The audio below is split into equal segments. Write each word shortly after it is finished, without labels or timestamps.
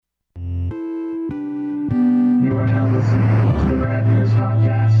to the Red News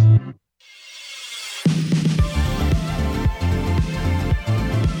Podcast.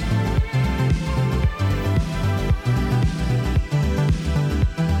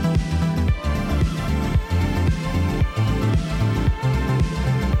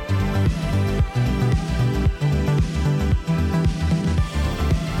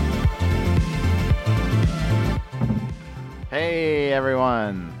 Hey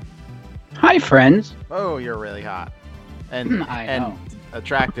everyone! Hi, friends. Oh, you're really hot, and I and know.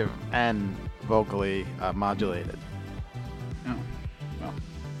 attractive, and vocally modulated. Oh,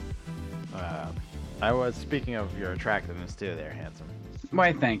 well. I was speaking of your attractiveness too, there, handsome.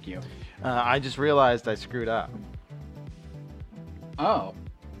 Why, thank you. I just realized I screwed up. Oh,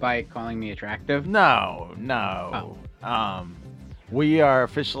 by calling me attractive? No. We are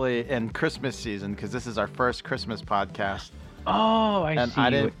officially in Christmas season because this is our first Christmas podcast. Oh, I And see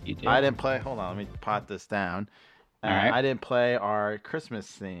what you did. I didn't play. Hold on, let me pot this down. All right. I didn't play our Christmas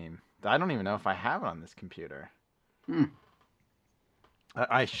theme. I don't even know if I have it on this computer.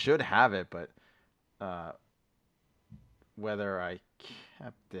 I should have it, but whether I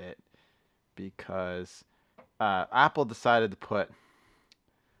kept it because Apple decided to put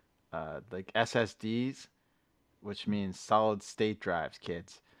like SSDs, which means solid state drives,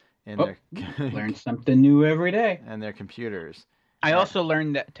 kids, in their Learn something new every day. and their computers. I also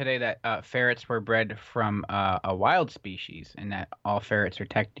learned that today that ferrets were bred from a wild species, and that all ferrets are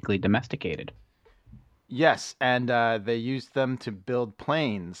technically domesticated. Yes, and they used them to build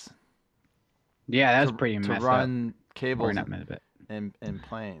planes. Yeah, that's pretty to messed run up. cables Or not messed up. in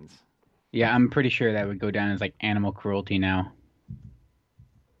planes. Yeah, I'm pretty sure that would go down as like animal cruelty now.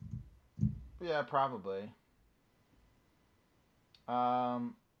 Yeah, probably.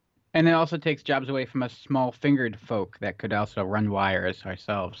 And it also takes jobs away from us small-fingered folk that could also run wires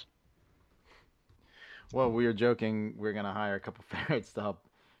ourselves. Well, we were joking. We're gonna hire a couple ferrets to help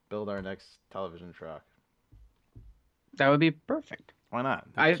build our next television truck. That would be perfect. Why not?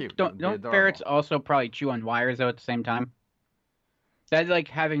 They're cute. Don't They're adorable. ferrets also probably chew on wires though at the same time? That's like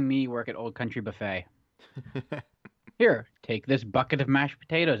having me work at Old Country Buffet. Here, take this bucket of mashed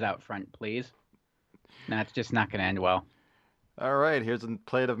potatoes out front, please. That's just not going to end well. All right, here's a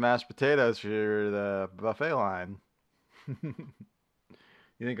plate of mashed potatoes for the buffet line. You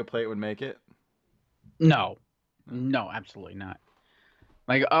think a plate would make it? No, absolutely not.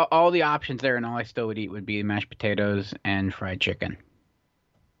 Like all the options there, and all I still would eat would be mashed potatoes and fried chicken.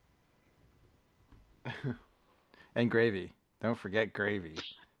 And gravy. Don't forget gravy.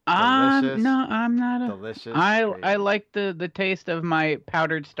 No, I'm not a Delicious. I gravy. like the taste of my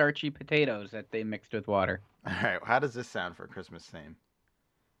powdered starchy potatoes that they mixed with water. All right, how does this sound for a Christmas theme?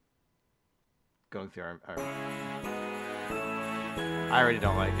 Going through our... I already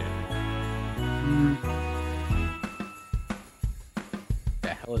don't like it. The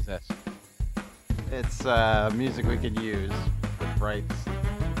hell is this? It's music we could use with rights.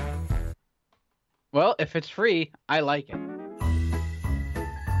 Well, if it's free, I like it.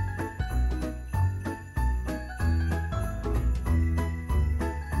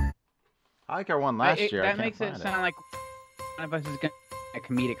 I like our one last year. That makes it sound like one of us is going to a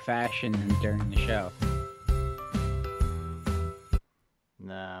comedic fashion during the show.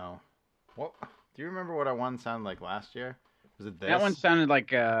 No. What? Do you remember what our one sounded like last year? Was it this? That one sounded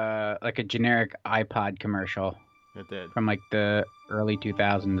like a generic iPod commercial It did. from like the early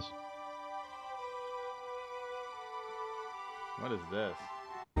 2000s. What is this?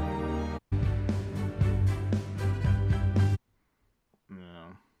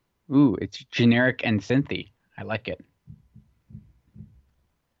 No. Ooh, it's generic and synthy. I like it.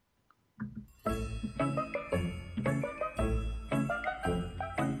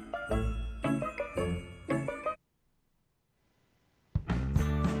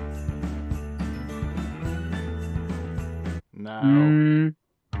 No.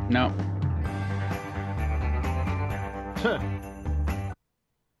 No.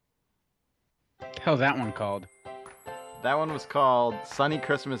 How's that one called? That one was called Sunny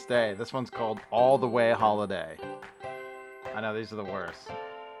Christmas Day. This one's called All the Way Holiday. I know, these are the worst.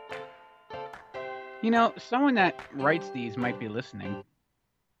 You know, someone that writes these might be listening.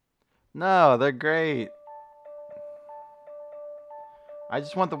 No, they're great. I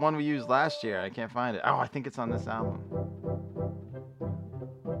just want the one we used last year. I can't find it. Oh, I think it's on this album.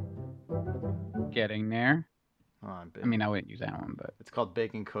 Getting there. Hold on, I mean, I wouldn't use that one, but... It's called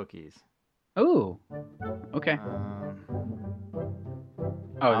Baking Cookies. Ooh. Okay.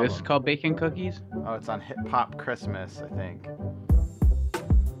 Oh, this is album. called Baking Cookies? Oh, it's on Hip Hop Christmas, I think.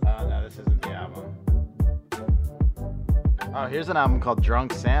 No, this isn't the album. Oh, here's an album called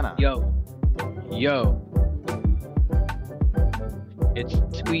Drunk Santa. Yo. It's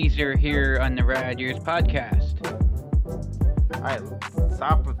Squeezer here on the Rad Years podcast. Alright,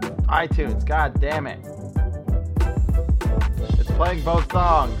 stop with iTunes. God damn it. It's playing both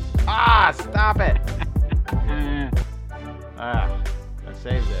songs. Ah, stop it. I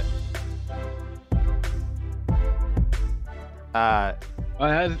saved it.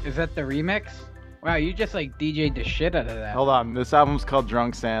 Is that the remix? Wow, you just like DJ'd the shit out of that. Hold on. This album's called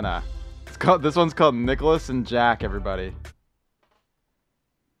Drunk Santa. This one's called Nicholas and Jack, everybody.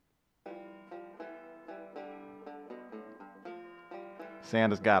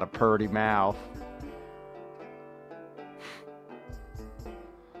 Santa's got a purty mouth.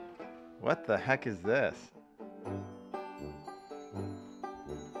 What the heck is this? Come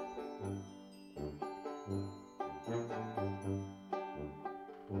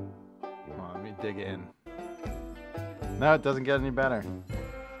on, let me dig in. No, it doesn't get any better.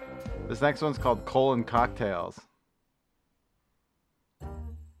 This next one's called Colon Cocktails.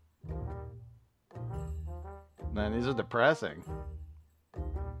 Man, these are depressing.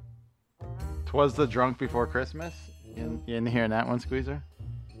 'Twas the Drunk Before Christmas. You in hearing that one, Squeezer?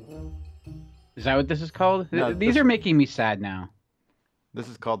 Is that what this is called? No, These are making me sad now. This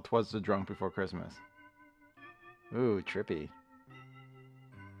is called 'Twas the Drunk Before Christmas. Ooh, trippy.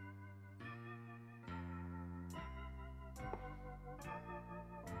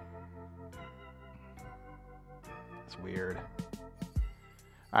 It's weird.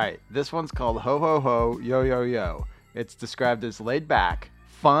 Alright, this one's called Ho Ho Ho Yo Yo Yo. It's described as laid back,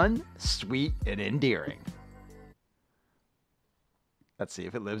 fun, sweet, and endearing. Let's see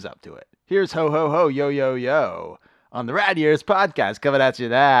if it lives up to it. Here's Ho Ho Ho Yo Yo Yo on the Rad Years podcast coming at you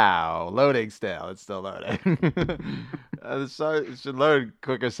now. Loading still. It's still loading. It should load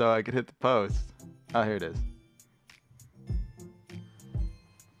quicker so I can hit the post. Oh, here it is.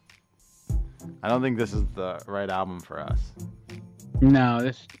 I don't think this is the right album for us. No,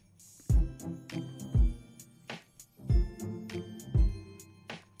 this...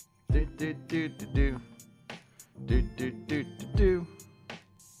 Do do do do do. Do do do do do.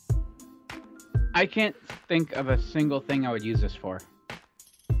 I can't think of a single thing I would use this for.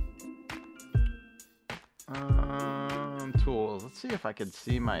 Tools. Let's see if I can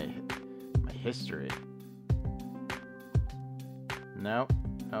see my history. Nope.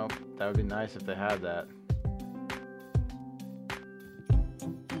 Nope. That would be nice if they had that.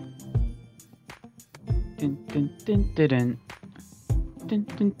 Dun, dun, dun, dun, dun. Dun,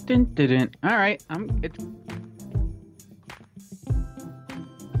 dun, dun, dun, dun. All right, it's.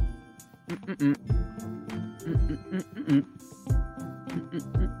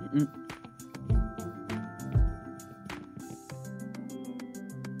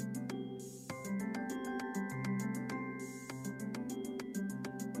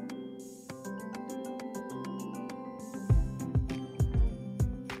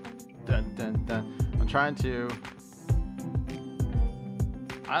 Dun, dun, dun. I'm trying to...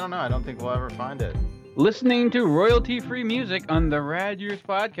 I don't know. I don't think we'll ever find it. Listening to royalty-free music on the Rad Years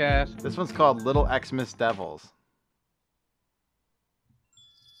podcast. This one's called Little Xmas Devils.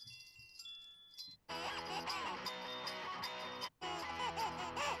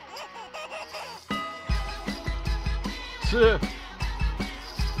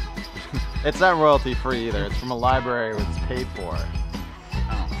 It's not royalty free either. It's from a library where it's paid for.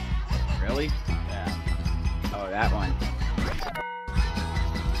 Oh, really? Yeah. Oh, that one.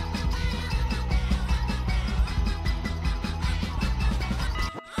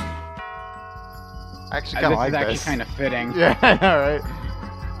 I actually kind of like this. this. Is actually kind of fitting. Yeah, I know, right?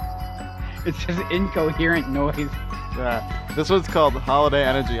 It's just incoherent noise. Yeah. This one's called Holiday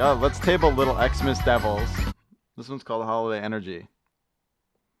Energy. Oh, let's table Little Xmas Devils. This one's called Holiday Energy.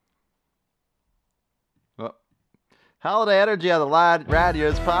 Well, Holiday Energy on the Rad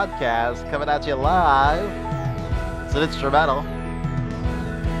Years podcast coming at you live. It's an instrumental.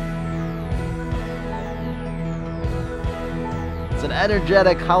 It's an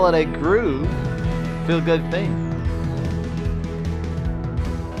energetic holiday groove. Feel good thing.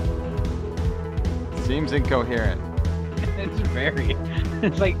 Seems incoherent. It's very.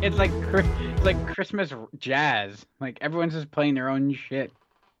 It's like Christmas jazz. Like everyone's just playing their own shit.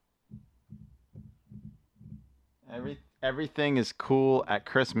 Everything is cool at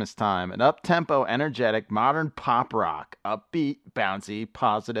Christmas time. An up-tempo, energetic, modern pop rock. Upbeat, bouncy,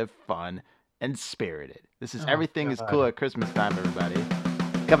 positive, fun, and spirited. This is Everything is Cool at Christmas time, everybody.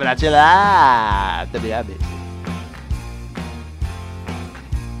 Coming at you live. WIB.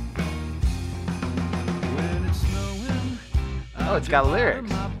 Oh, it's got lyrics.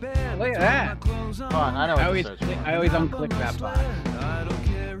 Look at that. Hold on, I know what to search for. I always unclick that box. I don't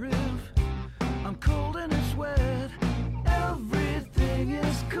care if I'm cold and it's wet. Everything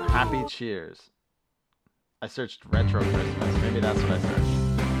Happy Cheers. I searched retro Christmas. Maybe that's what I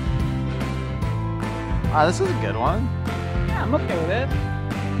searched. Ah, this is a good one. Yeah, I'm okay with it.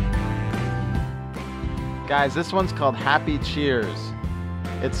 Guys, this one's called Happy Cheers.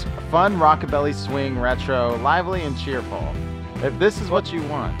 It's fun rockabilly swing retro, lively and cheerful. If this is what you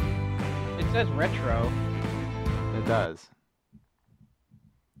want. It says retro. It does.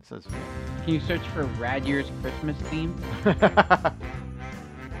 It says... Can you search for Rad Year's Christmas theme?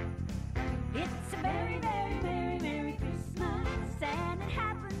 It's a very, very, very, very Christmas, and it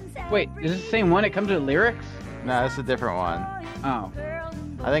happens Wait, is this the same one? It comes with lyrics? No, this is a different one. Oh.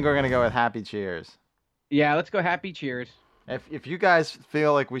 I think we're going to go with Happy Cheers. Yeah, let's go Happy Cheers. If you guys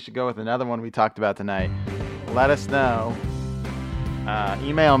feel like we should go with another one we talked about tonight, let us know.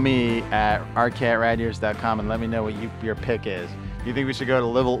 Email me at rk@radyears.com and let me know what your pick is. If you think we should go to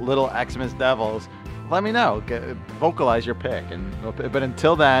Little Xmas Devils, let me know. Vocalize your pick. But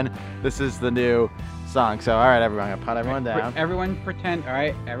until then, this is the new song. So, all right, everyone, I'm going to put everyone down. Everyone pretend, all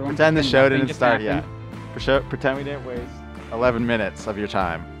right? Everyone Pretend the show nothing didn't just start yet. happened. Pretend we didn't waste 11 minutes of your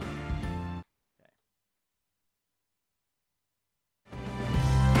time.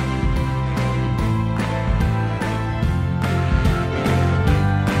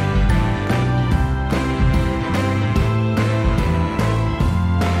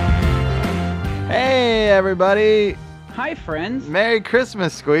 Hey, everybody. Hi, friends. Merry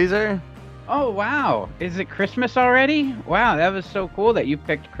Christmas, Squeezer. Oh, wow. Is it Christmas already? Wow, that was so cool that you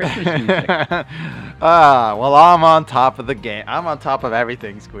picked Christmas music. Well, I'm on top of the game. I'm on top of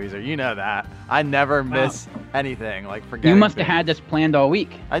everything, Squeezer. You know that. I never miss anything. Like, forget. You must have had this planned all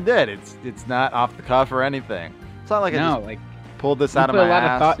week. I did. It's not off the cuff or anything. It's not like I just like pulled this you out of put my a lot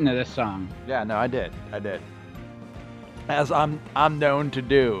ass. of thought into this song. Yeah, no, I did. As I'm known to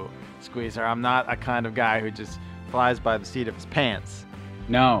do, Squeezer. I'm not a kind of guy who just flies by the seat of his pants.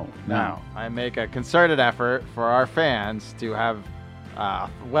 No. I make a concerted effort for our fans to have a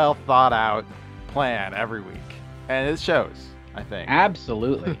well thought out plan every week. And it shows, I think.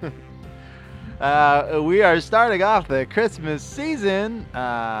 Absolutely. We are starting off the Christmas season.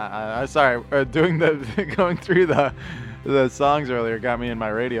 Doing going through the songs earlier got me in my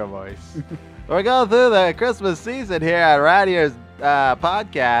radio voice. We're going through the Christmas season here at Radio's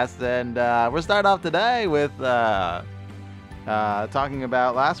podcast, and we're starting off today with talking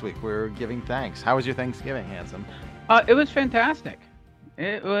about last week. We were giving thanks. How was your Thanksgiving, Handsome? It was fantastic.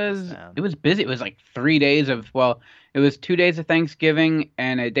 It was busy. It was like 3 days of, it was 2 days of Thanksgiving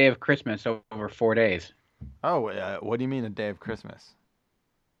and a day of Christmas over 4 days. Oh, what do you mean a day of Christmas?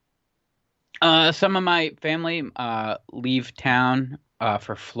 Some of my family leave town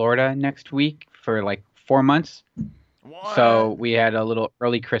for Florida next week for like 4 months. What? So we had a little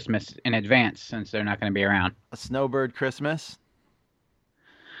early Christmas in advance since they're not going to be around. A snowbird Christmas?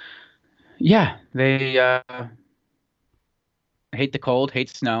 Yeah, they hate the cold, hate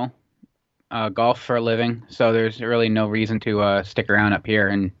snow, golf for a living. So there's really no reason to stick around up here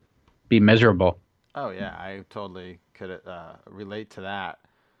and be miserable. Oh yeah, I totally could relate to that.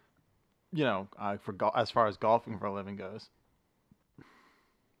 You know, as far as golfing for a living goes.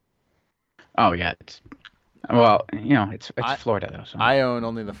 Oh yeah, it's Florida though. So. I own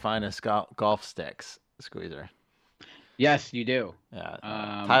only the finest golf sticks, Squeezer. Yes, you do. Yeah,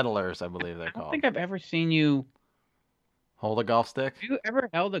 Titleers, I believe they're I don't called. think I've ever seen you Hold a golf stick? Have you ever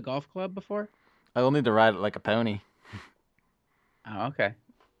held a golf club before? I will need to ride it like a pony. Oh, okay.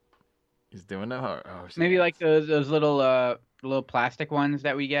 He's doing it. Maybe like those little plastic ones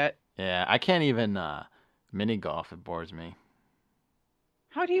that we get. Yeah, I can't even mini golf. It bores me.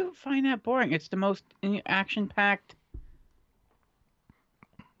 How do you find that boring? It's the most action-packed.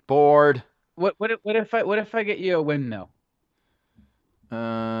 Bored. What if I get you a windmill? 'Cause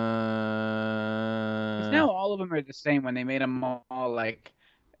now all of them are the same when they made them all like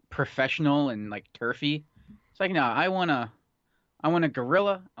professional and like turfy. It's like, no, I want a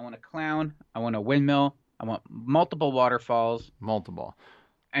gorilla, I want a clown, I want a windmill, I want multiple waterfalls. Multiple.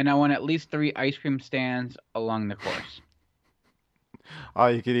 And I want at least 3 ice cream stands along the course. Oh,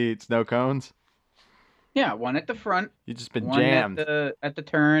 you could eat snow cones? Yeah, one at the front. You just been one jammed. at the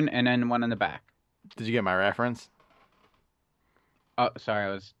turn, and then one in the back. Did you get my reference? Oh, sorry,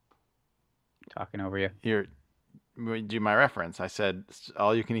 I was talking over you. Here, do my reference. I said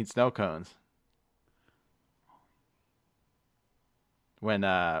all you can eat snow cones. When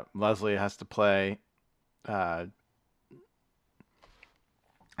Leslie has to play, I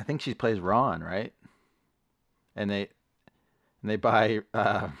think she plays Ron, right? And they buy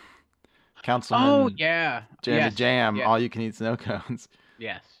Councilman. Oh yeah, Jam yes. Jam. Yes. All you can eat snow cones.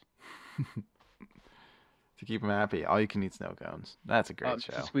 Yes. to keep him happy. All you can eat snow cones. That's a great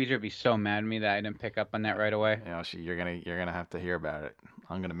show. Squeezer would be so mad at me that I didn't pick up on that right away. You know, you're gonna have to hear about it.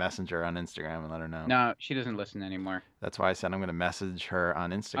 I'm gonna message her on Instagram and let her know. No, she doesn't listen anymore. That's why I said I'm gonna message her on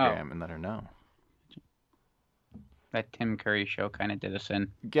Instagram and let her know. That Tim Curry show kind of did us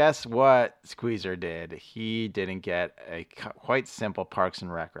in. Guess what Squeezer did? He didn't get a quite simple Parks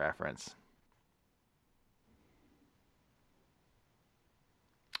and Rec reference.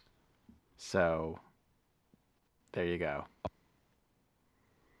 So, there you go.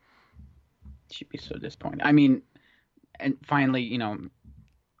 She'd be so disappointed. I mean, and finally, you know,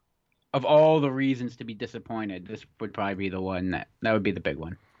 of all the reasons to be disappointed, this would probably be the one that would be the big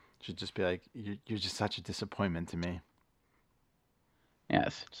one. Should just be like, you're just such a disappointment to me.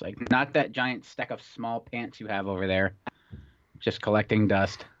 Yes, it's like not that giant stack of small pants you have over there, just collecting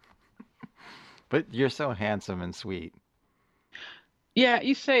dust. But you're so handsome and sweet. Yeah,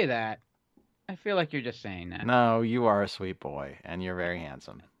 you say that. I feel like you're just saying that. No, you are a sweet boy, and you're very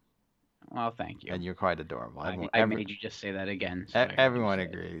handsome. Well, thank you. And you're quite adorable. I made you just say that again. So everyone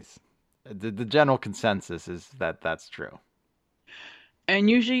agrees. The general consensus is that that's true. And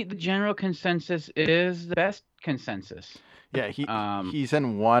usually the general consensus is the best consensus. Yeah, he's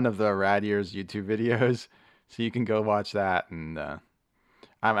in one of the Rad Years YouTube videos, so you can go watch that. And I'm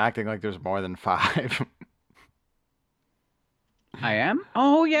acting like there's more than 5. I am?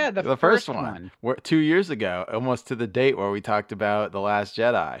 Oh, yeah, the first one. 2 years ago, almost to the date where we talked about The Last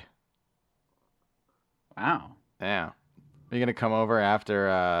Jedi. Wow. Yeah. Are you going to come over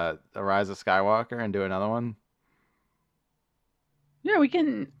after The Rise of Skywalker and do another one? Yeah, we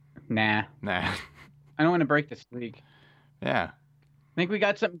can. Nah. I don't want to break the streak. Yeah. I think we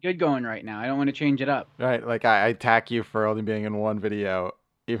got something good going right now. I don't want to change it up. Right. Like, I attack you for only being in one video,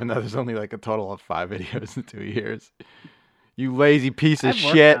 even though there's only like a total of 5 videos in 2 years. You lazy piece of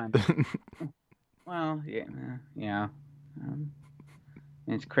shit. Well, yeah.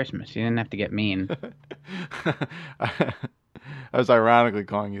 It's Christmas. You didn't have to get mean. I was ironically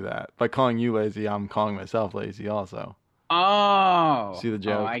calling you that. By calling you lazy, I'm calling myself lazy also. Oh. See the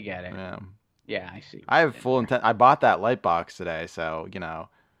joke? Oh, I get it. Yeah. Yeah, I see. I have full intent. I bought that light box today, so, you know,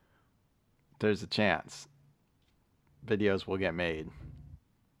 there's a chance videos will get made.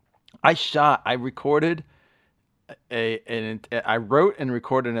 I recorded I wrote and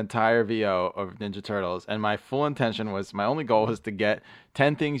recorded an entire VO of Ninja Turtles, and my full intention was, my only goal was to get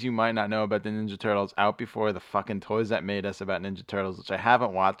 10 things you might not know about the Ninja Turtles out before the fucking Toys That Made Us about Ninja Turtles, which I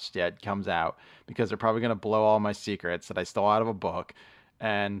haven't watched yet, comes out, because they're probably going to blow all my secrets that I stole out of a book,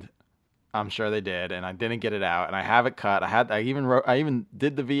 and I'm sure they did, and I didn't get it out, and I have it cut. I even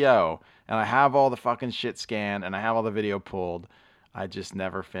did the VO, and I have all the fucking shit scanned, and I have all the video pulled. I just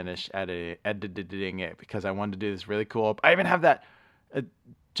never finished editing it because I wanted to do this really cool. I even have that.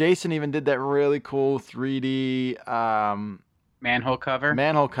 Jason even did that really cool 3D manhole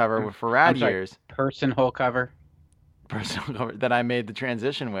cover. For Rad Years. Person hole cover that I made the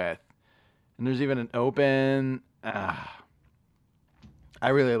transition with, and there's even an open. I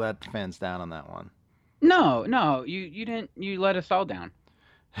really let the fans down on that one. No, you didn't. You let us all down.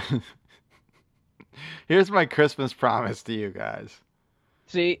 Here's my Christmas promise to you guys.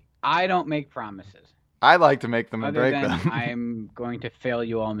 See, I don't make promises. I like to make them and break them. I'm going to fail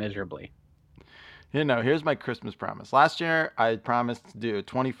you all miserably. You know, here's my Christmas promise. Last year, I promised to do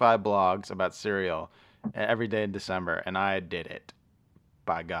 25 blogs about cereal every day in December, and I did it.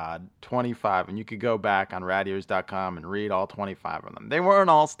 By God, 25. And you could go back on radyears.com and read all 25 of them. They weren't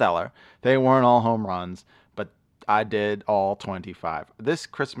all stellar. They weren't all home runs, but I did all 25. This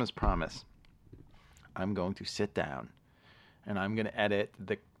Christmas promise, I'm going to sit down and I'm going to edit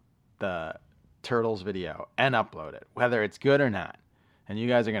the Turtles video and upload it, whether it's good or not. And you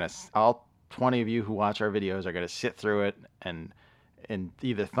guys are going to, all 20 of you who watch our videos are going to sit through it and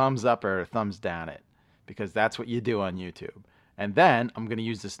either thumbs up or thumbs down it, because that's what you do on YouTube. And then I'm going to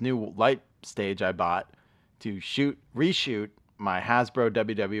use this new light stage I bought to reshoot my Hasbro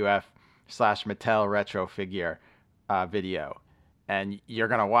WWF / Mattel retro figure video. And you're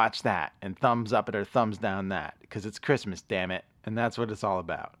going to watch that and thumbs up it or thumbs down that, because it's Christmas, damn it. And that's what it's all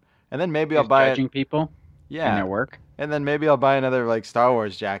about. And then maybe I'll buy judging people and their work. And then maybe I'll buy another like Star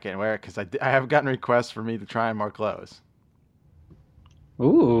Wars jacket and wear it, because I have gotten requests for me to try on more clothes.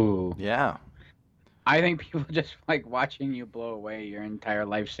 Ooh. Yeah. I think people just like watching you blow away your entire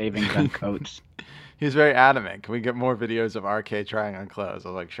life savings on coats. He was very adamant. Can we get more videos of RK trying on clothes? I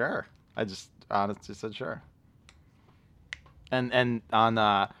was like, sure. I just honestly said sure. And on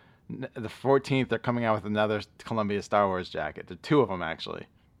the 14th, they're coming out with another Columbia Star Wars jacket. There are 2 of them, actually.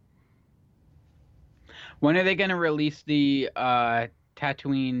 When are they going to release the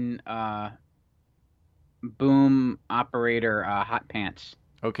Tatooine boom operator hot pants.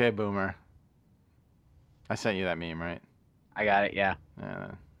 Okay, Boomer. I sent you that meme, right? I got it. Yeah.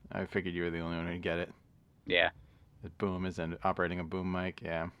 I figured you were the only one who'd get it. Yeah. That Boom is operating a boom mic.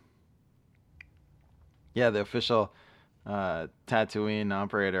 Yeah. Yeah, the official Tatooine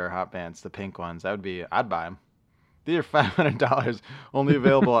operator hot pants, the pink ones. I'd buy them. These are $500, only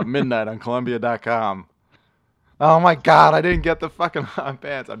available at midnight on Columbia.com. Oh my God, I didn't get the fucking hot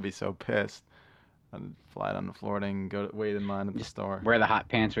pants. I'd be so pissed. I'd fly down to Florida and go wait in line at the store. Wear the hot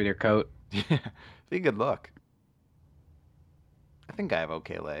pants with your coat. Yeah, be a good look. I think I have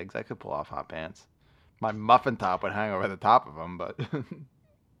okay legs. I could pull off hot pants. My muffin top would hang over the top of them, but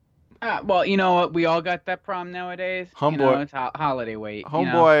Well, you know what? We all got that problem nowadays. Homeboy- It's holiday weight.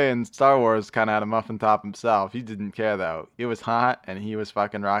 Homeboy in Star Wars kind of had a muffin top himself. He didn't care though. It was hot, and he was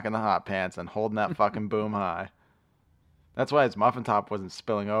fucking rocking the hot pants and holding that fucking boom high. That's why his muffin top wasn't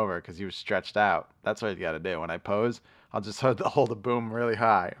spilling over, because he was stretched out. That's what you got to do. When I pose, I'll just hold the boom really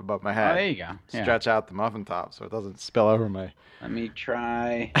high above my Oh, head. there you go. Yeah. Stretch out the muffin top so it doesn't spill over my Let me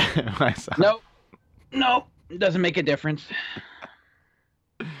try. myself. Nope. It doesn't make a difference.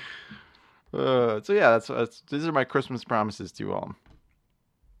 So yeah, these are my Christmas promises to you all.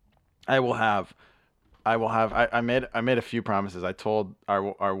 I made a few promises. I told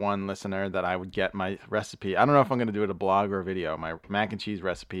our one listener that I would get my recipe. I don't know if I'm going to do it a blog or a video. My mac and cheese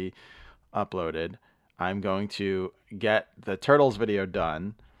recipe uploaded. I'm going to get the Turtles video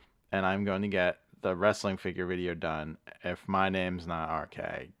done, and I'm going to get the wrestling figure video done. If my name's not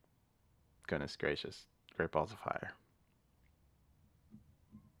RK, goodness gracious, Great Balls of Fire.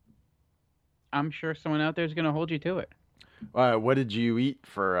 I'm sure someone out there is going to hold you to it. What did you eat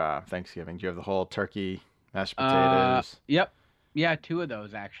for Thanksgiving? Do you have the whole turkey, mashed potatoes? Yep. Yeah, 2 of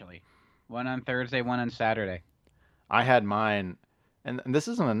those actually. One on Thursday, one on Saturday. I had mine, and this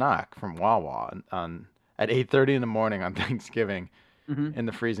isn't a knock, from Wawa at 8:30 in the morning on Thanksgiving in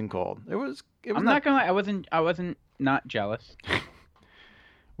the freezing cold. It was I'm not gonna lie, I wasn't not jealous.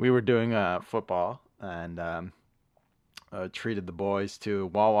 We were doing football and treated the boys to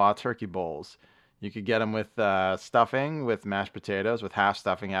Wawa turkey bowls. You could get them with stuffing, with mashed potatoes, with half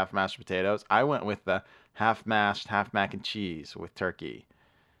stuffing, half mashed potatoes. I went with the half mashed, half mac and cheese with turkey.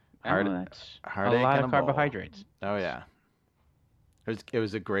 That's a Heartache lot in of bowl. carbohydrates. Oh yeah. It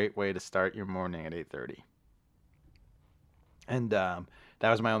was a great way to start your morning at 8:30. And that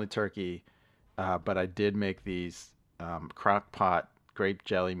was my only turkey, but I did make these crock pot grape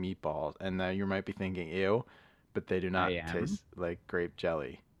jelly meatballs. And now you might be thinking, ew, but they do not taste like grape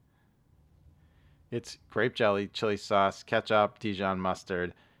jelly. It's grape jelly, chili sauce, ketchup, Dijon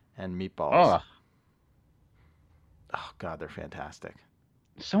mustard, and meatballs. Oh God, they're fantastic.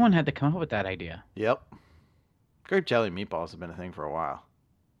 Someone had to come up with that idea. Yep. Grape jelly meatballs have been a thing for a while.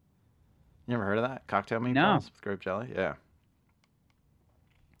 You ever heard of that? Cocktail meatballs with grape jelly? Yeah.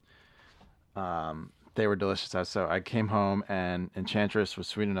 They were delicious. So I came home and Enchantress was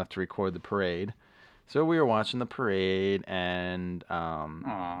sweet enough to record the parade. So we were watching the parade and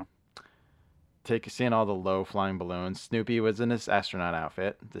seeing all the low flying balloons. Snoopy was in his astronaut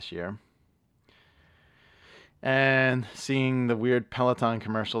outfit this year. And seeing the weird Peloton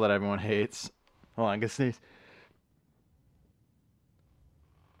commercial that everyone hates. Hold on, I can sneeze.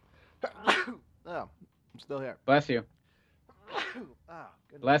 Oh, I'm still here. Bless you. Oh,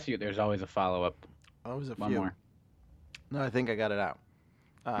 goodness. Bless you. There's always a follow-up. One One more. No, I think I got it out.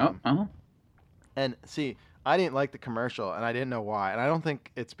 And see, I didn't like the commercial, and I didn't know why. And I don't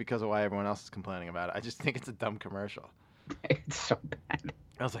think it's because of why everyone else is complaining about it. I just think it's a dumb commercial. It's so bad.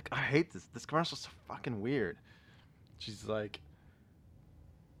 I was like, I hate this. This commercial's so fucking weird. She's like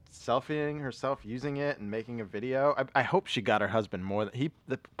selfieing herself using it and making a video. I hope she got her husband more than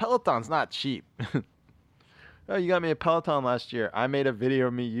the Peloton's not cheap. Oh, you got me a Peloton last year. I made a video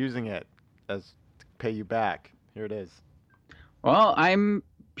of me using it as to pay you back. Here it is. Well, I'm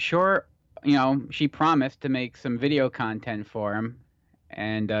sure, she promised to make some video content for him,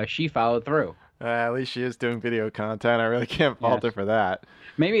 and she followed through. At least she is doing video content. I really can't fault her for that.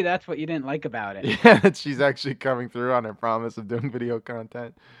 Maybe that's what you didn't like about it. Yeah, that she's actually coming through on her promise of doing video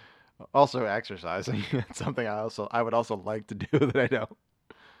content. Also exercising. It's something I would also like to do that I don't.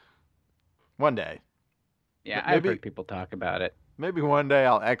 One day. Yeah, I've heard people talk about it. Maybe one day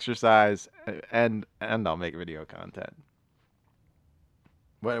I'll exercise and I'll make video content.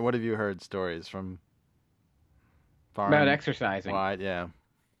 What have you heard stories from farm? About exercising? Wide, yeah.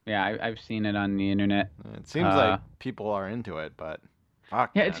 Yeah, I've seen it on the internet. It seems like people are into it, but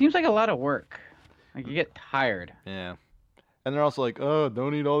fuck. Yeah, man. it seems like a lot of work. Like, you get tired. Yeah. And they're also like, oh,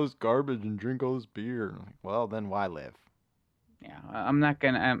 don't eat all this garbage and drink all this beer. Like, well, then why live? Yeah, I'm not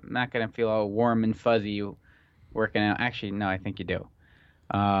gonna feel all warm and fuzzy working out. Actually, no, I think you do.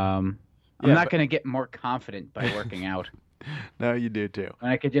 I'm Yeah, not but- gonna get more confident by working out No, you do too.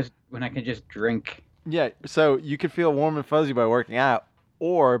 when I could just drink. Yeah, so you can feel warm and fuzzy by working out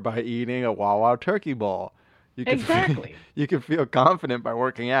or by eating a Wawa turkey ball. You can Exactly. you can feel confident by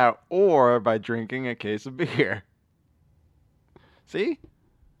working out or by drinking a case of beer. See?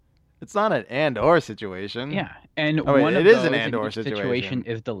 It's not an and/or situation. Yeah, and Oh, wait, one of it is those an in and/or each situation.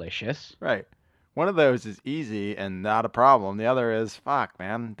 is delicious. Right. One of those is easy and not a problem. The other is, fuck,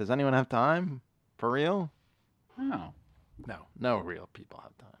 man. Does anyone have time? For real? Oh, No real people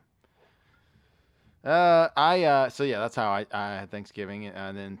have time. So yeah, that's how I had Thanksgiving,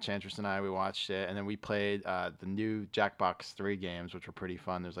 and then Chantress and I, we watched it, and then we played the new Jackbox 3 games, which were pretty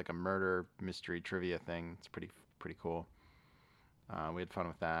fun. There's like a murder mystery trivia thing. It's pretty cool. We had fun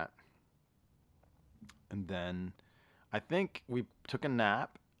with that. And then I think we took a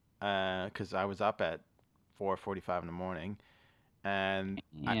nap, because I was up at 4:45 in the morning, and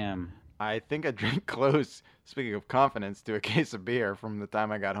I think I drank close, speaking of confidence, to a case of beer from the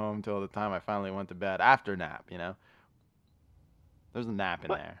time I got home till the time I finally went to bed after nap, There's a nap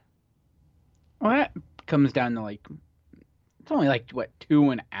in there. well, that comes down to it's only what 2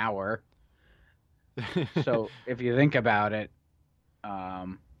 an hour. So if you think about it, that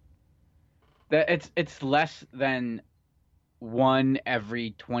it's less than one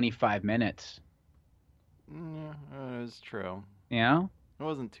every 25 minutes. Yeah, it's true. You know? It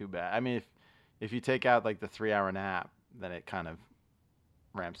wasn't too bad. I mean, if you take out like the 3-hour nap, then it kind of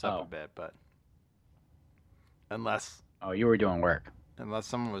ramps up a bit, but unless you were doing work.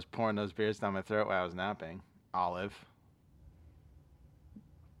 someone was pouring those beers down my throat while I was napping. Olive,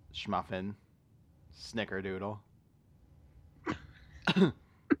 Schmuffin, Snickerdoodle.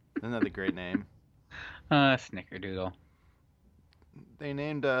 Another great name. Snickerdoodle. They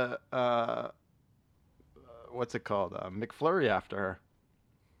named what's it called? McFlurry after her.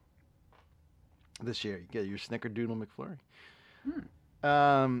 This year, you get your Snickerdoodle McFlurry.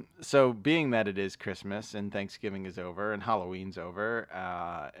 So being that it is Christmas and Thanksgiving is over and Halloween's over,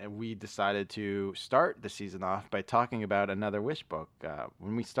 and we decided to start the season off by talking about another wish book.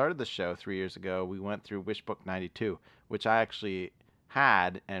 When we started the show 3 years ago, we went through Wishbook 92, which I actually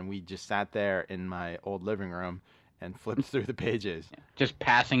had, and we just sat there in my old living room and flipped through the pages. Just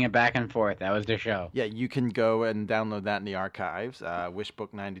passing it back and forth. That was the show. Yeah, you can go and download that in the archives.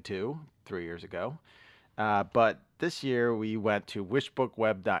 Wishbook 92, 3 years ago. But this year we went to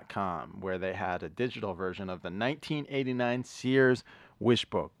wishbookweb.com, where they had a digital version of the 1989 Sears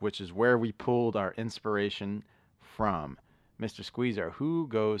Wishbook, which is where we pulled our inspiration from. Mr. Squeezer, who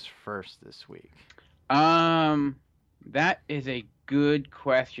goes first this week? That is a good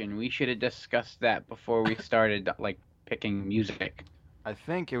question. We should have discussed that before we started picking music. I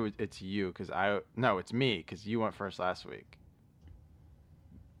think it's you, it's me, because you went first last week.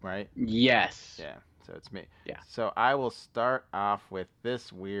 Right? Yes. Yeah, so it's me. Yeah. So I will start off with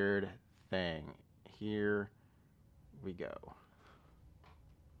this weird thing. Here we go.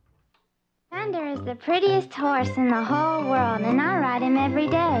 Thunder is the prettiest horse in the whole world, and I ride him every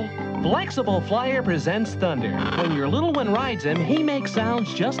day. Flexible Flyer presents Thunder. When your little one rides him, he makes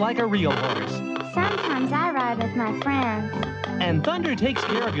sounds just like a real horse. Sometimes I ride with my friends. And Thunder takes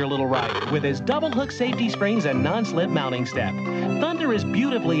care of your little rider with his double hook safety springs and non-slip mounting step. Thunder is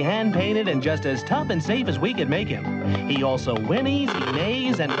beautifully hand-painted and just as tough and safe as we could make him. He also whinnies, he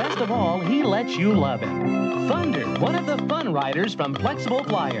neighs, and best of all, he lets you love him. Thunder, one of the fun riders from Flexible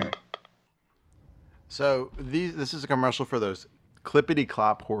Flyer. So this is a commercial for those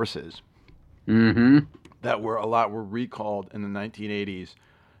clippity-clop horses that were recalled in the 1980s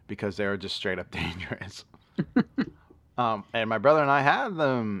because they were just straight up dangerous. And my brother and I had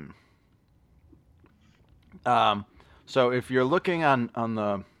them. So if you're looking on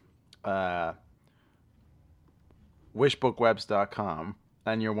the wishbookwebs.com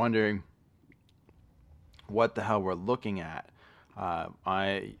and you're wondering what the hell we're looking at,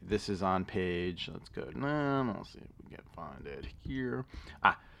 this is on page, let's go, let's see if we can find it here.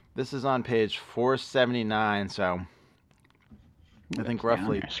 This is on page 479, so I think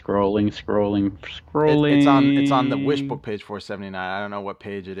roughly Scrolling. It's on the Wishbook page 479. I don't know what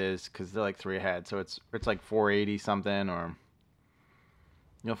page it is because they're like 3 ahead, so it's like 480 something, or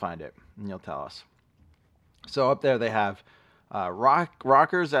you'll find it and you'll tell us. So up there they have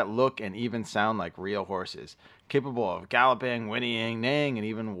rockers that look and even sound like real horses, capable of galloping, whinnying, neighing, and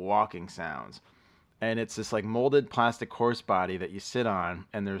even walking sounds. And it's this like molded plastic horse body that you sit on,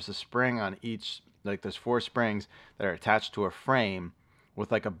 and there's a spring on each, like there's 4 springs that are attached to a frame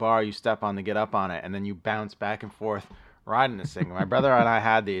with like a bar you step on to get up on it, and then you bounce back and forth riding this thing. My brother and I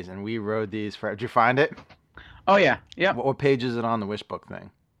had these, and we rode these for. Did you find it? Oh yeah, yep. What page is it on the Wishbook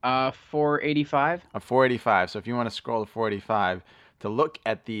thing? 485. 485. So if you want to scroll to 485 to look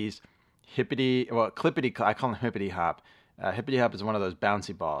at these clippity, I call them hippity hop. Hippity hop is one of those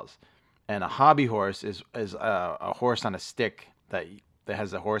bouncy balls, and a hobby horse is a horse on a stick that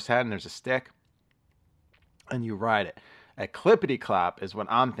has a horse head and there's a stick, and you ride it. A clippity clop is what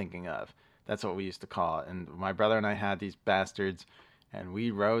I'm thinking of. That's what we used to call it. And my brother and I had these bastards, and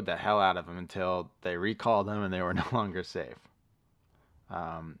we rode the hell out of them until they recalled them and they were no longer safe.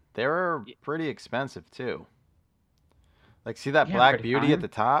 They were pretty expensive too. Like, see that Black Beauty fine. at the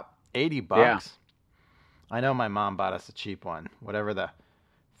top? $80. Yeah. I know my mom bought us a cheap one. Whatever the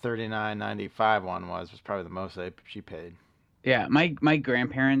 $39.95 one was probably the most she paid. Yeah, my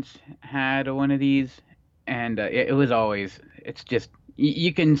grandparents had one of these, and it was always. It's just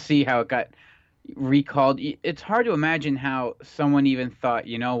you can see how it got recalled. It's hard to imagine how someone even thought,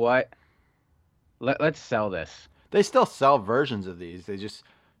 you know what? Let's sell this. They still sell versions of these. They just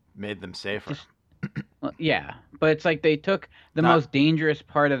made them safer. Well, yeah, but it's like they took the most dangerous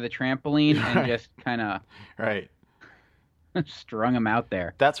part of the trampoline and just kind of right strung them out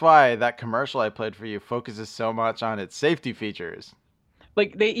there. That's why that commercial I played for you focuses so much on its safety features.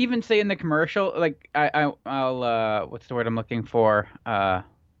 Like they even say in the commercial, like I'll what's the word I'm looking for?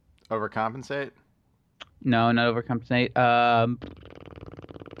 Overcompensate? No, not overcompensate.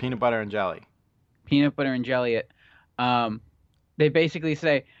 Peanut butter and jelly. Peanut butter and jelly it. They basically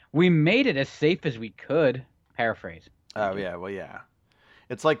say, we made it as safe as we could. Paraphrase. Oh, yeah. Well, yeah.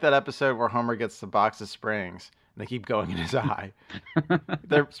 It's like that episode where Homer gets the box of springs and they keep going in his eye.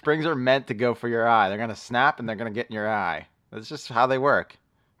 Their springs are meant to go for your eye. They're going to snap and they're going to get in your eye. That's just how they work.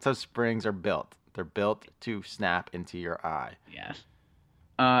 That's how springs are built. They're built to snap into your eye. Yes.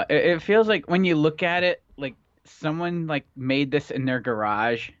 It feels like when you look at it, like someone like made this in their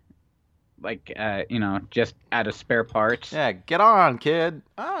garage. Like, just out of spare parts. Yeah, get on, kid.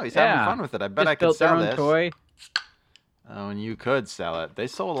 Oh, he's having fun with it. I bet I could sell this. Toy. Oh, and you could sell it. They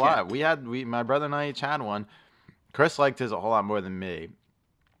sold a lot. My brother and I each had one. Chris liked his a whole lot more than me.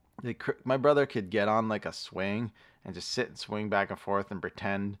 My brother could get on like a swing and just sit and swing back and forth and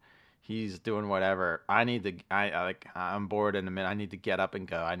pretend he's doing whatever. I'm bored in a minute. I need to get up and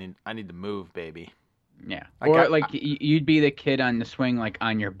go. I need to move, baby. Yeah. You'd be the kid on the swing, like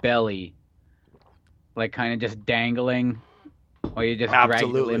on your belly. Like kind of just dangling, or you just drag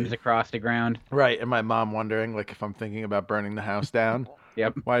your limbs across the ground. Right, and my mom wondering, like, if I'm thinking about burning the house down.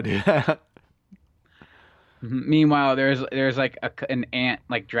 Yep. Why do that? Meanwhile, there's like an ant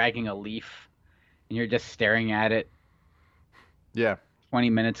like dragging a leaf, and you're just staring at it. Yeah. 20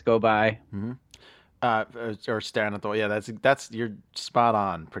 minutes go by. Mm-hmm. Or staring at the wall. Yeah, that's you're spot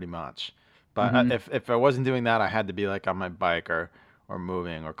on, pretty much. But if I wasn't doing that, I had to be like on my bike or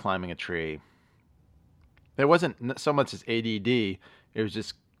moving or climbing a tree. It wasn't so much as ADD. It was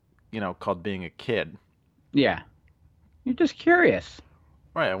just, called being a kid. Yeah. You're just curious.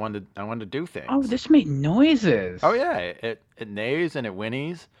 Right. I wanted to do things. Oh, this made noises. Oh yeah. It neighs and it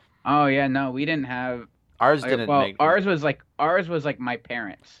whinnies. Oh yeah. No, we didn't have. Ours didn't make. Ours was like my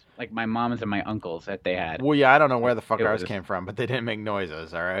parents, like my mom's and my uncles that they had. Well, yeah. I don't know where the fuck ours came from, but they didn't make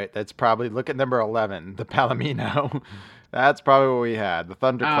noises. All right. That's probably, look at number 11, the Palomino. That's probably what we had. The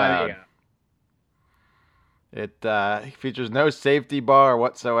Thundercloud. Yeah. It features no safety bar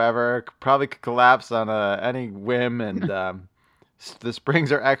whatsoever. Probably could collapse on any whim, and the springs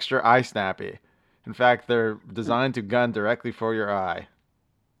are extra eye snappy. In fact, they're designed to gun directly for your eye.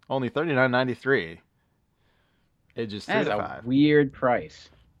 Only $39.93. Ages 3 to 5. That's a weird price.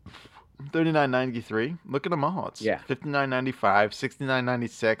 $39.93. Look at them all. It's $59.95,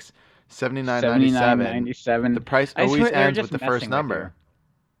 $69.96, $79.97. The price always ends with the first number.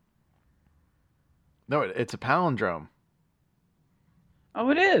 No, it's a palindrome.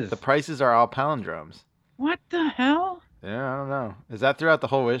 Oh, it is. The prices are all palindromes. What the hell? Yeah, I don't know. Is that throughout the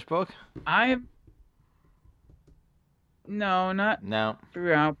whole Wishbook? No, not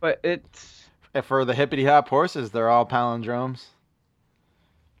throughout, but it's... For the hippity-hop horses, they're all palindromes.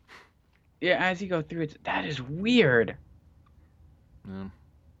 Yeah, as you go through it, that is weird. Yeah.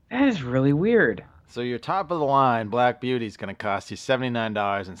 That is really weird. So your top of the line Black Beauty is going to cost you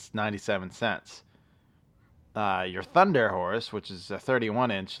 $79.97. Your Thunder horse, which is a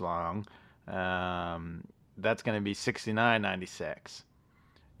 31-inch long, that's going to be $69.96.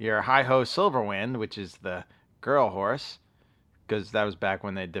 Your Hi-Ho Silverwind, which is the girl horse, because that was back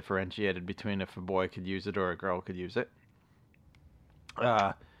when they differentiated between if a boy could use it or a girl could use it.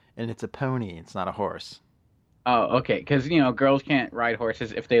 And it's a pony. It's not a horse. Oh, okay. Because, girls can't ride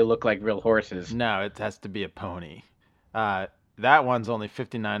horses if they look like real horses. No, it has to be a pony. That one's only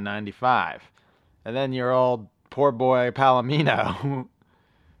 $59.95. And then your old poor boy Palomino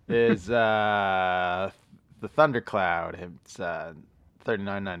is the Thundercloud. It's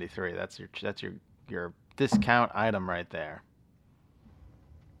 $39.93. That's your discount item right there.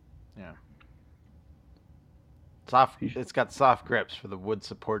 Yeah. It's got soft grips for the wood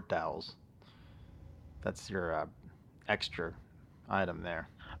support dowels. That's your extra item there.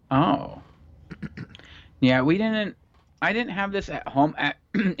 Oh. Yeah, I didn't have this at home.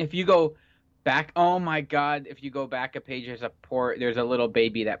 If you go back, oh my God, if you go back a page, there's a little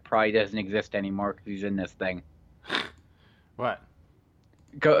baby that probably doesn't exist anymore because he's in this thing. What?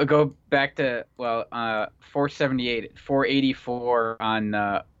 Go back to 478, 484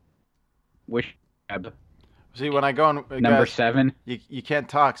 on Wish Web. See, when I go on Number guys, 7. you can't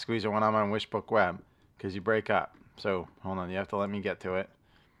talk, Squeezer, when I'm on Wishbook Web because you break up. So hold on, you have to let me get to it.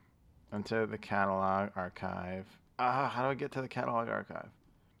 Into the catalog archive. How do I get to the catalog archive?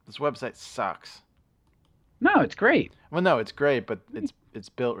 This website sucks. No, it's great. Well, no, it's great, but it's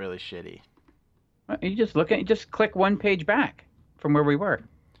built really shitty. You just click one page back from where we were.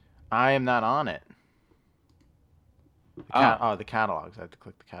 I am not on it. The catalogs. I have to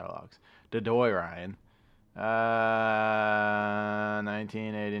click the catalogs. Dodoy Ryan.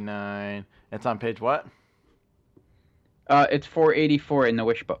 1989. It's on page what? It's 484 in the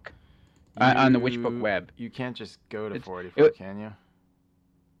Wishbook. On the Wishbook web. You can't just go to 484, can you?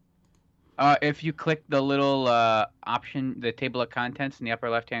 If you click the little option, the table of contents in the upper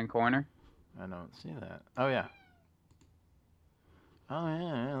left-hand corner. I don't see that. Oh, yeah. Oh,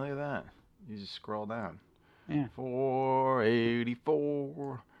 yeah, look at that. You just scroll down. Yeah.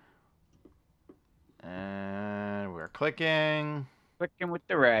 484. And we're clicking. Clicking with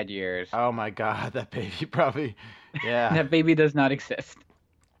the rad years. Oh, my God. That baby probably... Yeah. That baby does not exist.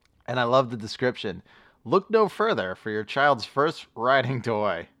 And I love the description. Look no further for your child's first riding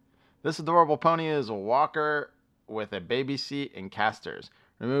toy. This adorable pony is a walker with a baby seat and casters.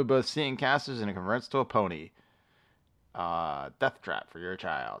 Remove both seat and casters and it converts to a pony. Death trap for your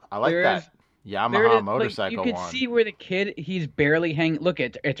child. I like that Yamaha motorcycle one. You can see where the kid, he's barely hanging. Look,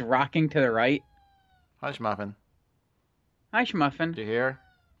 it's rocking to the right. Hush, Muffin. Hi, Schmuffin. Do you hear?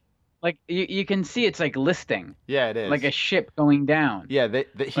 Like you can see it's like listing. Yeah, it is. Like a ship going down. Yeah,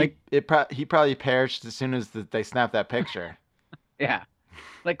 he probably perished as soon as they snapped that picture. Yeah.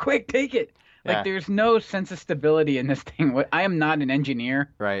 Like, quick, take it. Like, Yeah. there's no sense of stability in this thing. I am not an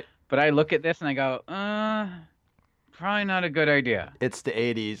engineer. Right. But I look at this and I go, probably not a good idea. It's the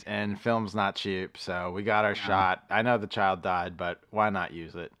 80s and film's not cheap, so we got our shot. I know the child died, but why not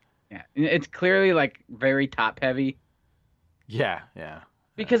use it? Yeah. It's clearly, like, very top-heavy. Yeah.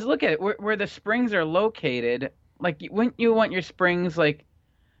 Because look at it, where the springs are located. Like, wouldn't you want your springs, like,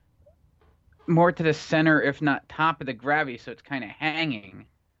 more to the center, if not top of the gravity, so it's kind of hanging?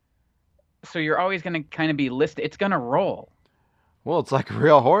 So you're always going to kind of be listed. It's going to roll. Well, it's like a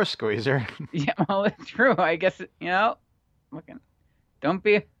real horse squeezer. Yeah, well, it's true. I guess,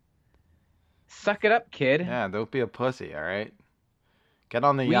 suck it up, kid. Yeah, don't be a pussy, all right? Get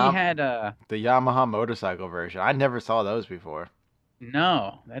on the the Yamaha motorcycle version. I never saw those before.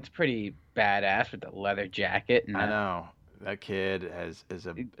 No, that's pretty badass with the leather jacket. And I know. That kid is a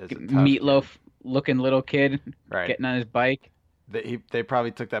tough meatloaf-looking little kid right. getting on his bike. They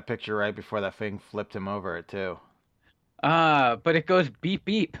probably took that picture right before that thing flipped him over it, too. But it goes beep,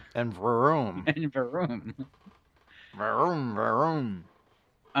 beep. And vroom. And vroom. Vroom, vroom.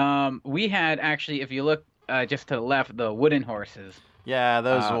 We had, actually, if you look just to the left, the wooden horses. Yeah,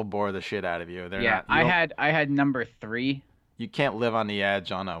 those will bore the shit out of you. I had number 3. You can't live on the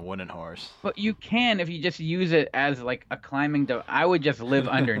edge on a wooden horse. But you can if you just use it as like a climbing I would just live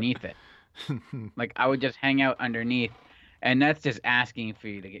underneath it. Like I would just hang out underneath, and that's just asking for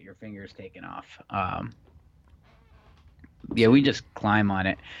you to get your fingers taken off. Yeah, we just climb on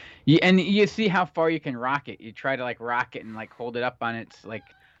it. And you see how far you can rock it. You try to like rock it and like hold it up on its like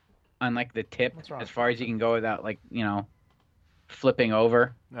on like the tip as far as you can go without like flipping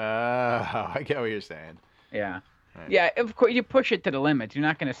over. I get what you're saying. Yeah. Right. Yeah, of course you push it to the limits. You're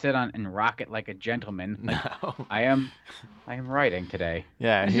not going to sit on and rock it like a gentleman. Like, no. I am riding today.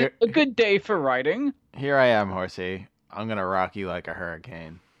 Yeah, Is it a good day for riding? Here I am, horsey. I'm going to rock you like a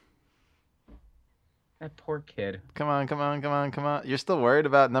hurricane. That poor kid. Come on. You're still worried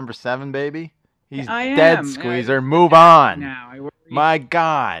about number 7, baby? He's I dead, am. Squeezer. Move on. Now, I worry. My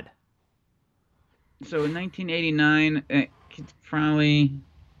God. So in 1989, it's probably...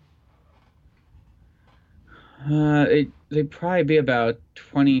 they'd probably be about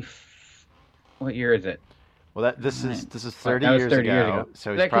 20. What year is it? Well, this is 30 That was years 30 ago. years ago.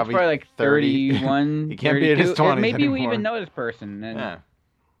 So he's That kid's probably like 30. 31. He can't be in his 32. 20s Maybe we anymore. even know this person, and, Yeah.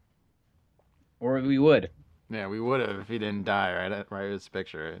 or we would. Yeah, we would have if he didn't die right with his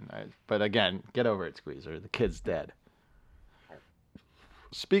picture. But again, get over it, Squeezer. The kid's dead.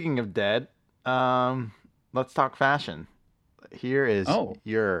 Speaking of dead, let's talk fashion. Here is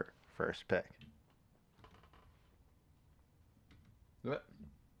your first pick. What?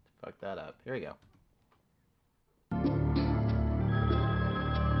 Fuck that up. Here we go.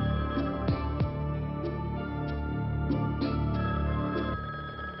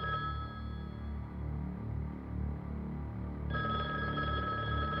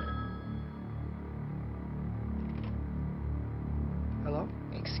 Hello?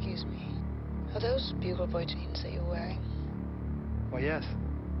 Excuse me. Are those Bugle Boy jeans that you're wearing? Why, yes.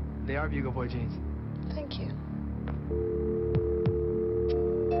 They are Bugle Boy jeans. Thank you.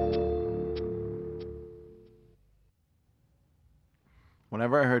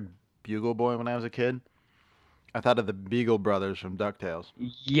 Whenever I heard Bugle Boy when I was a kid, I thought of the Beagle Brothers from DuckTales.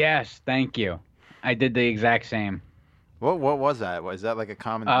 Yes, thank you. I did the exact same. What was that? Was that like a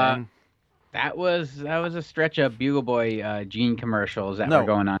common thing? That was a stretch of Bugle Boy jean commercials that were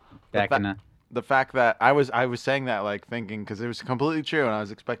going on back in the. The fact that I was saying that like thinking because it was completely true and I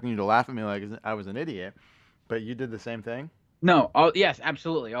was expecting you to laugh at me like I was an idiot, but you did the same thing. No, yes,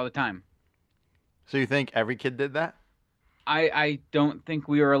 absolutely, all the time. So you think every kid did that? I don't think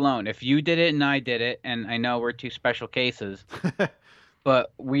we were alone. If you did it and I did it, and I know we're two special cases,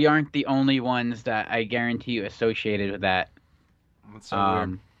 but we aren't the only ones that I guarantee you associated with that. That's so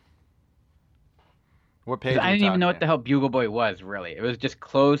weird. What page? I didn't even know what the hell Bugle Boy was, really. It was just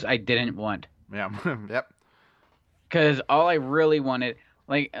clothes I didn't want. Yeah. Yep. Because all I really wanted,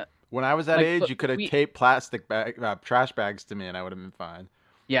 like... when I was that age, look, you could have taped plastic trash bags to me and I would have been fine.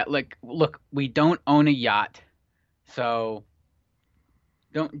 Yeah, like, look, we don't own a yacht, so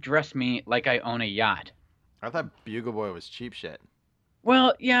don't dress me like I own a yacht. I thought Bugle Boy was cheap shit.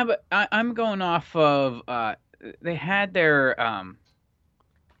 Well, yeah, but I'm going off of... they had their...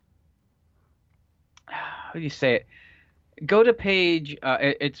 how do you say it? Go to page,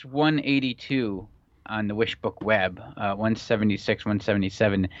 it's 182 on the Wishbook web, 176,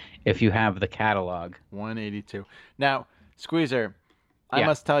 177, if you have the catalog. 182. Now, Squeezer, I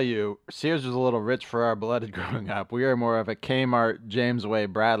must tell you, Sears was a little rich for our blood growing up. We are more of a Kmart, James Way,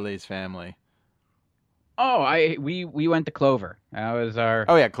 Bradley's family. Oh, we went to Clover. That was our...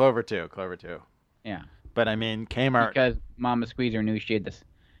 Oh, yeah, Clover too. Yeah. But, I mean, Kmart... Because Mama Squeezer knew she had to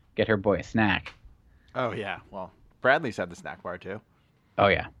get her boy a snack. Oh, yeah. Well, Bradley's had the snack bar, too. Oh,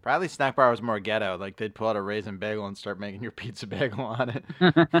 yeah. Bradley's snack bar was more ghetto. Like, they'd pull out a raisin bagel and start making your pizza bagel on it.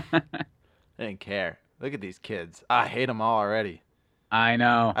 They didn't care. Look at these kids. I hate them all already. I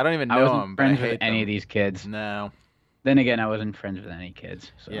know. I don't even know them, but I hate them. I wasn't friends with any of these kids. No. Then again, I wasn't friends with any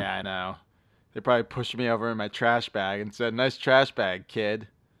kids. So. Yeah, I know. They probably pushed me over in my trash bag and said, "Nice trash bag, kid."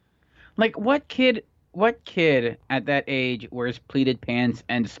 Like, what kid at that age wears pleated pants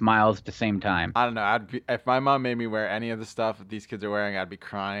and smiles at the same time? I don't know. If my mom made me wear any of the stuff that these kids are wearing, I'd be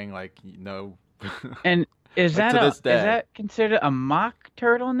crying like And is like that to this day. is that considered a mock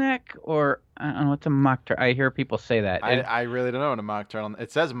turtleneck, or I don't know what's a mock turtle? I hear people say that. I really don't know what a mock turtleneck.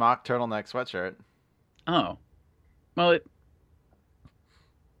 It says mock turtleneck sweatshirt. Oh, well,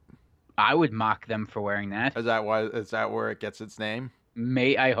 I would mock them for wearing that. Is that why? Is that where it gets its name?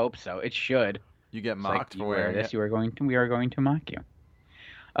 I hope so. It should. You get It's mocked like, for wearing this. it. We are going to mock you.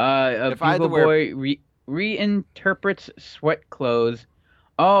 If I had to Bugle Boy reinterprets sweat clothes.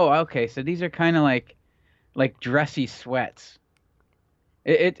 Oh, okay. So these are kind of like dressy sweats.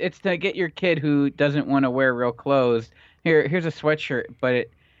 It's to get your kid who doesn't want to wear real clothes. Here's a sweatshirt, but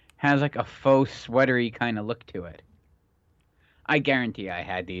it has like a faux sweatery kind of look to it. I guarantee I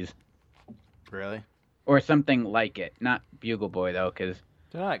had these. Really? Or something like it. Not Bugle Boy though, because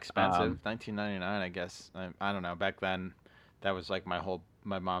they're not expensive. $19.99, I guess. I don't know. Back then, that was like my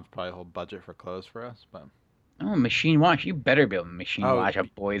mom's probably whole budget for clothes for us. But machine wash. You better be able to machine wash a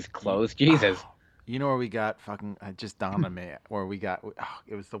boy's clothes. Jesus. You know where we got fucking? It just dawned on me where we got.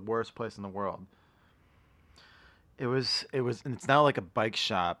 It was the worst place in the world. It was. And it's now like a bike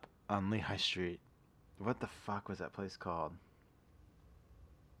shop on Lehigh Street. What the fuck was that place called?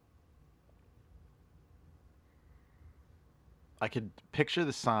 I could picture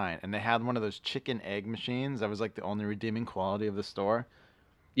the sign, and they had one of those chicken egg machines. That was like the only redeeming quality of the store.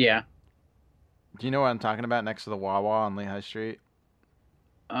 Yeah. Do you know what I'm talking about next to the Wawa on Lehigh Street?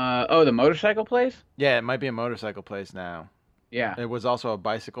 The motorcycle place? Yeah, it might be a motorcycle place now. Yeah. It was also a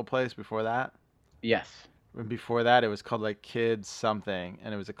bicycle place before that. Yes. And before that, it was called like Kids Something,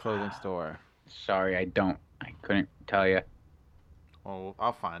 and it was a clothing store. Sorry, I don't I couldn't tell you. Well,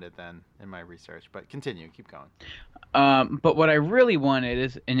 I'll find it then in my research. But continue. Keep going. But what I really wanted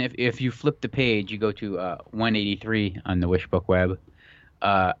is, and if you flip the page, you go to 183 on the Wishbook web.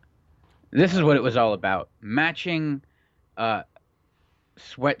 This is what it was all about: matching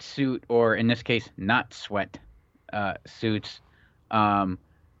sweatsuit, or in this case, not sweat suits. Decal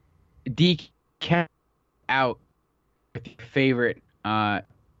out with your favorite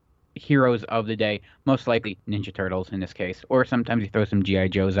heroes of the day, most likely Ninja Turtles in this case, or sometimes you throw some G.I.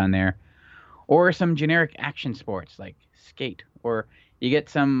 Joes on there, or some generic action sports like skate, or you get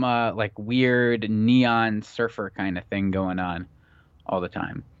some like weird neon surfer kind of thing going on all the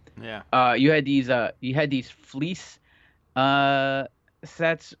time. Yeah. You had these fleece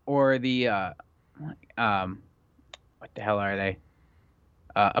sets, or the what the hell are they?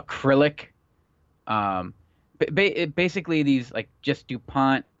 Acrylic. Basically these like just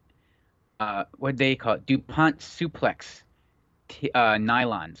DuPont. What they call it? DuPont suplex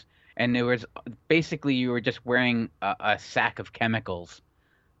nylons, and there was basically you were just wearing a sack of chemicals,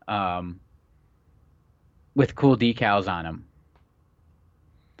 with cool decals on them.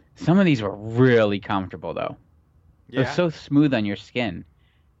 Some of these were really comfortable though. Yeah. It was so smooth on your skin,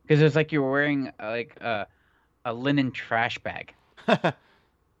 because it was like you were wearing like a linen trash bag. A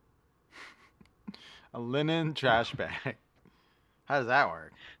linen trash bag. How does that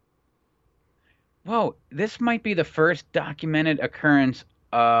work? Whoa, this might be the first documented occurrence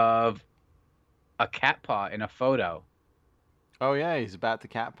of a cat paw in a photo. Oh yeah, he's about to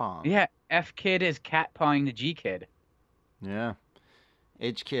cat paw. Yeah, F kid is cat pawing the G kid. Yeah.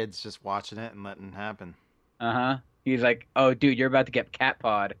 H kid's just watching it and letting it happen. Uh-huh. He's like, "Oh, dude, you're about to get cat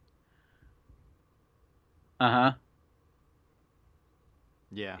pawed." Uh-huh.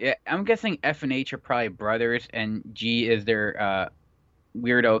 Yeah. Yeah, I'm guessing F and H are probably brothers, and G is their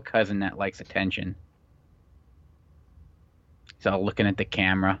weirdo cousin that likes attention. He's all looking at the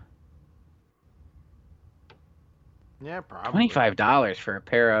camera. Yeah, probably. $25 for a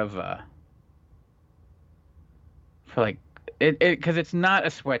pair of for like it because it's not a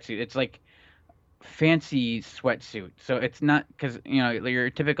sweatsuit. It's like fancy sweatsuit. So it's not, because your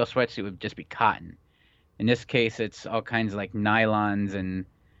typical sweatsuit would just be cotton. In this case, it's all kinds of like nylons and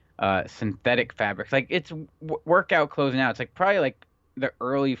synthetic fabrics. Like it's workout clothes now. It's like probably like the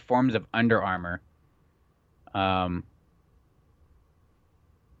early forms of Under Armour. Yeah,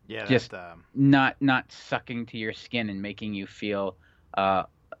 just not sucking to your skin and making you feel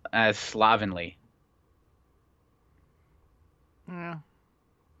as slovenly. Yeah.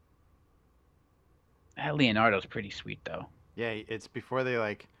 That Leonardo's pretty sweet though. Yeah, it's before they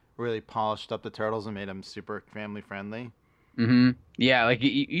like really polished up the turtles and made them super family friendly. Mm-hmm. Yeah, like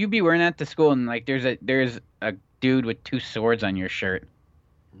you'd be wearing that to school, and like there's a dude with 2 swords on your shirt.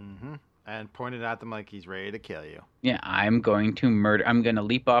 Mm-hmm. And pointed at them like he's ready to kill you. Yeah, I'm going to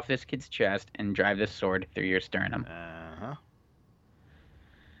leap off this kid's chest and drive this sword through your sternum. Uh-huh.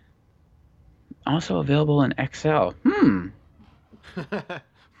 Also available in XL.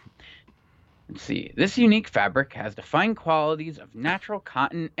 Let's see. This unique fabric has the fine qualities of natural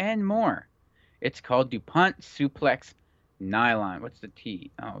cotton and more. It's called DuPont Suplex Nylon. What's the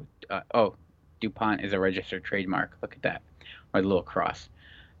T? DuPont is a registered trademark. Look at that. Or the little cross.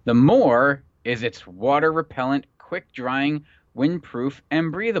 The more is it's water repellent, quick drying, windproof,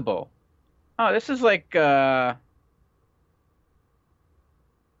 and breathable. Oh, this is like that's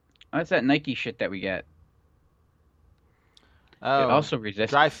that Nike shit that we get. Oh, it also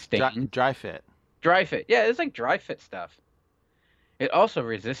resists stain. Dry fit. Dry fit. Yeah, it's like dry fit stuff. It also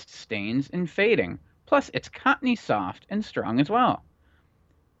resists stains and fading. Plus, it's cottony soft and strong as well.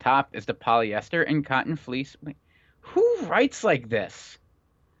 Top is the polyester and cotton fleece. Wait, who writes like this?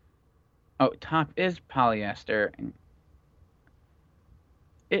 Oh, top is polyester.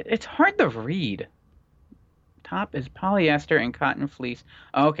 It's hard to read. Top is polyester and cotton fleece.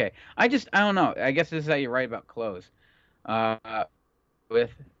 Oh, okay. I don't know. I guess this is how you write about clothes.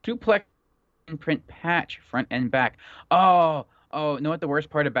 With duplex imprint patch, front and back. Oh, know what the worst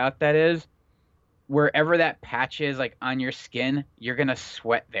part about that is? Wherever that patch is, like on your skin, you're gonna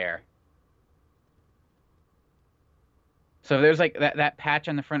sweat there. So if there's like that patch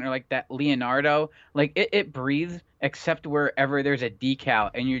on the front, or like that Leonardo, like it breathes except wherever there's a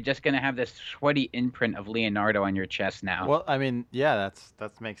decal, and you're just gonna have this sweaty imprint of Leonardo on your chest now. Well, I mean, yeah,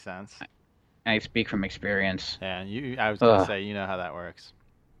 that makes sense. I speak from experience. Yeah, I was gonna say, you know how that works.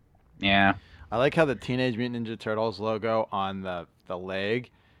 Yeah. I like how the Teenage Mutant Ninja Turtles logo on the leg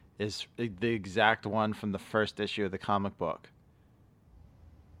is the exact one from the first issue of the comic book.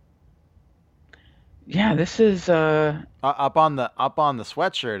 Yeah, this is Up on the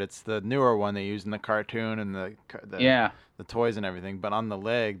sweatshirt, it's the newer one they used in the cartoon and yeah. the toys and everything. But on the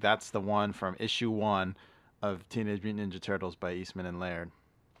leg, that's the one from issue 1 of Teenage Mutant Ninja Turtles by Eastman and Laird.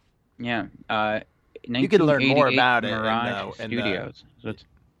 Yeah. You could learn more 1988 about it Mirage in Studios. So it's,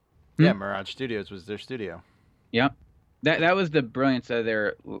 yeah, Mirage Studios was their studio. Yep. That was the brilliance of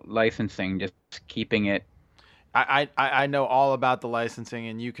their licensing, just keeping it. I know all about the licensing,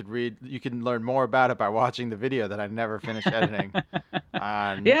 and you can learn more about it by watching the video that I never finished editing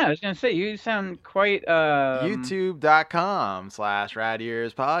on Yeah, I was gonna say you sound quite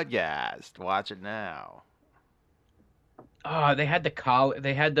youtube.com/RadEarsPodcast. Watch it now. Oh, they had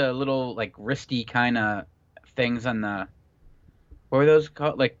they had the little like wristy kind of things on the. What were those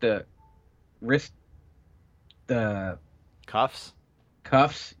called? Like the wrist, the Cuffs?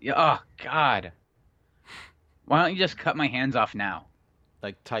 cuffs. Yeah. Oh God. Why don't you just cut my hands off now?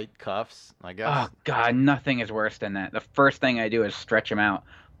 Like tight cuffs, I guess. Oh God, nothing is worse than that. The first thing I do is stretch them out,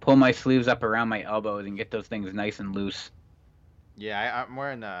 pull my sleeves up around my elbows, and get those things nice and loose. Yeah, I'm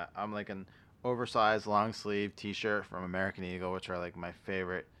wearing I'm like an oversized long sleeve T-shirt from American Eagle, which are like my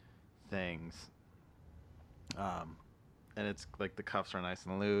favorite things. And it's like the cuffs are nice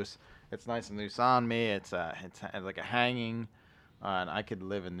and loose. It's nice and loose on me. It's like a hanging, and I could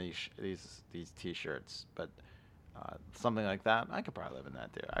live in these T-shirts, but something like that, I could probably live in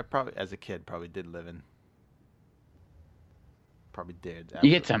that too. I probably, as a kid, probably did live in. Probably did. You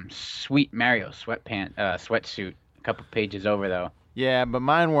get some sweet Mario sweatsuit. A couple pages over though. Yeah, but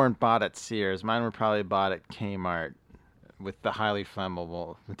mine weren't bought at Sears. Mine were probably bought at Kmart with the highly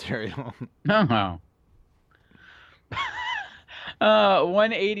flammable material. Oh.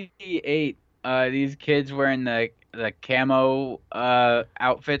 188. These kids wearing the camo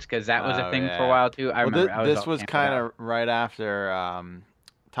outfits because that was a thing for a while too. I remember. This was kind of right after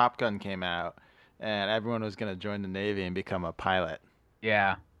Top Gun came out, and everyone was gonna join the Navy and become a pilot.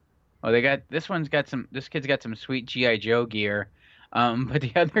 Yeah. Oh, they got this one's got some. This kid's got some sweet GI Joe gear, but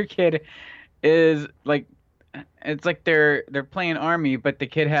the other kid is like, it's like they're playing Army, but the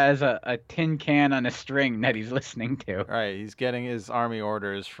kid has a tin can on a string that he's listening to. Right, he's getting his Army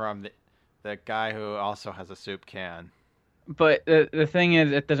orders from that guy who also has a soup can. But the thing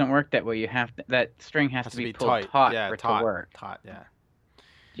is, it doesn't work that way. You have to, that string has to be pulled taut for it to work. Taut, yeah.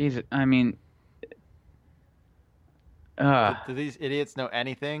 Jesus, I mean. Do these idiots know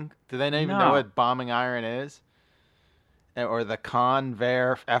anything? Do they not even know what bombing iron is? Or the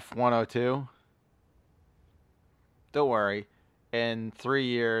Convair F102? Don't worry. In 3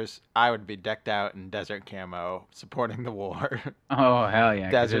 years, I would be decked out in desert camo, supporting the war. Oh, hell yeah.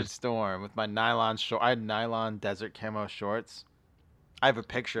 Desert Storm with my nylon short. I had nylon desert camo shorts. I have a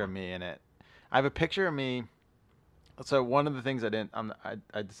picture of me in it. I have a picture of me. So one of the things I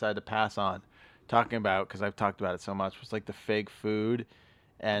decided to pass on talking about, because I've talked about it so much, was like the fake food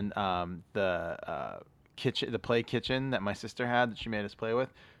and the kitchen, the play kitchen that my sister had that she made us play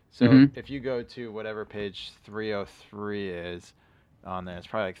with. So if you go to whatever page 303 is on there, it's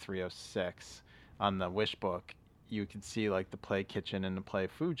probably like 306 on the Wishbook, you can see like the play kitchen and the play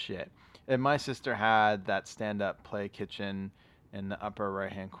food shit. And my sister had that stand-up play kitchen in the upper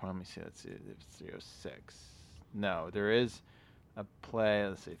right-hand corner. Let me see. Let's see if it's 306. No, there is a play.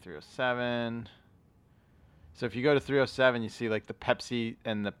 Let's see, 307. So if you go to 307, you see like the Pepsi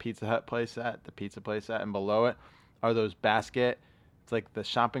and the Pizza Hut playset, the pizza playset, and below it are those basket. It's like the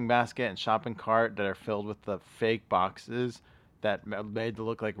shopping basket and shopping cart that are filled with the fake boxes that made to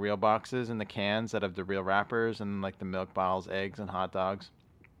look like real boxes, and the cans that have the real wrappers, and like the milk bottles, eggs, and hot dogs.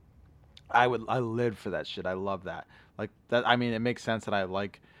 I lived for that shit. I love that. Like that. I mean, it makes sense that I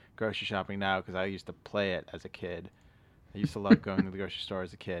like grocery shopping now because I used to play it as a kid. I used to love going to the grocery store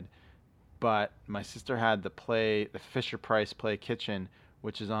as a kid. But my sister had the Fisher Price Play Kitchen,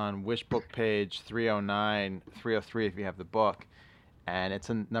 which is on Wishbook page 309, 303 if you have the book. And it's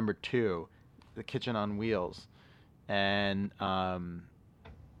in number 2, the kitchen on wheels. And I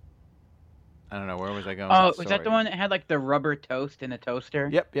don't know, where was I going? Oh, was that the one that had like the rubber toast in a toaster?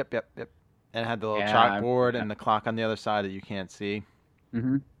 Yep. And it had the little chalkboard and the clock on the other side that you can't see.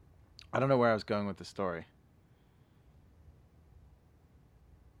 Mm-hmm. I don't know where I was going with the story.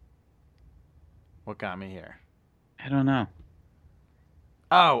 What got me here? I don't know.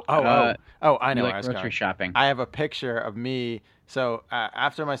 Oh! I know where I was grocery going. Shopping. I have a picture of me. So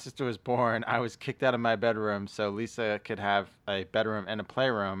after my sister was born, I was kicked out of my bedroom so Lisa could have a bedroom and a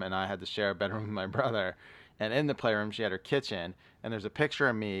playroom, and I had to share a bedroom with my brother. And in the playroom, she had her kitchen, and there's a picture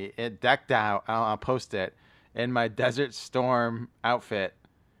of me, decked out. I'll post it in my Desert Storm outfit,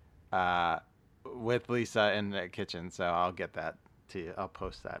 with Lisa in the kitchen. So I'll get that to you. I'll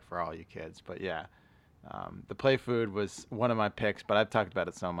post that for all you kids. But yeah, The Play Food was one of my picks, but I've talked about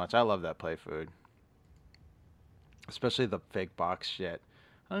it so much. I love that Play Food, especially the fake box shit.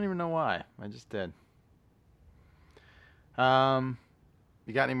 I don't even know why. I just did.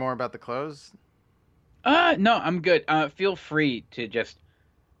 You got any more about the clothes? No, I'm good. Feel free to just.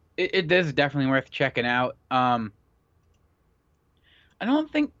 It is definitely worth checking out. I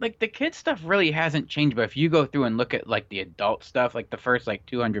don't think like the kid stuff really hasn't changed, but if you go through and look at like the adult stuff, like the first like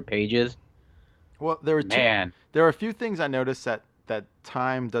 200 pages, Well, there were man, there are a few things I noticed that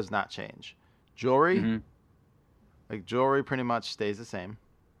time does not change. Jewelry, Mhm. like jewelry, pretty much stays the same.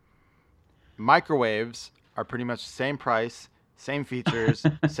 Microwaves are pretty much the same price, same features,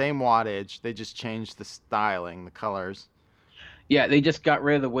 same wattage. They just changed the styling, the colors. Yeah, they just got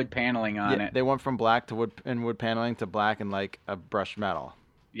rid of the wood paneling on it. They went from black to wood paneling to black and like a brushed metal.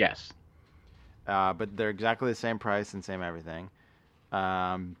 Yes. But they're exactly the same price and same everything.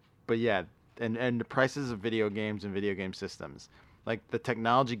 But yeah, and the prices of video games and video game systems, like the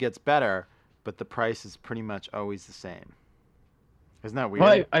technology gets better, but the price is pretty much always the same. Isn't that weird?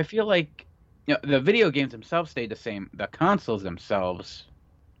 Well, I feel like the video games themselves stayed the same. The consoles themselves,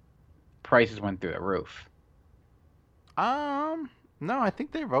 prices went through the roof. No, I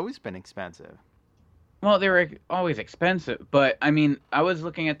think they've always been expensive. Well, they were always expensive, but I mean, I was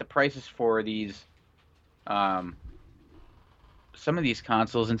looking at the prices for these, some of these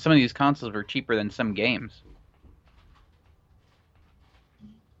consoles, and some of these consoles were cheaper than some games.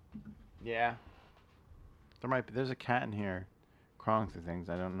 Yeah. There's a cat in here crawling through things.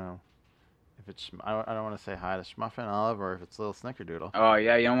 I don't know if it's, I don't want to say hi to Schmuffin Olive or if it's little Snickerdoodle. Oh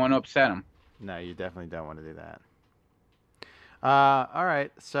yeah, you don't want to upset them. No, you definitely don't want to do that. All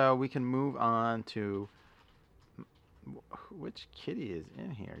right, so we can move on to which kitty is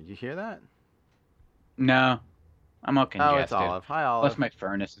in here. You hear that? No, I'm all congested. Oh, it's Olive. Hi, Olive. Plus my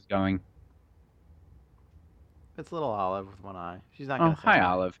furnace is going. It's little Olive with one eye. She's not Oh, gonna say hi,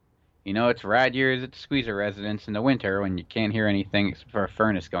 Olive. You know, it's rad years at the Squeezer residence in the winter when you can't hear anything except for a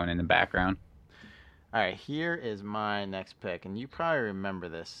furnace going in the background. All right, here is my next pick, and you probably remember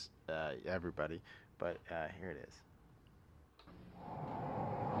this, everybody, but here it is.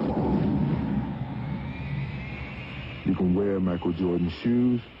 You can wear Michael Jordan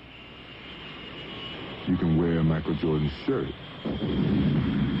shoes. You can wear Michael Jordan shirt. But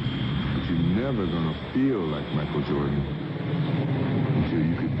you're never gonna feel like Michael Jordan until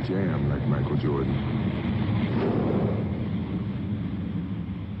you can jam like Michael Jordan.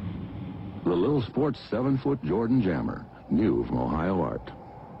 The Lil Sports 7-foot Jordan Jammer, new from Ohio Art.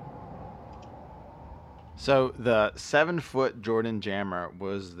 So the 7-foot Jordan Jammer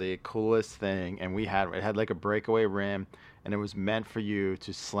was the coolest thing, and it had like a breakaway rim, and it was meant for you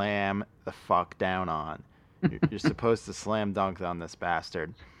to slam the fuck down on. You're supposed to slam dunk on this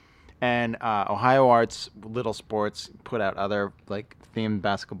bastard. And Ohio Arts Little Sports put out other like themed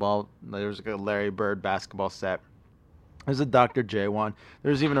basketball. There's like a Larry Bird basketball set. There's a Dr. J one.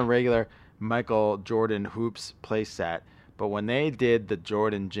 There's even a regular Michael Jordan hoops play set. But when they did the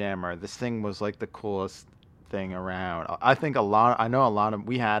Jordan Jammer, this thing was like the coolest thing around. I think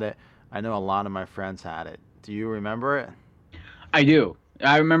we had it. I know a lot of my friends had it. Do you remember it? I do.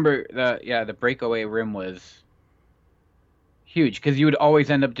 I remember the breakaway rim was huge because you would always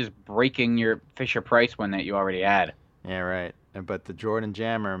end up just breaking your Fisher Price one that you already had. Yeah, right. But the Jordan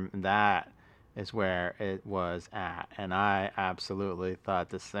Jammer, that is where it was at, and I absolutely thought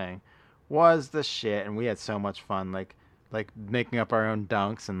this thing was the shit, and we had so much fun, like making up our own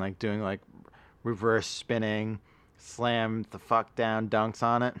dunks and like doing like reverse spinning, slam the fuck down dunks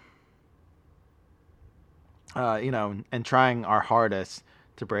on it. And trying our hardest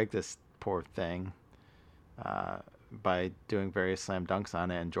to break this poor thing by doing various slam dunks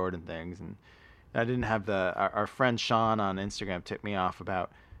on it and Jordan things. And I didn't have our friend Sean on Instagram tipped me off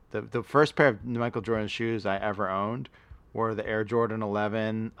about the first pair of Michael Jordan shoes I ever owned were the Air Jordan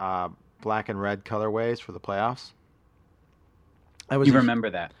 11 black and red colorways for the playoffs. You remember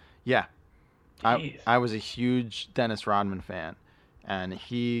that? Yeah. Jeez. I was a huge Dennis Rodman fan, and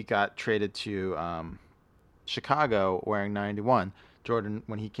he got traded to Chicago wearing 91. Jordan,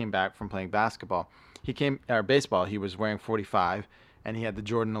 when he came back from playing baseball, he was wearing 45, and he had the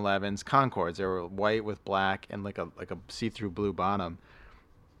Jordan 11s Concords. They were white with black and like a see-through blue bottom.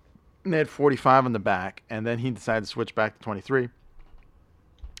 And they had 45 on the back, and then he decided to switch back to 23.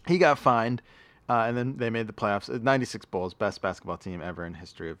 He got fined, and then they made the playoffs. 96 Bulls, best basketball team ever in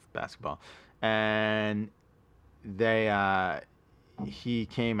history of basketball. And he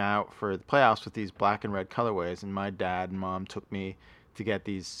came out for the playoffs with these black and red colorways, and my dad and mom took me to get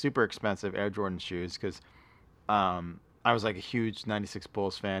these super expensive Air Jordan shoes because I was like a huge 96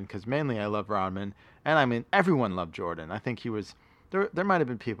 Bulls fan because mainly I love Rodman. And I mean, everyone loved Jordan. I think he was, there might have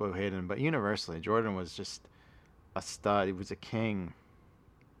been people who hated him, but universally, Jordan was just a stud. He was a king.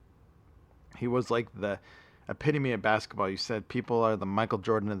 He was like the epitome of basketball. You said people are the Michael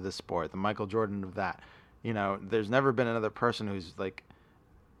Jordan of this sport, the Michael Jordan of that. You know, there's never been another person who's like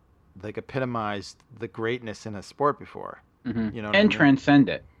epitomized the greatness in a sport before. Mm-hmm. You know, and transcend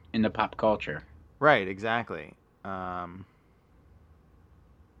it in the pop culture. Right, exactly.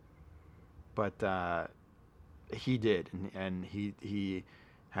 But he did, and he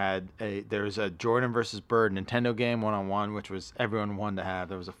had there was a Jordan versus Bird Nintendo game 1-on-1, which was everyone wanted to have.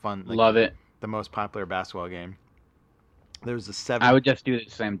 There was a fun, like, love it, the most popular basketball game. There was a 7. I would just do the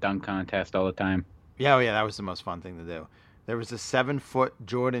slam dunk contest all the time. Yeah, yeah, that was the most fun thing to do. There was a 7-foot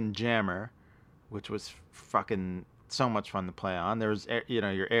Jordan Jammer, which was fucking so much fun to play on. There was,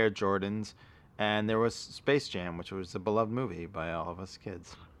 your Air Jordans, and there was Space Jam, which was a beloved movie by all of us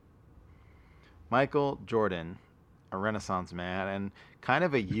kids. Michael Jordan, a Renaissance man, and kind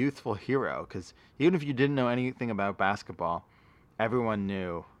of a youthful hero, because even if you didn't know anything about basketball, everyone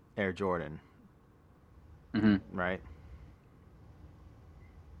knew Air Jordan. Mm-hmm. Right?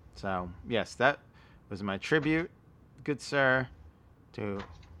 So, yes, that was my tribute, good sir, to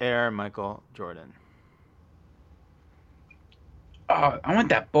Air Michael Jordan. Oh, I want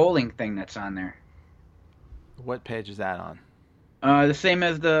that bowling thing that's on there. What page is that on? The same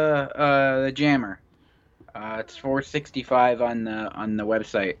as the Jammer. It's $465 on the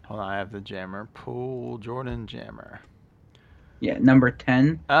website. Hold on, I have the Jammer. Pool Jordan Jammer. Yeah, number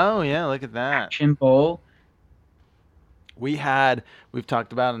 10. Oh yeah, look at that. Action bowl. We've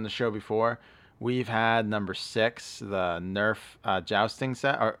talked about it in the show before. We've had number 6, the Nerf jousting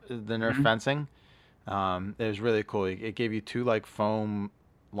set, or the Nerf fencing. It was really cool. It gave you 2 like foam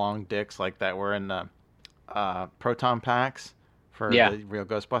long dicks like that were in the proton packs for the real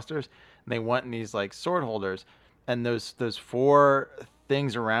Ghostbusters. And they went in these like sword holders, and those 4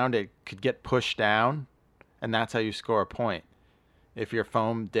 things around it could get pushed down, and that's how you score a point. If your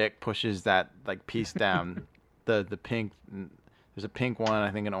foam dick pushes that like piece down, the pink, there's a pink one, I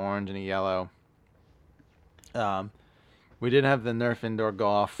think an orange and a yellow. We didn't have the Nerf indoor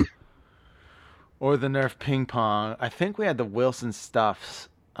golf or the Nerf ping pong. I think we had the Wilson Stuffs,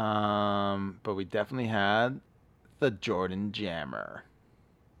 but we definitely had the Jordan Jammer.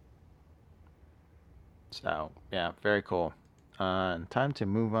 So, yeah, very cool. Time to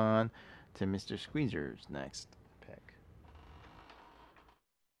move on to Mr. Squeezer's next pick.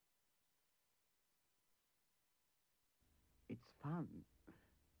 It's fun,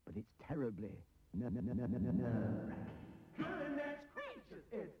 but it's terribly nerve-wracking.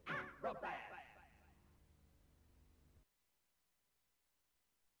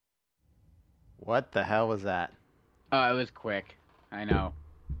 What the hell was that? Oh, it was quick. I know.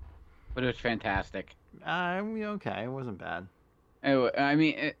 But it was fantastic. Okay, it wasn't bad.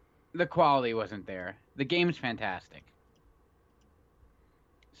 The quality wasn't there. The game's fantastic.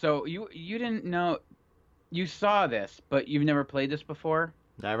 So you didn't know, you saw this, but you've never played this before?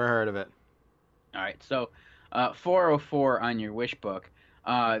 Never heard of it. All right, so 404 on your wish book.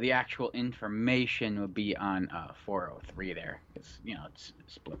 The actual information would be on 403 there. It's it's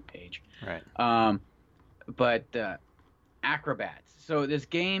a split page. Right. But acrobats. So this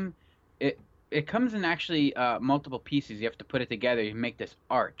game, it comes in actually multiple pieces. You have to put it together. You make this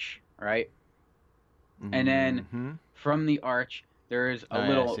arch, right? Mm-hmm. And then from the arch, there's a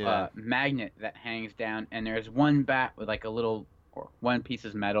little magnet that hangs down, and there's one bat with like a little, or one piece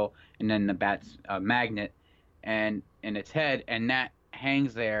is metal, and then the bat's magnet, and in its head, and that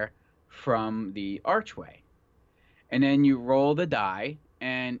hangs there from the archway. And then you roll the die,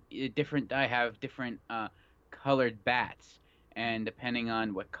 and different die have different colored bats. And depending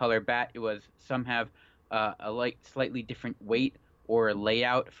on what color bat it was, some have a slightly different weight or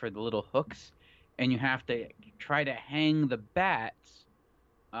layout for the little hooks. And you have to try to hang the bats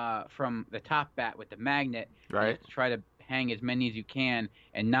from the top bat with the magnet. Right. You have to try to hang as many as you can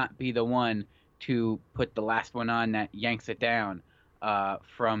and not be the one to put the last one on that yanks it down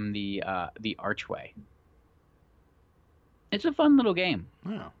from the archway. It's a fun little game.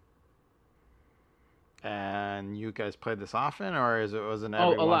 Yeah. And you guys played this often, or wasn't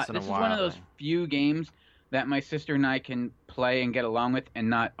every a once lot. in a while? This is one of those few games that my sister and I can play and get along with and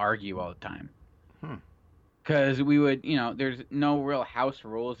not argue all the time. Because we would, there's no real house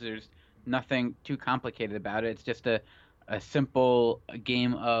rules. There's nothing too complicated about it. It's just a simple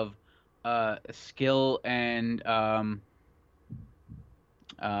game of skill and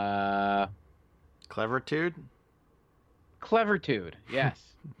Clevertude? Clevertude, yes.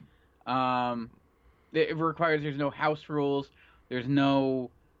 It requires there's no house rules. There's no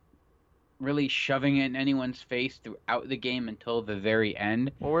really shoving it in anyone's face throughout the game until the very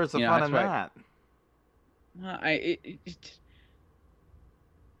end. Well, where's the fun in that?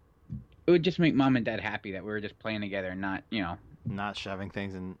 It would just make mom and dad happy that we were just playing together and not, not shoving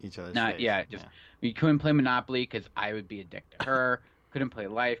things in each other's face. We couldn't play Monopoly because I would be a dick to her. Couldn't play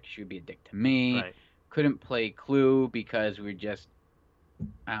Life because she would be a dick to me. Right. Couldn't play Clue because we just,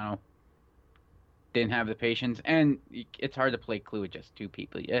 I don't know, didn't have the patience. And it's hard to play Clue with just 2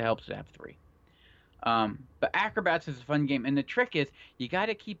 people. It helps to have 3. But Acrobats is a fun game, and the trick is you got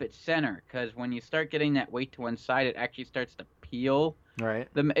to keep it center because when you start getting that weight to one side, it actually starts to peel. Right.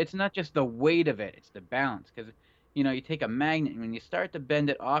 It's not just the weight of it; it's the balance. Because you take a magnet, and when you start to bend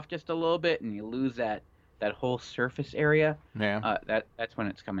it off just a little bit, and you lose that whole surface area. Yeah. That's when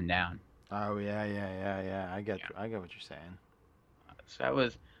it's coming down. Oh yeah. I get what you're saying. So that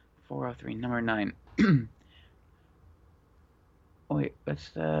was 403, number 9. Wait, what's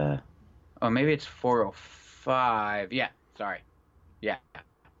the? Oh, maybe it's 405. Yeah, sorry. Yeah.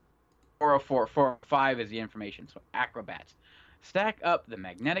 404. 405 is the information. So Acrobats. Stack up the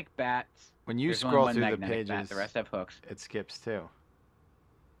magnetic bats. When you There's scroll only one through the magnetic pages, bat, the rest have hooks. it skips too.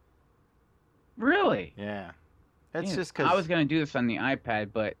 Really? Yeah. It's Yeah, just because I was going to do this on the iPad,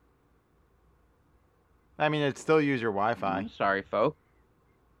 but... I mean, it still use your Wi-Fi. I'm sorry, folk.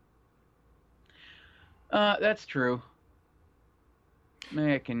 That's true.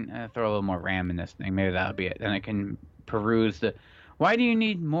 Maybe I can throw a little more RAM in this thing. Maybe that'll be it. Then I can peruse the... Why do you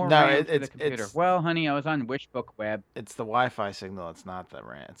need more RAM for the computer? Well, honey, I was on Wishbook Web. It's the Wi-Fi signal. It's not the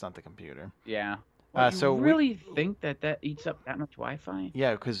RAM. It's not the computer. Yeah. Well, So you really think that eats up that much Wi-Fi?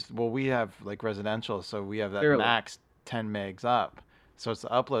 Yeah, because we have like residential, so we have that Clearly. max 10 megs up. So it's the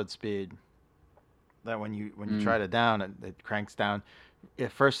upload speed that when you try to down it cranks down.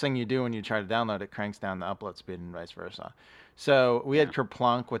 First thing you do when you try to download it cranks down the upload speed and vice versa. So we had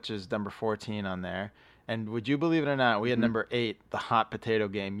Kerplunk, which is number 14 on there. And would you believe it or not, we had number 8, the hot potato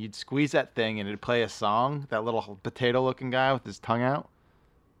game. You'd squeeze that thing and it'd play a song, that little potato-looking guy with his tongue out.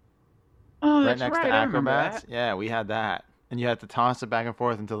 Oh, Right that's next right. to I remember Acrobats. that. Yeah, we had that. And you had to toss it back and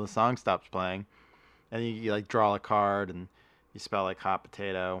forth until the song stops playing. And you like draw a card and you spell like hot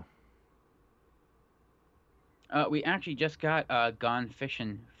potato. We actually just got Gone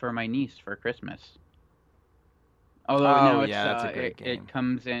Fishing for my niece for Christmas. Although now it's, that's a great game. It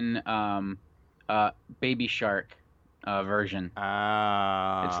comes in Baby Shark version.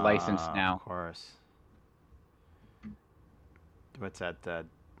 It's licensed now. Of course. What's that?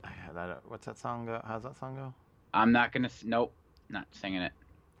 What's that song go? How's that song go? I'm not gonna. Nope, not singing it.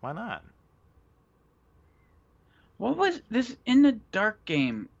 Why not? What was this In the Dark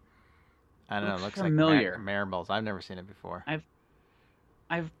game? I don't know. It looks familiar. like Marbles. I've never seen it before. I've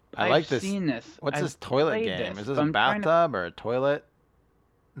like this. seen this. What's I've this toilet played game? this, Is this but a I'm trying bathtub or a toilet?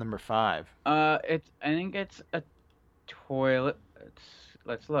 Number 5. I think it's a toilet.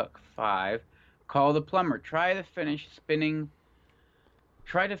 Let's look. 5. Call the plumber. Try to finish spinning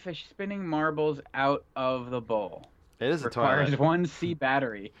marbles out of the bowl. It is a Requires toilet. 1 C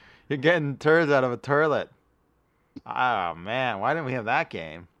battery. You're getting turds out of a toilet. Oh man, why didn't we have that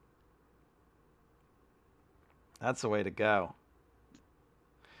game? That's the way to go.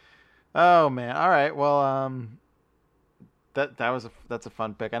 Oh man. All right. Well, that's a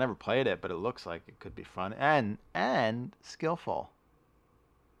fun pick. I never played it, but it looks like it could be fun and skillful.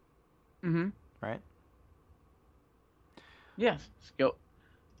 Mm-hmm. Right? Yes, skill.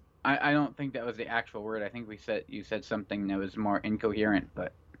 I don't think that was the actual word. I think you said something that was more incoherent,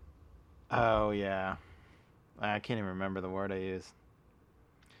 but. Oh yeah. I can't even remember the word I used.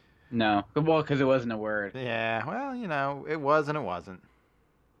 No, well, because it wasn't a word. Yeah, well, it was and it wasn't.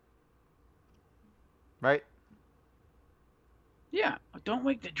 Right? Yeah, Don't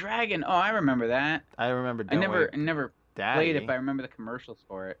Wake the Dragon. Oh, I remember that. I remember. I never Daddy. played it, but I remember the commercials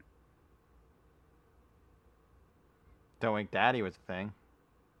for it. Don't Wake Daddy was a thing.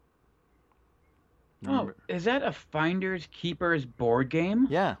 Oh, is that a Finders Keepers board game?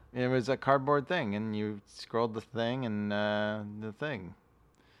 Yeah, it was a cardboard thing, and you scrolled the thing and the thing.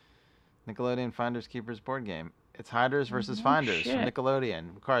 Nickelodeon Finders Keepers board game. It's Hiders versus Finders from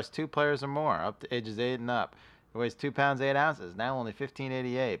Nickelodeon. Requires 2 players or more, up to ages 8 and up. It weighs 2 pounds 8 ounces. Now only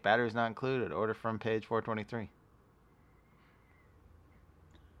 $15.88. Batteries not included. Order from page 423.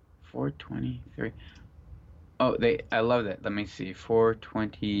 423. Oh, I love that. Let me see.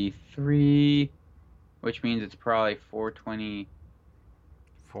 423. Which means it's probably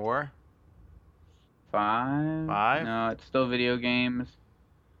 424? 5? No, it's still video games.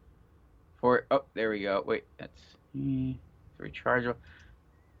 Oh, there we go. Wait, that's rechargeable.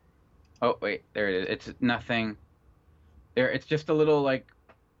 Oh wait, there it is. It's nothing. There, it's just a little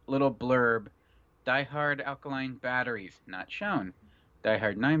little blurb. Die-hard alkaline batteries not shown.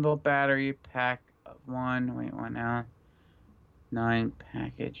 Die-hard 9-volt battery pack of 1. Wait, 1 now. 9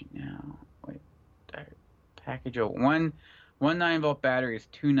 package now. Wait, package of 1 9-volt battery is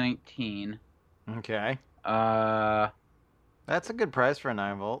 $219. Okay. That's a good price for a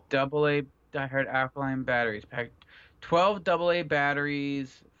 9-volt. AA die-hard alkaline batteries. 12 AA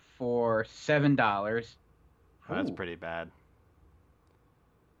batteries for $7. Oh, that's pretty bad.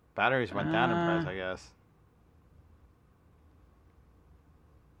 Batteries went down in price, I guess.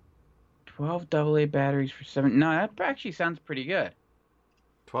 12 AA batteries for $7. No, that actually sounds pretty good.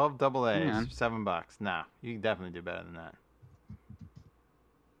 12 AAs, $7. No, you can definitely do better than that.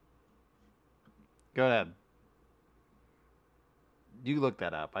 Go ahead. You look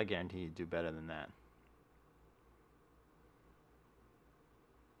that up. I guarantee you do better than that.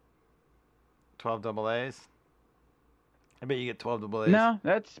 12 AAs? I bet you get 12 AAs. No,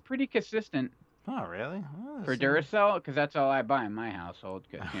 that's pretty consistent. Oh, really? Oh, for Duracell? Because that's all I buy in my household.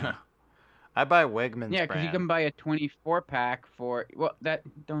 You know. I buy Wegmans. Yeah, because you can buy a 24-pack for... Well,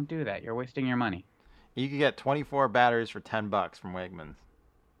 don't do that. You're wasting your money. You can get 24 batteries for $10 from Wegmans.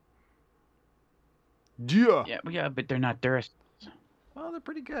 Yeah, but they're not Duracells. Well, they're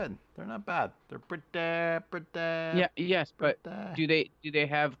pretty good. They're not bad. They're pretty. Yeah, yes, but do they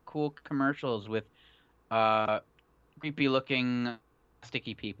have cool commercials with creepy looking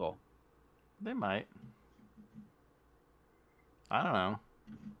sticky people? They might. I don't know.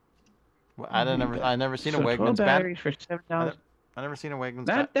 I never seen a Wegmans batteries for $7. I never seen a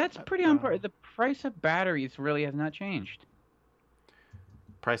Wegmans. That's pretty on par. The price of batteries really has not changed.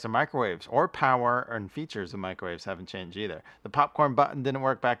 Price of microwaves or power and features of microwaves haven't changed either. The popcorn button didn't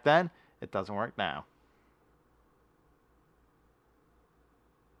work back then. It doesn't work now.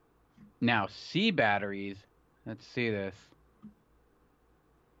 Now, C batteries. Let's see this.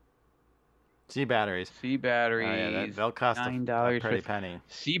 C batteries. C batteries. Oh, yeah, they'll cost $9 a pretty penny.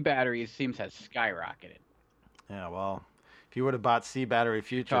 C batteries seems has skyrocketed. Yeah, well, if you would have bought C battery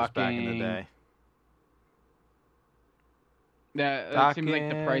futures back in the day. That seems like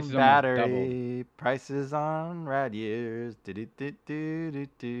the price is battery almost doubled. Prices on rad years.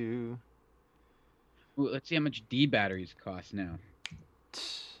 Ooh, let's see how much D batteries cost now.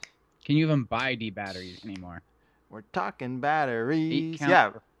 Can you even buy D batteries anymore? We're talking batteries. 8 count Yeah,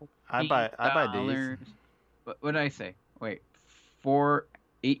 for I buy D's. What did I say? Wait,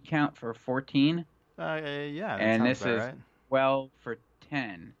 8 count for 14. Yeah, and this is right. 12 for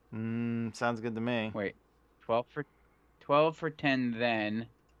 10. Sounds good to me. Wait, 12 for 10 then,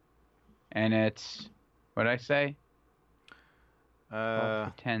 and it's what did I say? 12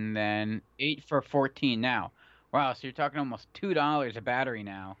 for 10 then, 8 for 14 now. Wow, so you're talking almost $2 a battery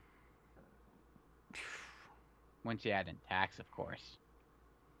now. Once you add in tax, of course.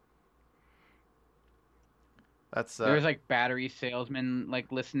 That's there's like battery salesmen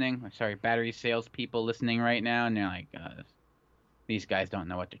battery salespeople listening right now, and they're like, these guys don't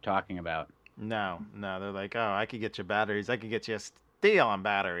know what they're talking about. No, they're like, oh, I could get you batteries. I could get you a steal on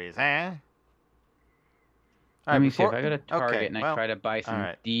batteries, huh? Let me see if I go to Target and I try to buy some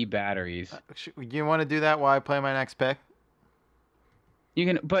D batteries. You want to do that while I play my next pick? You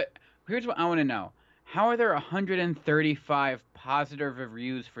can, but here's what I want to know. How are there 135 positive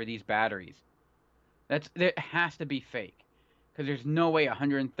reviews for these batteries? That has to be fake. Because there's no way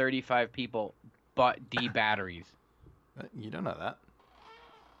 135 people bought D batteries. You don't know that.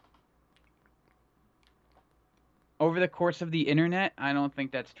 Over the course of the internet, I don't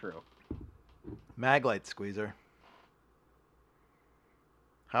think that's true. Maglite squeezer.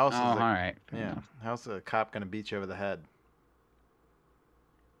 How else all right. Yeah. How's a cop gonna beat you over the head?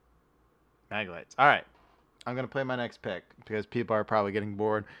 Maglites. All right. I'm gonna play my next pick because people are probably getting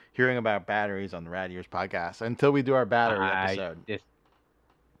bored hearing about batteries on the Rad Years podcast until we do our battery episode. It's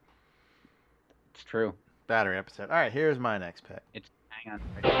true. Battery episode. All right. Here's my next pick. Hang on.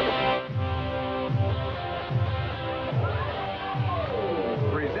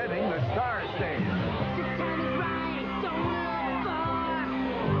 Presenting the Star Stage.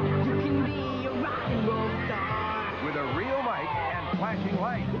 With a real mic and flashing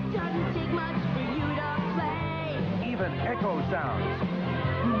lights. Doesn't take much for you to play. Even echo sounds.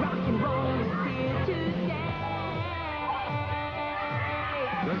 Rock and roll is here to stay.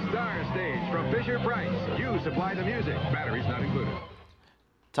 The Star Stage from Fisher-Price. You supply the music. Batteries not included.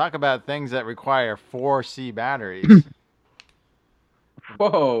 Talk about things that require 4C batteries.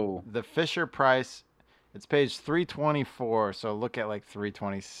 Whoa. The Fisher-Price, it's page 324, so look at like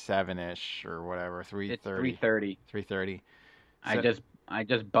 327-ish or whatever, 330. It's 330. 330. I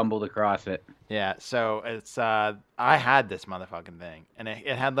just bumbled across it. Yeah, so it's I had this motherfucking thing, and it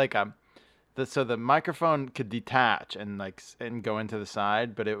had like so the microphone could detach and and go into the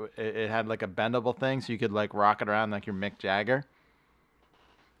side, but it had like a bendable thing, so you could like rock it around like your Mick Jagger.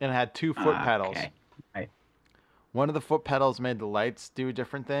 And it had 2 foot pedals. Right. One of the foot pedals made the lights do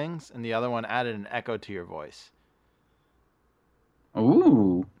different things, and the other one added an echo to your voice.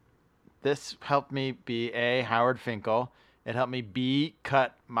 Ooh. This helped me be A, Howard Finkel. It helped me B,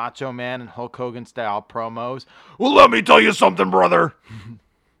 cut Macho Man and Hulk Hogan style promos. Well, let me tell you something, brother.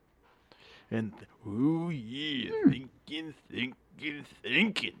 And, ooh, yeah,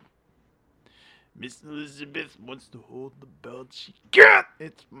 thinking. Miss Elizabeth wants to hold the belt. She can't.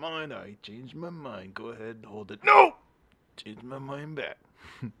 It's mine. I changed my mind. Go ahead and hold it. No! Changed my mind back.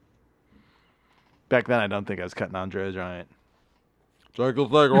 Back then, I don't think I was cutting Andre Giant. Take a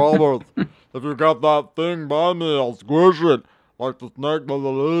thing, Robert. If you got that thing by me, I'll squish it. Like the snake by the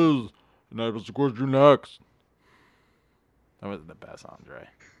leaves. And I will squish you next. That wasn't the best Andre.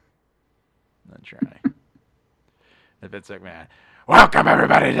 Not trying. If it's like, man. Welcome,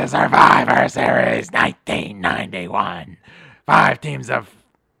 everybody, to Survivor Series 1991. Teams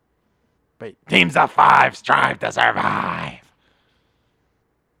of 5 strive to survive.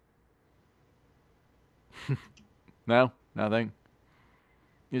 No? Nothing?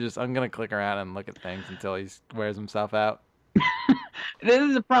 I'm going to click around and look at things until he wears himself out. This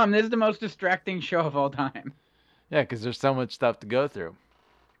is the problem. This is the most distracting show of all time. Yeah, because there's so much stuff to go through.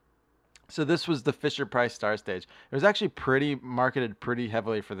 So this was the Fisher-Price Star Stage. It was actually marketed pretty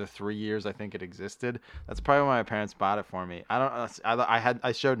heavily for the 3 years I think it existed. That's probably why my parents bought it for me.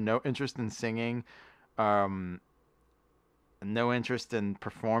 I showed no interest in singing, no interest in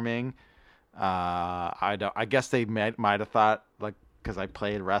performing. I guess they might have thought like because I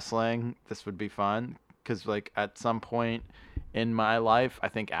played wrestling, this would be fun. Because like at some point in my life, I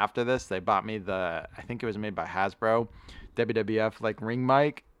think after this, they bought me I think it was made by Hasbro, WWF like ring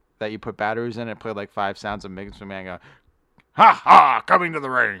mic. That you put batteries in, it played like 5 sounds of Vince McMahon go, ha ha, coming to the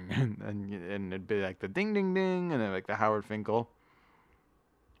ring, and it'd be like the ding ding ding, and then like the Howard Finkel.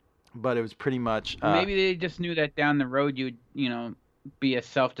 But it was pretty much. Maybe they just knew that down the road you'd be a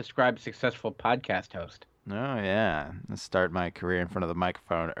self-described successful podcast host. Oh yeah, let's start my career in front of the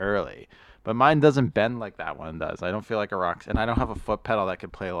microphone early. But mine doesn't bend like that one does. I don't feel like a rock, and I don't have a foot pedal that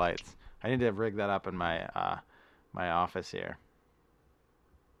could play lights. I need to rig that up in my my office here.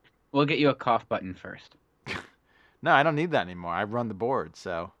 We'll get you a cough button first. No, I don't need that anymore. I run the board,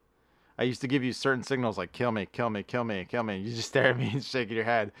 so I used to give you certain signals like kill me, kill me, kill me, kill me. You just stare at me and shaking your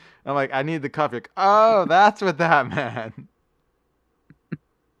head. I'm like, I need the cough. You're like, oh, that's what that meant.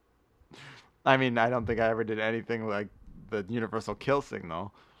 I mean, I don't think I ever did anything like the universal kill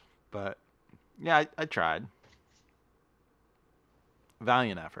signal, but yeah, I tried.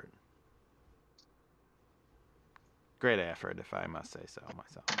 Valiant effort. Great effort, if I must say so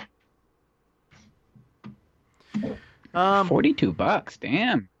myself. $42,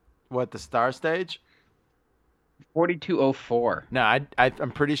 damn. What, the Star Stage? 4204. No,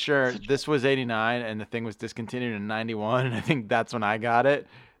 I'm pretty sure this was 89 and the thing was discontinued in 91, and I think that's when I got it.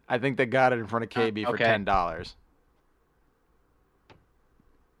 I think they got it in front of KB for $10.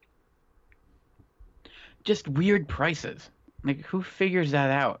 Just weird prices. Like, who figures that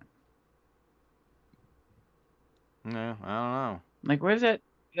out? No, I don't know. Like, where's that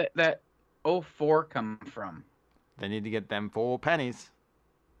 04 come from? They need to get them 4 pennies.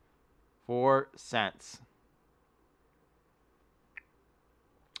 4 cents.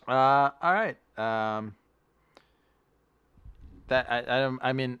 All right. I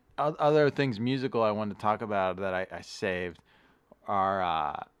mean, other things musical I wanted to talk about that I saved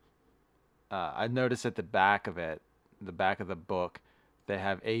are I noticed at the back of the book, they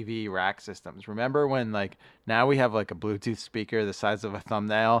have AV rack systems. Remember when now we have like a Bluetooth speaker the size of a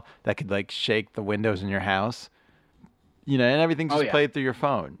thumbnail that could like shake the windows in your house, and everything's just played through your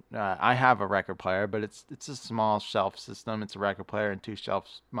phone. I have a record player, but it's a small shelf system. It's a record player and 2 shelf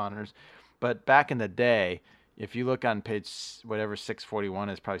monitors. But back in the day, if you look on page whatever 641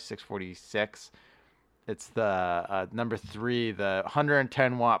 is, probably 646. It's the number 3, the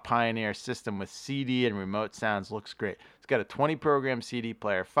 110 watt Pioneer system with CD and remote sounds. Looks great. It's got a 20 program CD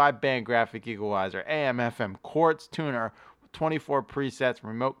player, 5 band graphic equalizer, AM, FM, quartz tuner, 24 presets,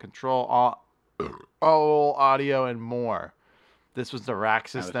 remote control, all audio, and more. This was the rack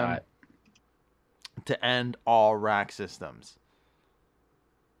system to end all rack systems.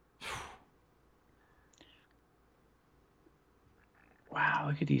 Wow,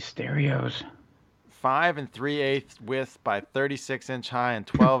 look at these stereos. 5 3/8 width by 36 inch high and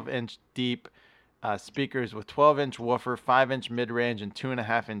 12 inch deep, Speakers with 12-inch woofer, 5-inch mid-range, and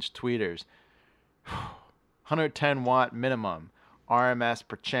 2.5-inch tweeters. 110 watt minimum. RMS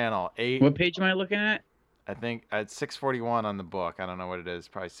per channel. 8. What page am I looking at? I think it's 641 on the book. I don't know what it is.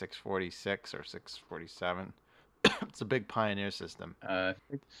 Probably 646 or 647. It's a big Pioneer system.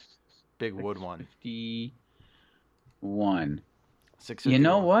 Big wood one. 51. 651. You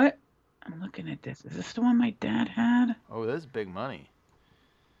know what? I'm looking at this. Is this the one my dad had? Oh, this is big money.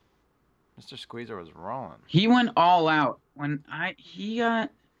 Mr. Squeezer was rolling. He went all out when he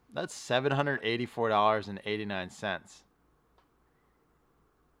got. That's $784.89.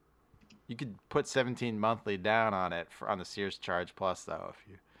 You could put 17 monthly down on it on the Sears Charge Plus though, if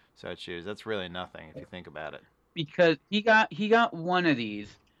you so choose. That's really nothing if you think about it. Because he got one of these,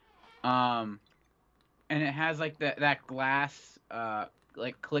 and it has like that glass,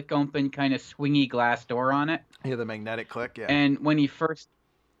 like click open kind of swingy glass door on it. Yeah, the magnetic click. Yeah. And when he first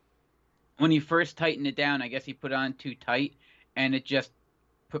tightened it down, I guess he put it on too tight, and it just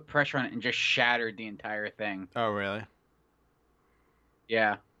put pressure on it and just shattered the entire thing. Oh, really?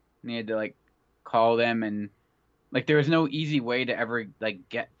 Yeah. And he had to like call them, and like there was no easy way to ever like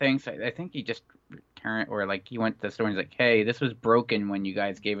get things. I think he just returned, or like he went to the store and he's like, "Hey, this was broken when you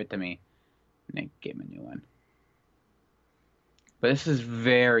guys gave it to me," and they gave him a new one. But this is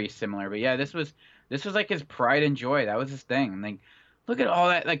very similar. But yeah, this was like his pride and joy. That was his thing. And like, look at all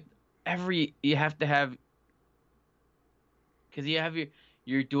that. Like you have to have, because you have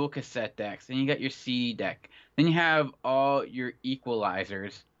your dual cassette decks, then you got your CD deck, then you have all your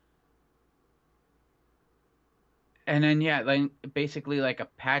equalizers. And then, yeah, like basically like a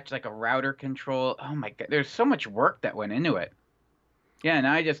patch, like a router control. Oh my God, there's so much work that went into it. Yeah, and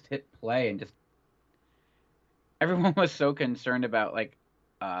I just hit play and just everyone was so concerned about like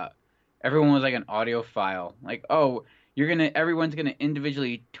everyone was like an audiophile. Like, oh, everyone's gonna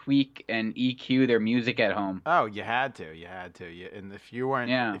individually tweak and EQ their music at home. Oh, you had to. And if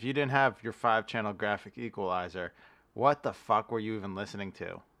you didn't have your 5-channel graphic equalizer, what the fuck were you even listening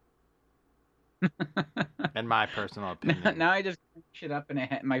to? In my personal opinion. Now I just shit up and I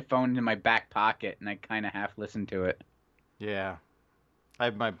had my phone in my back pocket and I kind of half listen to it. Yeah. I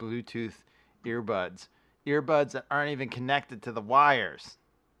have my Bluetooth earbuds that aren't even connected to the wires.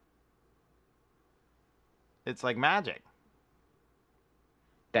 It's like magic.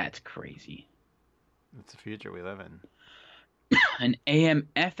 That's crazy. It's the future we live in. An AM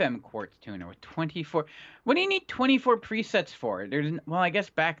FM quartz tuner with 24. What do you need 24 presets for? Well, I guess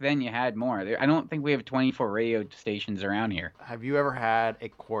back then you had more. I don't think we have 24 radio stations around here. Have you ever had a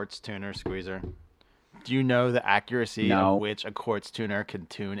quartz tuner, Squeezer? Do you know the accuracy of which a quartz tuner can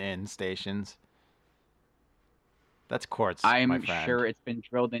tune in stations? That's quartz, my friend. I'm sure it's been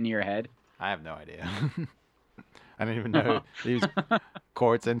drilled into your head. I have no idea. I don't even know these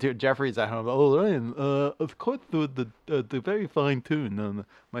quartz into Jeffrey's at home. Oh, Ryan, of course, the very fine tune.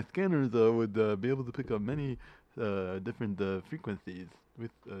 My scanners would be able to pick up many different frequencies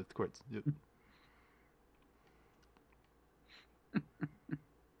with quartz. Yep.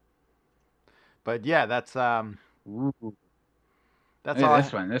 But yeah, that's all.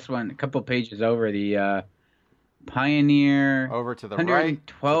 This one, a couple pages over the Pioneer. Over to the right,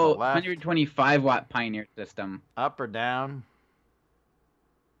 to the left. 125 watt Pioneer system. Up or down?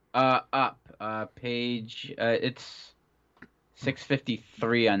 Up. Page. It's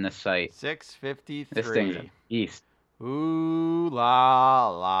 653 on the site. 653. This thing's a beast. Ooh la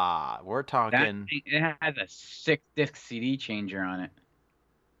la. We're talking. It has a 6-disc CD changer on it.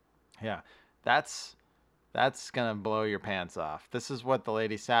 Yeah, that's gonna blow your pants off. This is what the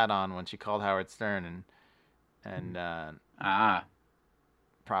lady sat on when she called Howard Stern and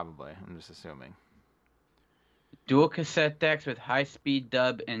probably. I'm just assuming. Dual cassette decks with high-speed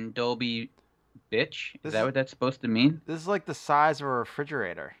dub and Dolby bitch. Is that what that's supposed to mean? This is like the size of a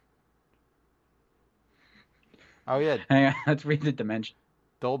refrigerator. Oh yeah. Hang on, let's read the dimension.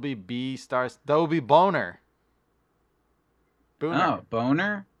 Dolby Dolby Boner. Oh,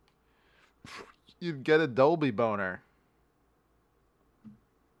 Boner? You'd get a Dolby Boner.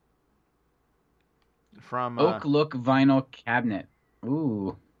 From Oak Look vinyl cabinet.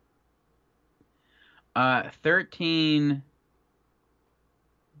 Ooh. 13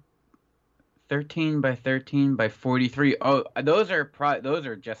 by 13 by 43. Oh, those are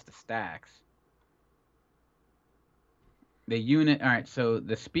just the stacks. The unit. All right, so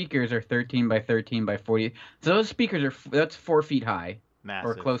the speakers are 13 by 13 by 40. So those speakers that's 4 feet high. Massive.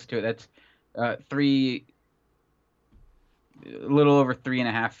 Or close to it. That's a little over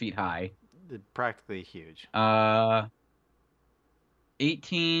 3.5 feet high. Practically huge.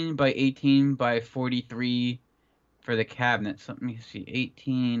 18 by 18 by 43 for the cabinets. Let me see.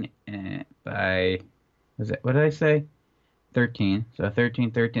 18 by, what did I say? 13. So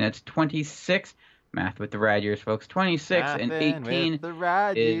 13, 13. That's 26. Math with the rad years, folks. 26 and 18 with the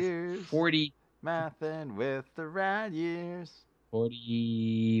rad is years. 40. Mathin' with the rad years.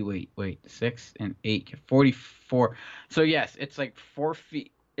 40. Wait. 6 and 8. 44. So yes, it's like 4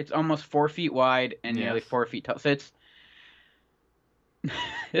 feet. It's almost 4 feet wide and nearly 4 feet tall. So it's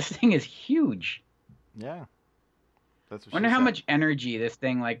this thing is huge. Yeah. That's what Wonder she how said. much energy this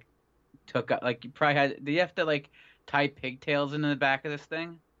thing like took up. Like you probably had. Do you have to like tie pigtails into the back of this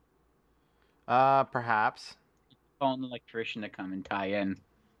thing? Perhaps. Call an electrician to come and tie in.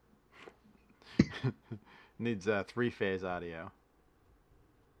 Needs 3-phase audio.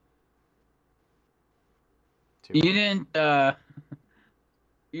 You didn't.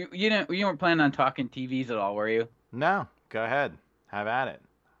 You weren't planning on talking TVs at all, were you? No. Go ahead. Have at it.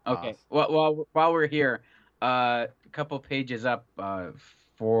 Okay. Well, while we're here, a couple pages up,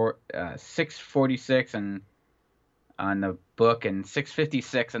 for 646 and on the book and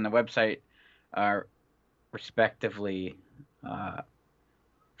 656 on the website, respectively,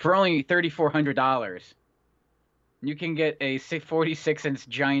 for only $3,400, you can get a 46-inch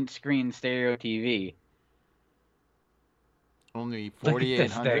giant screen stereo TV. Only Look at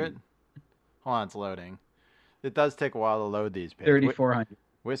this 4,800. thing. Hold on, it's loading. It does take a while to load these pages. 3,400.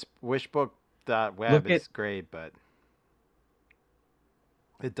 Wishbook.web is great, but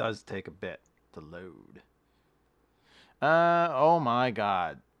it does take a bit to load. Oh my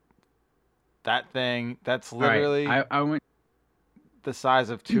God. That thing, that's literally I went the size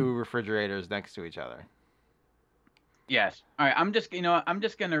of 2 refrigerators next to each other. Yes. All right. I'm just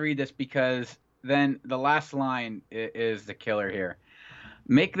gonna read this because then the last line is the killer here.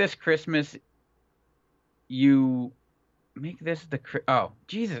 Make this Christmas. Oh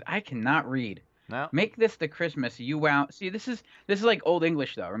Jesus! I cannot read. No. Make this the Christmas you wow. See, this is like Old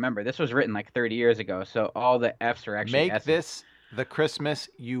English though. Remember, this was written like 30 years ago, so all the F's are actually Make S's. this the Christmas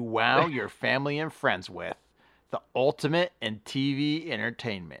you wow your family and friends with. The ultimate in TV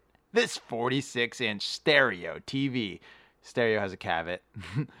entertainment. This 46-inch stereo TV. Stereo has a caveat.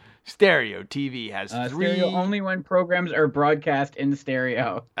 Stereo TV has 3... Stereo only when programs are broadcast in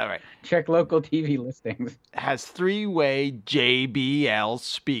stereo. All right. Check local TV listings. Has 3-way JBL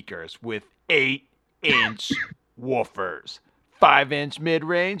speakers with 8-inch woofers, 5-inch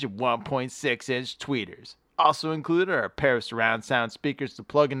mid-range, and 1.6-inch tweeters. Also included are a pair of surround sound speakers to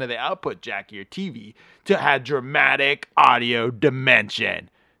plug into the output jack of your TV to add dramatic audio dimension.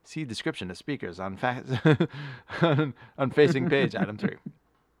 See description of speakers on facing page, item 3.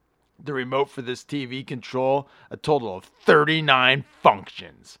 The remote for this TV control a total of 39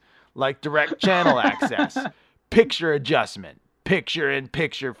 functions, like direct channel access, picture adjustment,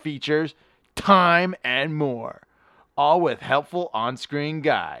 picture-in-picture features, time, and more, all with helpful on-screen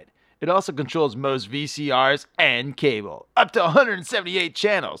guide. It also controls most VCRs and cable, up to 178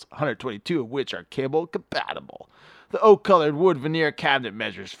 channels, 122 of which are cable compatible. The oak-colored wood veneer cabinet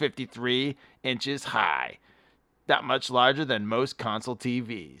measures 53 inches high, that much larger than most console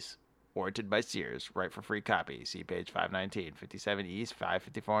TVs. Warranted by Sears. Right for free copy. See page 519. 57 East,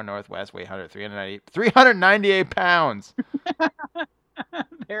 554 Northwest. Weigh 398 pounds.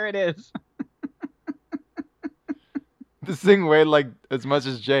 There it is. This thing weighed like as much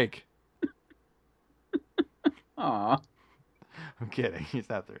as Jake. Aw. I'm kidding. He's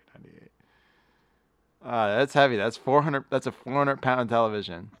not 398. That's heavy. That's 400. That's a 400-pound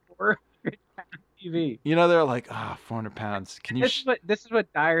television. 400-pound TV. You know, they're like, 400 pounds. Can you? This is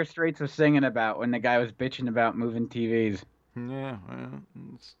what Dire Straits was singing about when the guy was bitching about moving TVs. Yeah, well,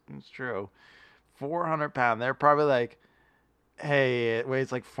 it's true. 400 pounds. They're probably like, hey, it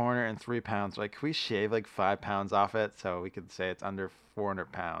weighs like 403 pounds. Like, can we shave like 5 pounds off it so we could say it's under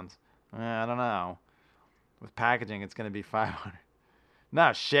 400 pounds? I don't know. With packaging, it's going to be 500.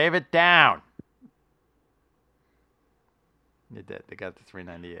 No, shave it down. They did. They got the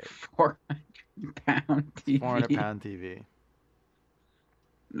 398. 400-pound TV. 400-pound TV.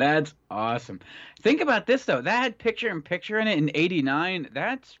 That's awesome. Think about this though. That had picture-in-picture in it in '89.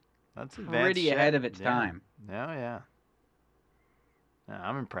 That's pretty ahead of its time. Yeah.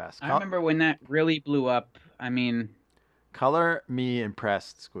 I'm impressed. I remember when that really blew up. I mean, color me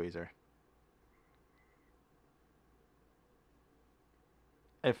impressed, Squeezer.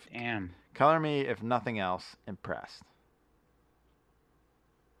 Damn. Color me, if nothing else, impressed.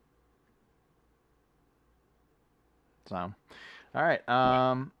 So, all right.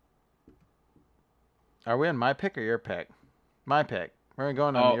 Are we on my pick or your pick? My pick. We're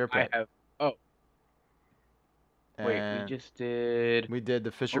going on your pick. Wait, we just did. We did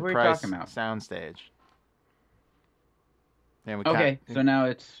the Fisher What were we Price talking about? soundstage. And we Okay, so now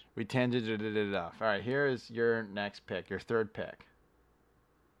it's... We tangented it off. All right, here is your next pick, your third pick.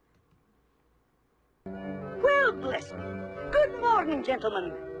 Well, bless me. Good morning,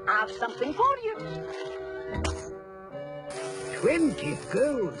 gentlemen. I've something for you. 20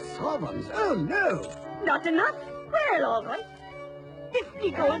 gold sovereigns? Oh, no. Not enough? Well, all right.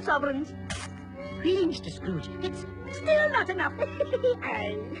 50 gold sovereigns. Please, Mr. Scrooge, it's still not enough.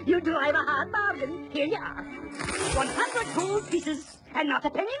 And you drive a hard bargain. Here you are. 100 gold pieces, and not a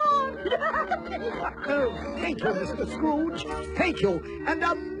penny more. Oh, thank you, Mr. Scrooge. Thank you, and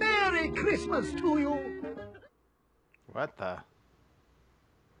a Merry Christmas to you. What the?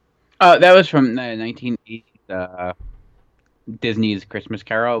 Oh, that was from the 1980s Disney's Christmas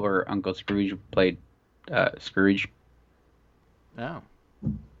Carol, where Uncle Scrooge played Scrooge. Oh.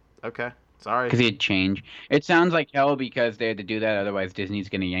 Okay. Sorry. Because he had changed. It sounds like hell because they had to do that, otherwise Disney's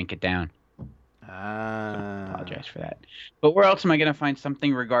going to yank it down. So I apologize for that. But where else am I going to find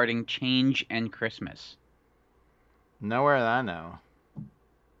something regarding change and Christmas? Nowhere that I know.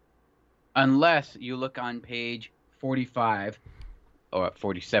 Unless you look on page 45 or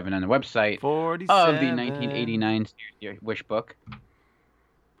 47 on the website 47. of the 1989 Sears Wishbook.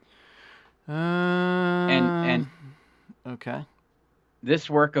 And okay. This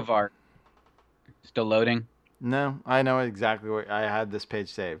work of art still loading? No, I know exactly where I had this page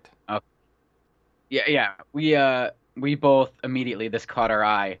saved. Oh. Yeah. We both immediately, this caught our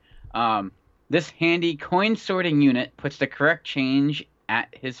eye. This handy coin sorting unit puts the correct change at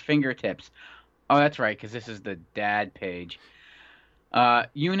his fingertips. Oh, that's right, because this is the dad page.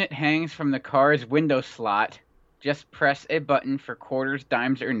 Unit hangs from the car's window slot. Just press a button for quarters,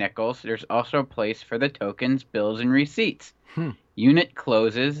 dimes, or nickels. There's also a place for the tokens, bills, and receipts. Unit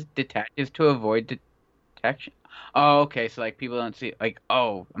closes, detaches to avoid detection. Oh, okay, so like people don't see, like,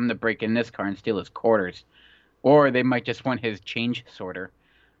 oh, I'm gonna break in this car and steal his quarters. Or they might just want his change sorter.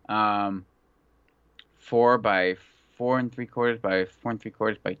 4 by 4 3/4 by 4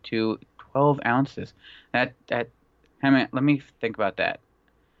 3/4 by 2, 12 ounces. Let me think about that.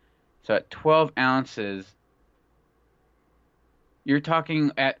 So at 12 ounces, you're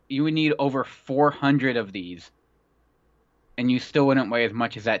talking you would need over 400 of these. And you still wouldn't weigh as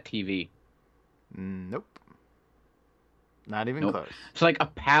much as that TV. Nope. Not even close. So like a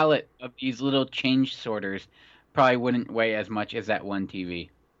pallet of these little change sorters probably wouldn't weigh as much as that one TV.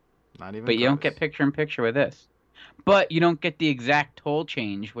 Not even But you close. don't get picture-in-picture with this. But you don't get the exact toll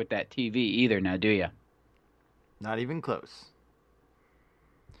change with that TV either now, do you? Not even close.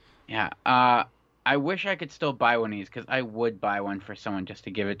 Yeah. I wish I could still buy one of these, because I would buy one for someone just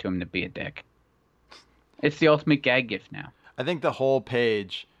to give it to him to be a dick. It's the ultimate gag gift now. I think the whole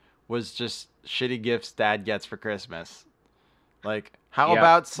page was just shitty gifts dad gets for Christmas. Like, how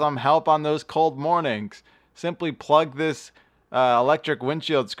about some help on those cold mornings? Simply plug this electric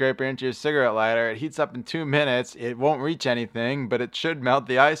windshield scraper into your cigarette lighter. It heats up in 2 minutes. It won't reach anything, but it should melt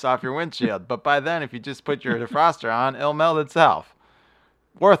the ice off your windshield. But by then, if you just put your defroster on, it'll melt itself.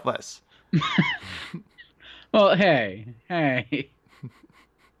 Worthless. Well, hey.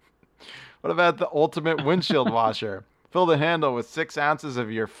 What about the ultimate windshield washer? Fill the handle with 6 ounces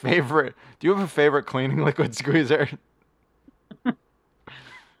of your favorite... Do you have a favorite cleaning liquid squeezer?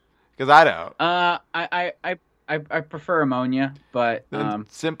 Because I don't. I prefer ammonia, but...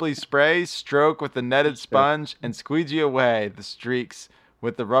 Simply spray, stroke with the netted sponge, and squeegee away the streaks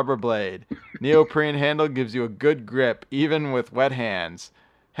with the rubber blade. Neoprene handle gives you a good grip, even with wet hands.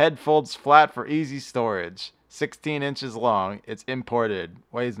 Head folds flat for easy storage. 16 inches long. It's imported.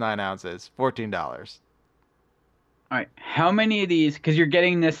 Weighs 9 ounces. $14. All right. How many of these... Because you're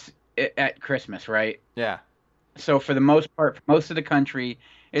getting this at Christmas, right? Yeah. So for the most part, for most of the country,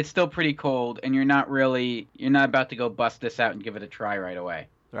 it's still pretty cold, and you're not about to go bust this out and give it a try right away.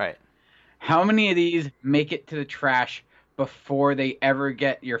 Right. How many of these make it to the trash before they ever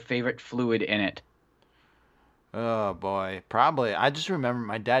get your favorite fluid in it? Oh, boy. Probably. I just remember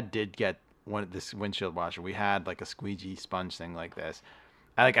my dad did get this windshield washer. We had like a squeegee sponge thing like this.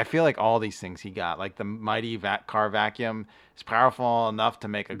 I feel like all these things he got, like the mighty car vacuum, is powerful enough to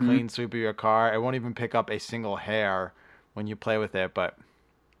make a clean sweep of your car. It won't even pick up a single hair when you play with it, but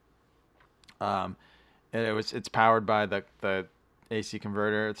it's powered by the AC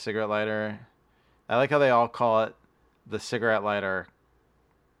converter, the cigarette lighter. I like how they all call it the cigarette lighter.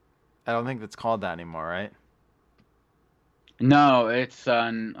 I don't think it's called that anymore, right? No, it's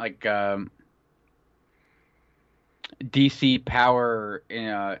DC power.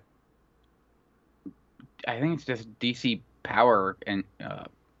 I think it's just DC power and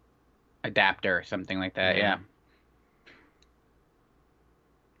adapter or something like that. Yeah.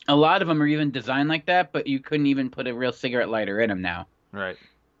 A lot of them are even designed like that, but you couldn't even put a real cigarette lighter in them now. Right.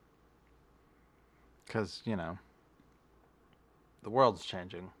 Because, the world's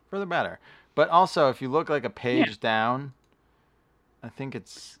changing for the better. But also, if you look like a page down, I think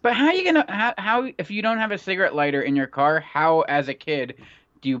it's... But how are you going to... How if you don't have a cigarette lighter in your car, how, as a kid,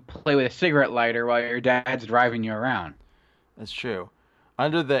 do you play with a cigarette lighter while your dad's driving you around? That's true.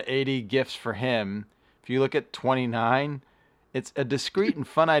 Under the 80 gifts for him, if you look at 29... It's a discreet and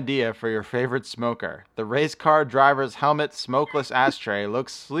fun idea for your favorite smoker. The race car driver's helmet smokeless ashtray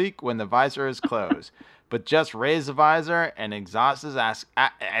looks sleek when the visor is closed, but just raise the visor and exhaust is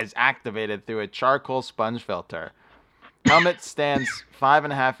activated through a charcoal sponge filter. Helmet stands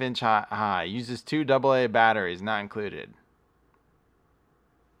 5.5 inch high. Uses 2 AA batteries, not included.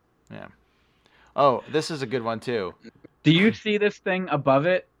 Yeah. Oh, this is a good one too. Do you see this thing above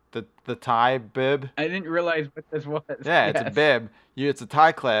it? The tie bib. I didn't realize what this was. Yeah, it's a bib. It's a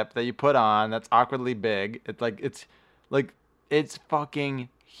tie clip that you put on that's awkwardly big. It's fucking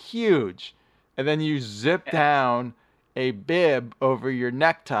huge. And then you zip down a bib over your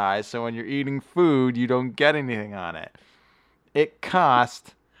necktie so when you're eating food you don't get anything on it. It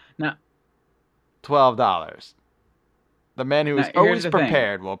cost $12. The man who is always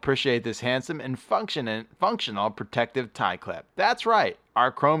prepared will appreciate this handsome and functional protective tie clip. That's right. Our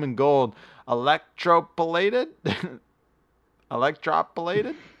chrome and gold electropolated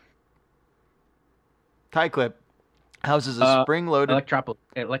tie clip houses a spring-loaded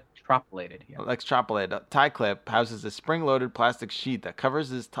electropolated. Yeah. Electropolated tie clip houses a spring-loaded plastic sheet that covers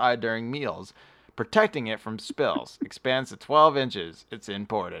his tie during meals, protecting it from spills. Expands to 12 inches. It's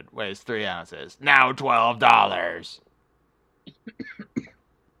imported. Weighs 3 ounces. Now $12.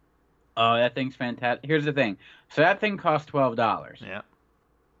 Oh, that thing's fantastic. Here's the thing. So that thing costs $12. Yeah.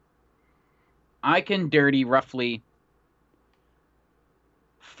 I can dirty roughly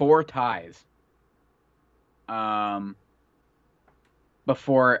 4 ties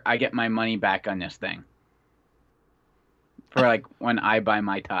before I get my money back on this thing. For like when I buy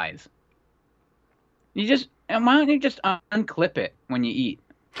my ties. Why don't you just unclip it when you eat?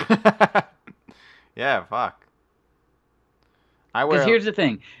 Yeah, fuck. Because here's the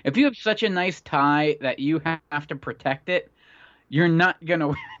thing. If you have such a nice tie that you have to protect it, you're not going to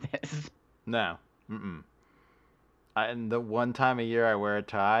wear this. No. And the one time a year I wear a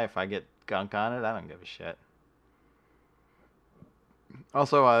tie, if I get gunk on it, I don't give a shit.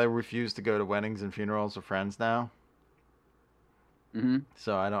 Also, I refuse to go to weddings and funerals of friends now. Mm-hmm.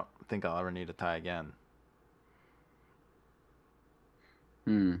 So I don't think I'll ever need a tie again.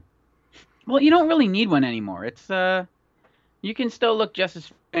 Well, you don't really need one anymore. It's you can still look just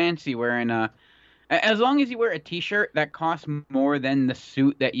as fancy wearing as long as you wear a t-shirt that costs more than the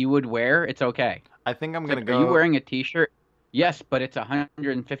suit that you would wear, it's okay. I think I'm gonna go. Are you wearing a t-shirt? Yes, but it's a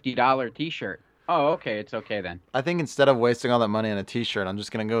 $150 t-shirt. Oh, okay, it's okay then. I think instead of wasting all that money on a t-shirt, I'm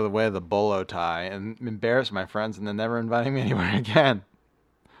just gonna go the way of the bolo tie and embarrass my friends and then never inviting me anywhere again.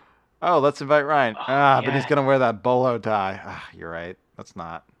 Oh, let's invite Ryan. But he's gonna wear that bolo tie. You're right. That's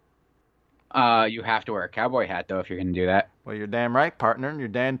not. You have to wear a cowboy hat, though, if you're going to do that. Well, you're damn right, partner. You're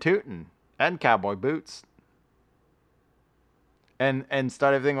Dan Tootin'. And cowboy boots. And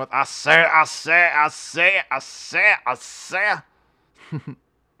start everything with, I say.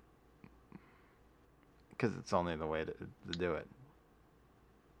 Because it's only the way to do it.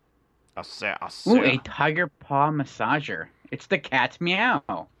 I say. Ooh, a tiger paw massager. It's the cat's meow.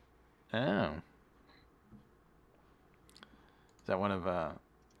 Oh. Is that one of,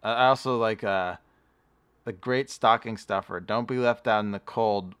 I also like the great stocking stuffer. Don't be left out in the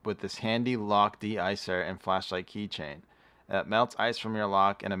cold with this handy lock de-icer and flashlight keychain. That melts ice from your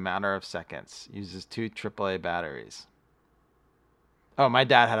lock in a matter of seconds. Uses 2 AAA batteries. Oh, my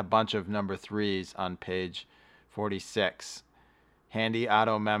dad had a bunch of number 3s on page 46. Handy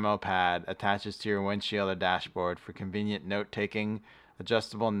auto memo pad attaches to your windshield or dashboard for convenient note-taking,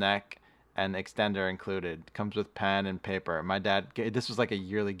 adjustable neck, and extender included. Comes with pen and paper. My dad, this was like a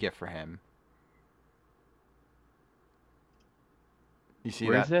yearly gift for him. You see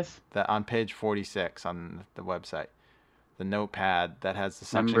Where is this? That on page 46 on the website. The notepad that has the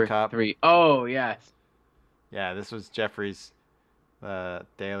suction Number cup. 3. Oh, yes. Yeah, this was Jeffrey's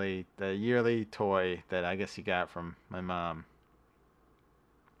yearly toy that I guess he got from my mom.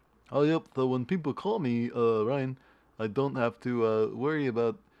 Oh, yep. So when people call me, Ryan, I don't have to worry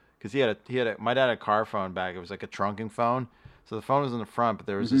about... Because my dad had a car phone back. It was like a trunking phone. So the phone was in the front, but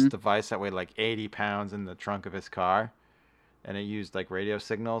there was this device that weighed like 80 pounds in the trunk of his car. And it used like radio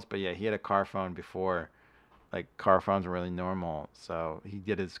signals. But yeah, he had a car phone before like car phones were really normal. So he'd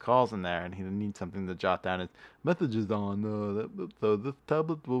get his calls in there, and he'd need something to jot down his messages on. So this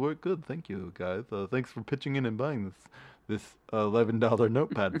tablet will work good. Thank you, guys. Thanks for pitching in and buying this $11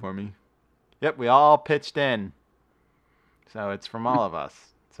 notepad for me. Yep, we all pitched in. So it's from all of us.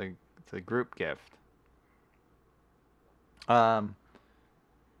 It's a group gift. Oh,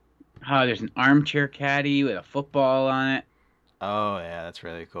 there's an armchair caddy with a football on it. Oh yeah, that's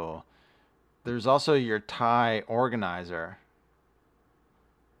really cool. There's also your tie organizer.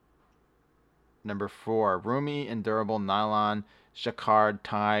 Number 4, roomy and durable nylon jacquard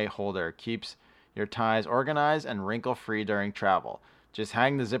tie holder. Keeps your ties organized and wrinkle-free during travel. Just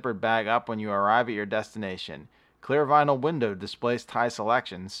hang the zippered bag up when you arrive at your destination. Clear vinyl window displays tie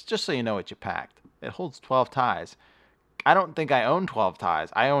selections, just so you know what you packed. It holds 12 ties. I don't think I own 12 ties.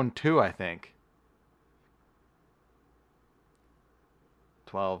 I own 2, I think.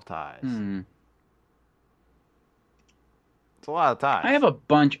 12 ties. It's a lot of ties. I have a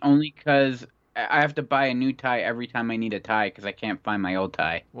bunch only because I have to buy a new tie every time I need a tie because I can't find my old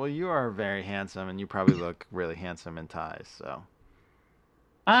tie. Well, you are very handsome, and you probably look really handsome in ties, so.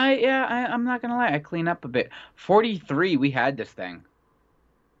 I'm not gonna lie, I clean up a bit. 43, we had this thing.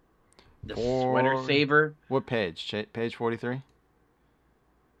 The sweater saver. What page? Page 43?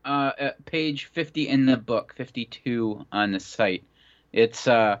 Page 50 in the book, 52 on the site. It's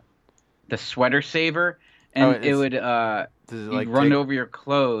the sweater saver, and it would you'd run over your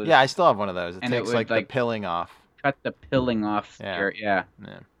clothes. Yeah, I still have one of those. It and takes it would, the pilling off. Cut the pilling off. Yeah.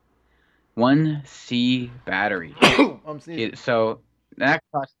 1C battery. So that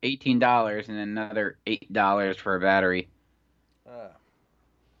costs $18 and another $8 for a battery.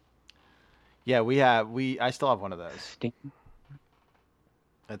 Yeah, I still have one of those.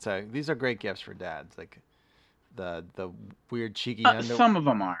 These are great gifts for dads. Like the weird cheeky underwear. Some of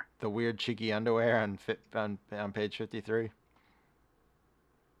them are. The weird cheeky underwear on page 53.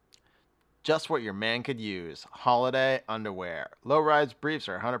 Just what your man could use. Holiday underwear. Low-rise briefs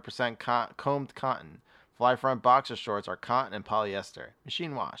are 100% combed cotton. Fly front boxer shorts are cotton and polyester.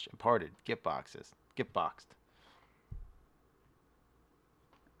 Machine wash. Imported. Gift boxed.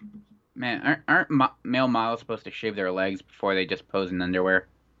 Man, aren't male models supposed to shave their legs before they just pose in underwear?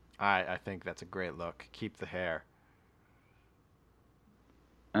 I think that's a great look. Keep the hair.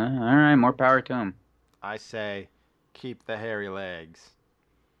 All right, more power to them. I say, keep the hairy legs.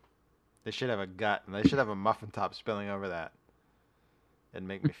 They should have a gut, and they should have a muffin top spilling over that. It'd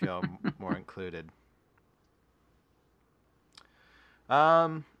make me feel more included.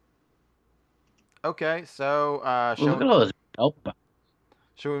 Okay, so look at all those belt buckles.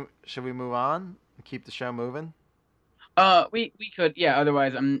 Should we move on and keep the show moving? We could, yeah.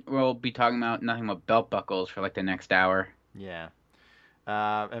 Otherwise, we'll be talking about nothing but belt buckles for like the next hour. Yeah.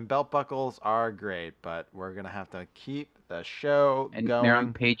 And belt buckles are great, but we're gonna have to keep the show going. They're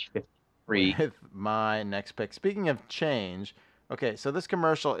on page 53. With my next pick. Speaking of change, okay, so this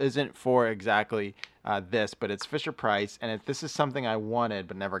commercial isn't for exactly this, but it's Fisher Price, and this is something I wanted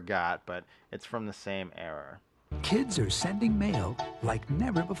but never got, but it's from the same era. Kids are sending mail like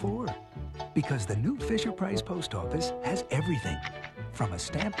never before because the new Fisher-Price post office has everything from a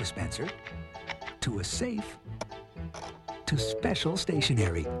stamp dispenser to a safe to special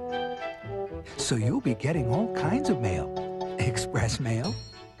stationery. So you'll be getting all kinds of mail. Express mail,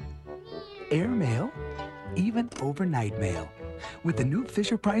 air mail, even overnight mail. With the new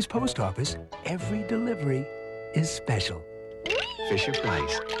Fisher-Price post office, every delivery is special.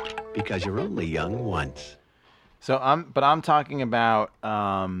 Fisher-Price, because you're only young once. So I'm talking about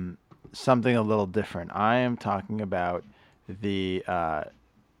something a little different. I am talking about the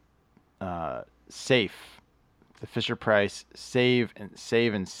safe, the Fisher Price Save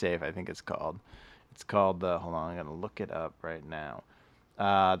and Safe. I think it's called. It's called the. Hold on, I'm gonna look it up right now.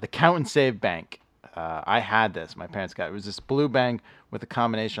 The Count and Save Bank. I had this. My parents got it. It was this blue bank with a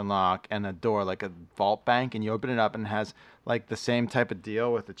combination lock and a door, like a vault bank, and you open it up and it has like the same type of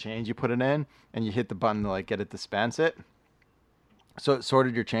deal with the change. You put it in and you hit the button to like get it dispense it. So it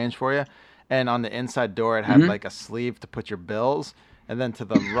sorted your change for you. And on the inside door, it had like a sleeve to put your bills. And then to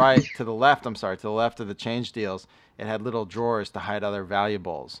the left of the change deals, it had little drawers to hide other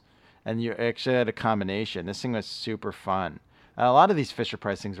valuables. And you actually had a combination. This thing was super fun. A lot of these Fisher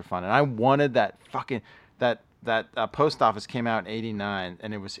Price things are fun, and I wanted that fucking that post office came out in '89,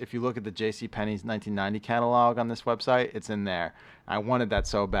 and it was, if you look at the J.C. Penney's 1990 catalog on this website, it's in there. I wanted that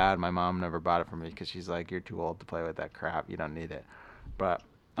so bad. My mom never bought it for me because she's like, "You're too old to play with that crap. You don't need it." But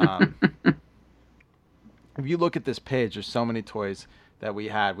if you look at this page, there's so many toys that we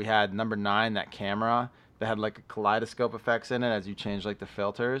had. We had number 9, that camera that had like a kaleidoscope effects in it as you change like the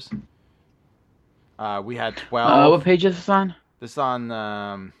filters. We had 12. What page is this on? This on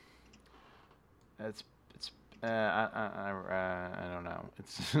I don't know.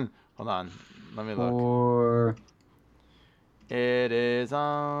 It's hold on. Let me look. It is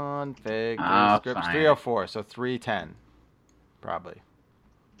on Figure Scripts 304, so 310 probably.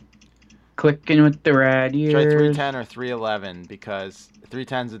 Clicking with the rad ears. Try 310 or 311 because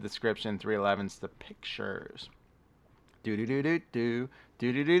 310's the description, 311's the pictures. Do do do do do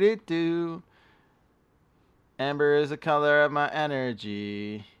do do do do do. Amber is the color of my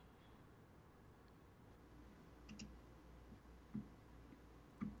energy.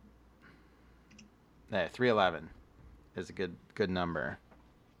 Yeah, 311 is a good number.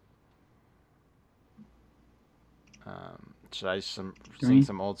 Should I sing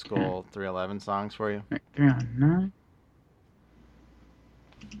some old school 311 songs for you? 309.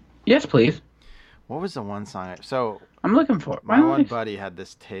 Yes, please. What was the one song? So I'm looking for it. My one buddy had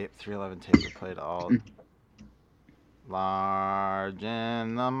this tape, 311 tape that played all large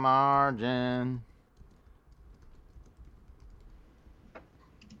in the margin.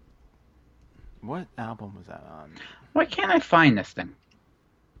 What album was that on? Why can't I find this thing?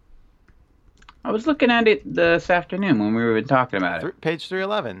 I was looking at it this afternoon when we were talking about it. Page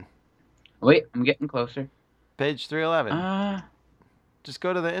 311. Wait, I'm getting closer. Page 311. Just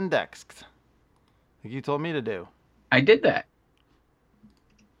go to the index, like you told me to do. I did that.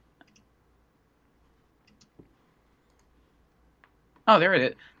 Oh, there it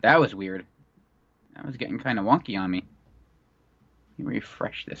is. That was weird. That was getting kind of wonky on me. Let me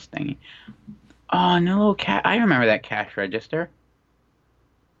refresh this thingy. Oh, no little cat. I remember that cash register.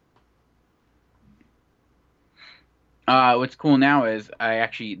 What's cool now is I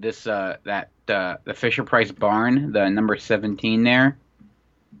actually the Fisher Price barn, the number 17 there.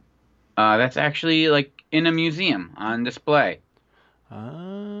 That's actually like in a museum on display.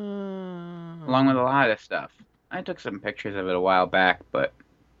 Along with a lot of stuff. I took some pictures of it a while back, but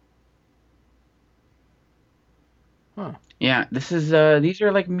yeah, this is these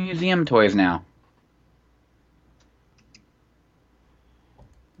are like museum toys now.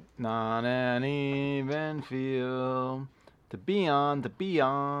 Not an even feel to be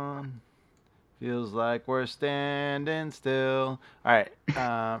on, feels like we're standing still. All right,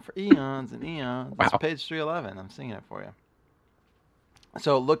 for eons and eons. Wow. It's page 311. I'm singing it for you.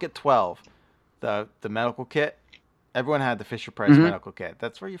 So look at 12, the medical kit. Everyone had the Fisher Price medical kit.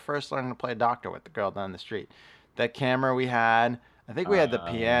 That's where you first learned to play doctor with the girl down the street. That camera we had, I think we had the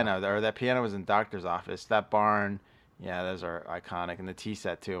piano, or that piano was in doctor's office. That barn. Yeah, those are iconic. And the tea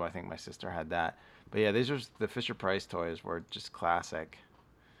set, too. I think my sister had that. But, yeah, these were the Fisher Price toys were just classic.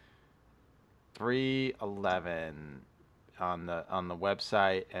 311 on the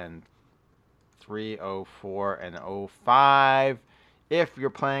website and 304 and 05 if you're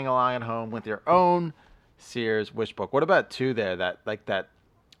playing along at home with your own Sears Wishbook. What about 2 there? That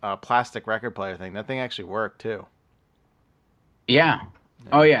plastic record player thing. That thing actually worked, too. Yeah.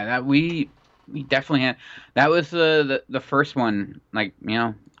 Oh, yeah. That we definitely had. That was the first one. Like, you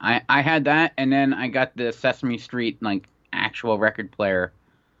know, I had that, and then I got the Sesame Street like actual record player.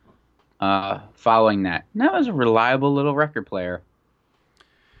 Following that, and that was a reliable little record player.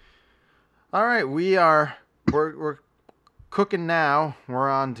 All right, we're cooking now. We're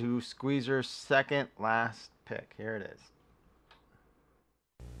on to Squeezer's second last pick. Here it is.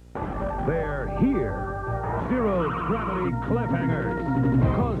 They're here. Zero gravity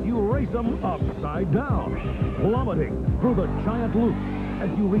cliffhangers. Cause you race them upside down, plummeting through the giant loop as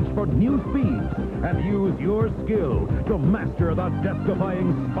you reach for new speeds and use your skill to master the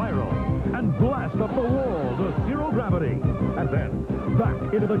death-defying spiral and blast up the wall to zero gravity. And then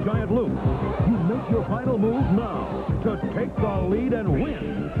back into the giant loop. You make your final move now to take the lead and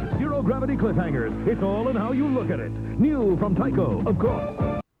win. Zero gravity cliffhangers. It's all in how you look at it. New from Tyco, of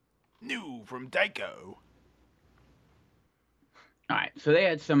course. New from Tyco. All right, so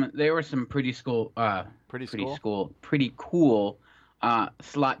there were some pretty cool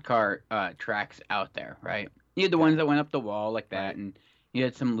slot car tracks out there, right? You had the ones that went up the wall like that, and you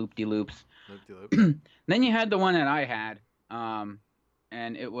had some loop-de-loops. Then you had the one that I had,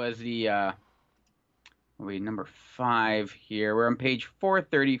 and it was the number 5 here. We're on page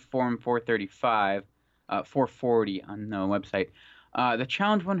 434 and 435, 440 on the website. The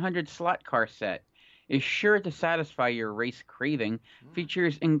Challenge 100 slot car set is sure to satisfy your race craving.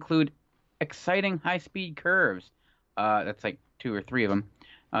 Features include exciting high-speed curves. That's like 2 or 3 of them.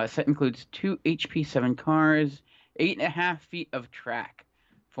 Set includes 2 HP7 cars, 8.5 feet of track.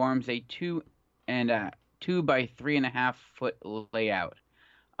 Forms a 2 by 3.5 foot layout.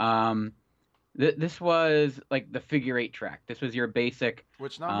 This was like the figure 8 track. This was your basic.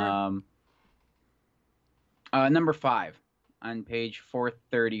 Which number? Number 5 on page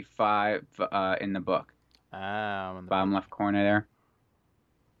 435 in the book. Bottom left corner there.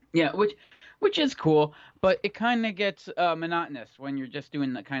 Yeah, which is cool, but it kind of gets monotonous when you're just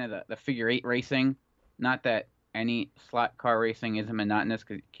doing the figure 8 racing. Not that any slot car racing isn't monotonous,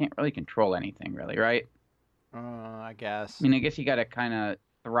 because you can't really control anything, really, right? I guess. I mean, I guess you got to kind of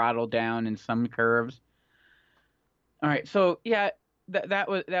throttle down in some curves. All right, so yeah, that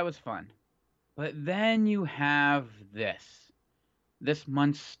was fun, but then you have this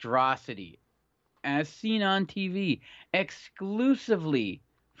monstrosity, as seen on TV, exclusively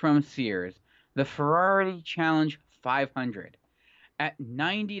from Sears, the Ferrari Challenge 500 at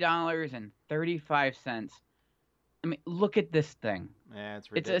 $90.35. I mean, look at this thing. Yeah,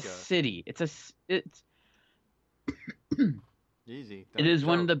 it's ridiculous. It's a city. It's easy. It is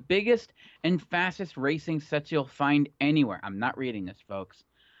one of the biggest and fastest racing sets you'll find anywhere. I'm not reading this, folks.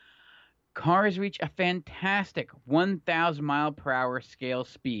 Cars reach a fantastic 1,000 mile per hour scale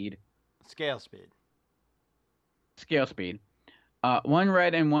speed. Scale speed. One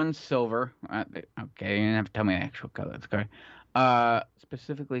red and one silver. Okay, you don't have to tell me the actual color. Let's go.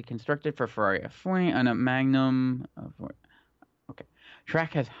 Specifically constructed for Ferrari F40 on a Magnum. Okay.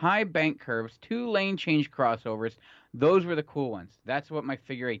 Track has high bank curves, 2 lane change crossovers. Those were the cool ones. That's what my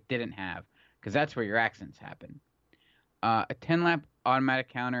figure 8 didn't have, because that's where your accidents happen. A 10-lap automatic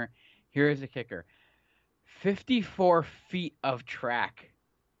counter. Here's the kicker. 54 feet of track.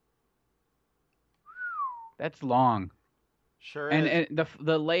 That's long. Sure and, is. And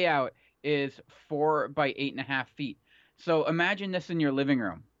the layout is 4 by 8.5 feet. So imagine this in your living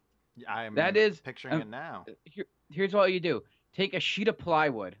room. I'm picturing it now. Here's what you do. Take a sheet of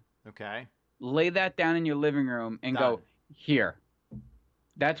plywood. Okay. Lay that down in your living room and go, here.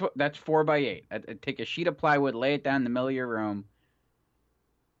 That's 4 by 8. Take a sheet of plywood, lay it down in the middle of your room.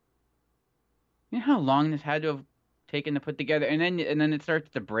 You know how long this had to have taken to put together? And then it starts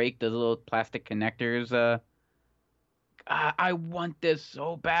to break, those little plastic connectors. I want this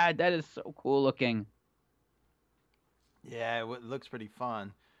so bad. That is so cool looking. Yeah, it looks pretty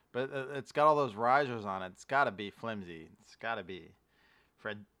fun. But it's got all those risers on it. It's got to be flimsy. It's got to be.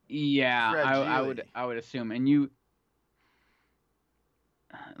 Yeah, I would assume. And you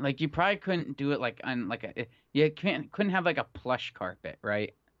probably couldn't do it couldn't have like a plush carpet,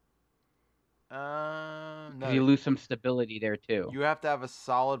 right? No. You lose some stability there too. You have to have a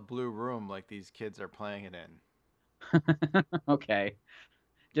solid blue room like these kids are playing it in. Okay.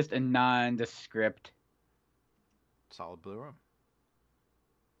 Just a nondescript solid blue room.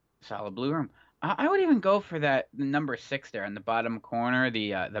 I would even go for the number 6 there in the bottom corner,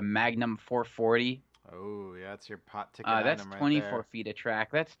 the Magnum 440. Oh, yeah, that's your pot ticket item that's 24 feet of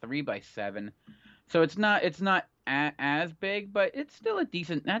track. That's 3 by 7. So it's not as big, but it's still a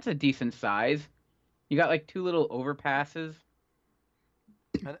decent size. You got like 2 little overpasses.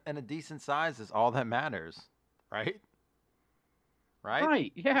 And a decent size is all that matters, right?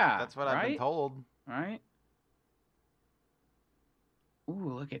 Right, yeah. That's what I've been told. Right?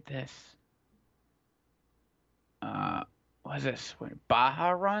 Ooh, look at this. What is this? Baja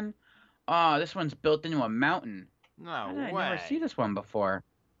Run? Oh, this one's built into a mountain. No way. I never see this one before.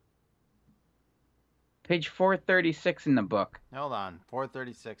 Page 436 in the book. Hold on.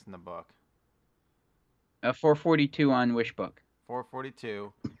 436 in the book. 442 on Wishbook.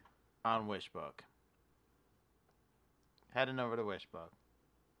 442 on Wishbook. Heading over to Wishbook.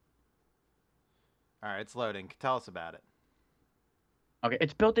 All right, it's loading. Tell us about it. Okay,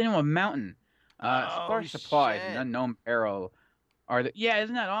 it's built into a mountain. Sparse supplies and unknown peril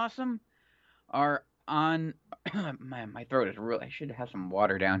isn't that awesome? Are on my throat is real. I should have some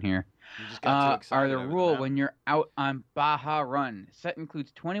water down here. You just got too excited. Are the rule when you're out on Baja Run. Set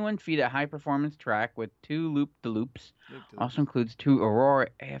includes 21 feet of high performance track with 2 loop-de-loops. Also includes 2 Aurora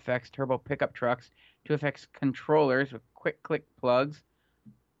AFX turbo pickup trucks, 2 FX controllers with quick click plugs.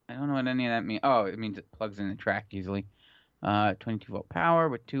 I don't know what any of that means. Oh, it means it plugs in the track easily. 22 volt power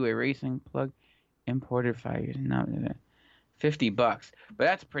with 2-way racing plug. Imported 5 years. No, $50. But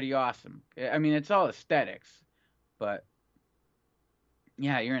that's pretty awesome. I mean, it's all aesthetics. But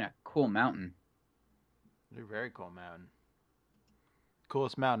yeah, you're in a cool mountain. You're a very cool mountain.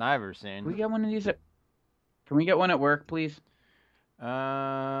 Coolest mountain I've ever seen. Can we get one of these Can we get one at work, please? On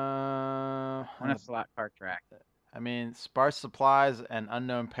a slot car track. I mean, sparse supplies and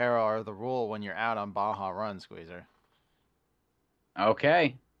unknown peril are the rule when you're out on Baja Run, Squeezer.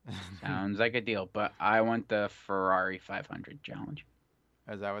 Okay. Sounds like a deal, but I want the Ferrari 500 challenge.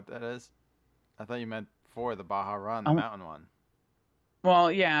 Is that what that is? I thought you meant for the Baja Run, the mountain one.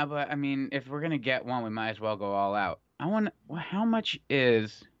 Well, yeah, but I mean, if we're going to get one, we might as well go all out. How much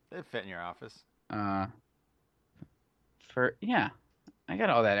is... It'd fit in your office. Yeah, I got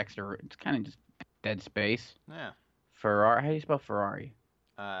all that extra. It's kind of just dead space. Yeah. Ferrari. How do you spell Ferrari?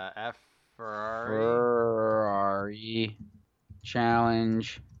 F Ferrari. Ferrari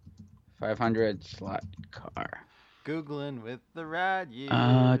challenge 500 slot car. Googling with the rad years.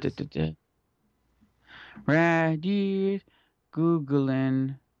 Rad years.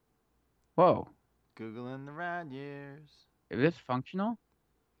 Googling. Whoa. Googling the rad years. Is this functional?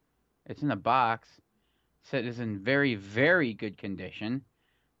 It's in the box. It is in very, very good condition.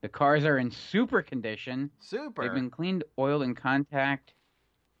 The cars are in super condition. Super. They've been cleaned, oiled, and contact.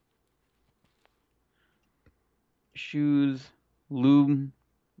 Shoes, lube.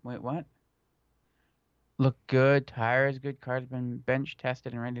 Wait, what? Look good. Tires good. Car's been bench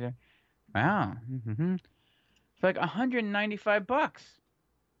tested and ready to. Wow. It's like $195.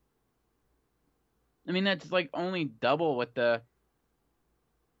 I mean, that's like only double what the.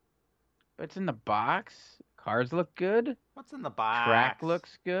 But it's in the box. Cars look good. What's in the box? Track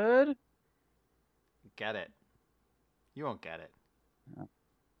looks good. Get it. You won't get it.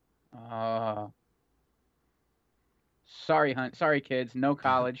 Sorry, Hunt. Sorry, kids. No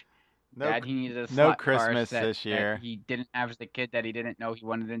college. No, Dad, he needed a no slot Christmas car this year. That he didn't have as a kid that he didn't know he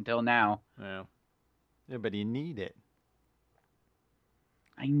wanted until now. Yeah. Yeah, but you need it.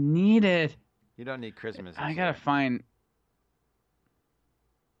 I need it. You don't need Christmas. I gotta find.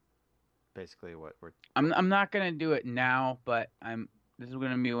 Basically, what we're. I'm not gonna do it now, but This is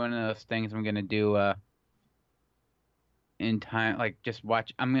gonna be one of those things I'm gonna do. In time, like just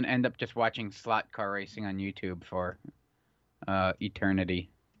watch. I'm gonna end up just watching slot car racing on YouTube for,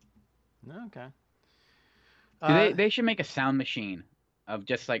 eternity. Okay. They should make a sound machine of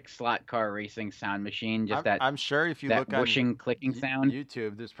just like slot car racing sound machine. Just I'm sure if you look that whooshing, on clicking sound.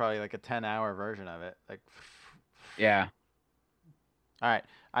 YouTube, there's probably like a 10-hour version of it. Like. Yeah. All right.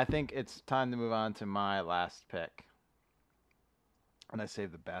 I think it's time to move on to my last pick. And I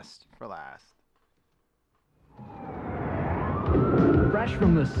saved the best for last. Fresh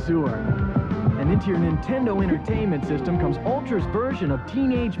from the sewer. And into your Nintendo Entertainment System comes Ultra's version of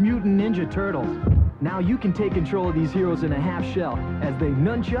Teenage Mutant Ninja Turtles. Now you can take control of these heroes in a half shell as they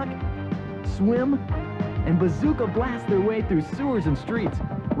nunchuck, swim, and bazooka blast their way through sewers and streets,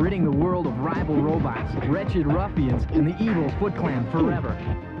 ridding the world of rival robots, wretched ruffians, and the evil Foot Clan forever.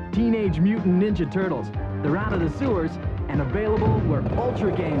 Teenage Mutant Ninja Turtles. They're out of the sewers and available where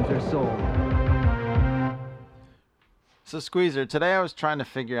Ultra games are sold. So, Squeezer, today I was trying to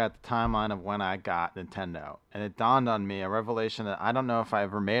figure out the timeline of when I got Nintendo, and it dawned on me a revelation that I don't know if I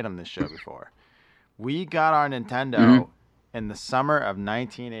ever made on this show before. We got our Nintendo in the summer of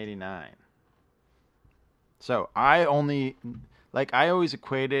 1989. So, I always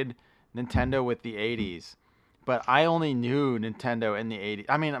equated Nintendo with the 80s, but I only knew Nintendo in the 80s.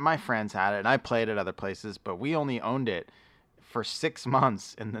 I mean, my friends had it, and I played it other places, but we only owned it for 6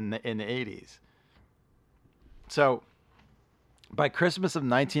 months in the 80s. So, by Christmas of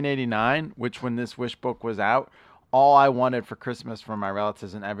 1989, which when this wish book was out, all I wanted for Christmas from my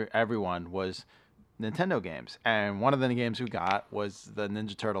relatives and everyone was Nintendo games. And one of the games we got was the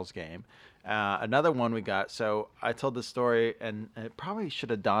Ninja Turtles game. Another one we got, so I told the story, and it probably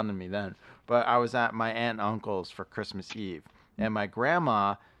should have dawned on me then, but I was at my aunt and uncle's for Christmas Eve, and my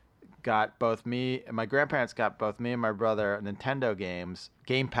grandma got both me, and my grandparents got both me and my brother Nintendo games,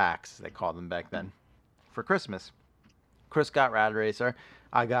 game packs, they called them back then, for Christmas. Chris got Rad Racer.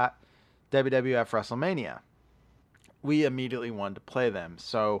 I got WWF WrestleMania. We immediately wanted to play them.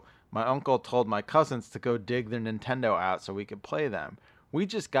 So my uncle told my cousins to go dig their Nintendo out so we could play them. We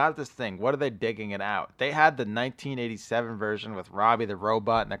just got this thing. What are they digging it out? They had the 1987 version with Robbie the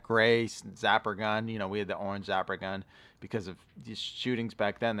Robot and the gray zapper gun. You know, we had the orange zapper gun because of these shootings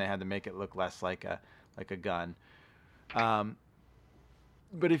back then. They had to make it look less like a gun.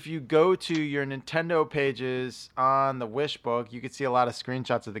 But if you go to your Nintendo pages on the Wish book, you can see a lot of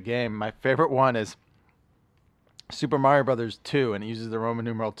screenshots of the game. My favorite one is Super Mario Brothers 2, and it uses the Roman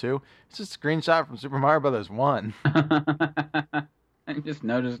numeral 2. It's just a screenshot from Super Mario Brothers 1. I just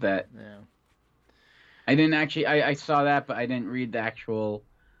noticed that. Yeah. I didn't actually. I saw that, but I didn't read the actual.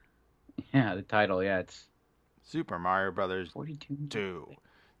 Yeah, the title. Yeah, it's Super Mario Brothers 42. 2: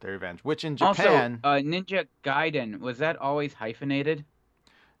 The Revenge, which in Japan. Also, Ninja Gaiden, was that always hyphenated?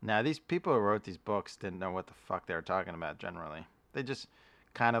 Now, these people who wrote these books didn't know what the fuck they were talking about generally. They just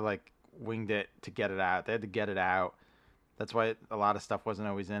kind of like winged it to get it out. They had to get it out. That's why a lot of stuff wasn't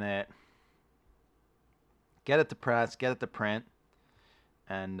always in it. Get it to press, get it to print,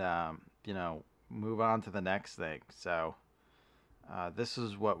 and, move on to the next thing. So this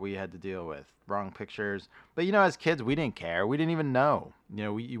is what we had to deal with. Wrong pictures. But, as kids, we didn't care. We didn't even know.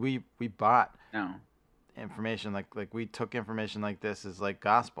 We bought. No. information like we took information like this as like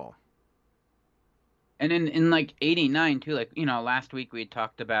gospel. And in like '89 too, like last week we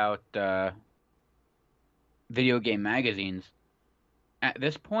talked about video game magazines. At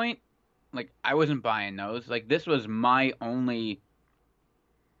this point, like I wasn't buying those. Like this was my only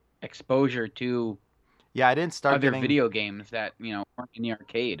exposure to I didn't start other getting video games that weren't in the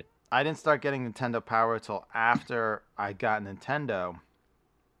arcade. I didn't start getting Nintendo Power till after I got Nintendo.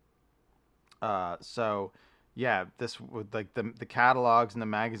 So yeah, this would like the catalogs and the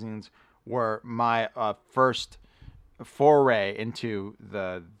magazines were my first foray into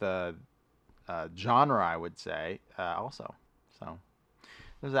the genre, I would say. Also, so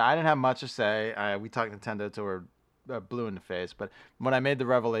I didn't have much to say. We talked Nintendo till we're blue in the face, but when I made the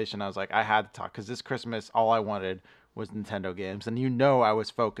revelation, I was like, I had to talk because this Christmas, all I wanted was Nintendo games, and I was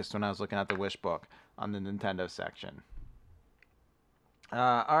focused when I was looking at the Wishbook on the Nintendo section.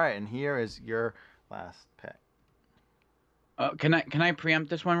 All right, and here is your last pick. Can I preempt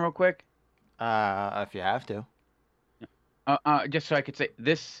this one real quick? If you have to. Just so I could say,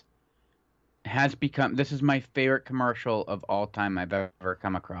 this is my favorite commercial of all time I've ever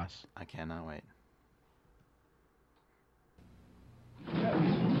come across. I cannot wait.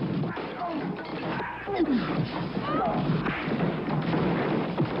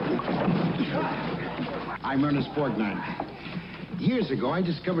 I'm Ernest Borgnine. Years ago, I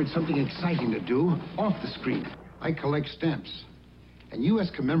discovered something exciting to do off the screen. I collect stamps. And U.S.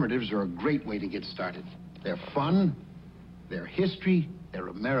 commemoratives are a great way to get started. They're fun, they're history, they're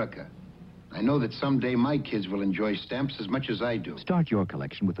America. I know that someday my kids will enjoy stamps as much as I do. Start your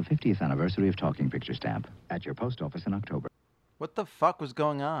collection with the 50th anniversary of Talking Picture Stamp at your post office in October. What the fuck was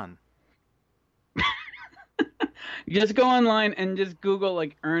going on? Just go online and just Google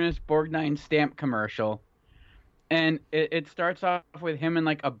like Ernest Borgnine stamp commercial. And it starts off with him in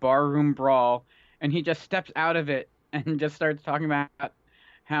like a barroom brawl, and he just steps out of it and just starts talking about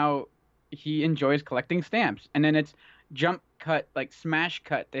how he enjoys collecting stamps. And then it's jump cut, like smash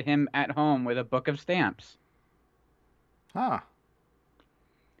cut to him at home with a book of stamps. Huh.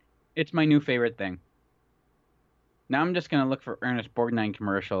 It's my new favorite thing. Now I'm just going to look for Ernest Borgnine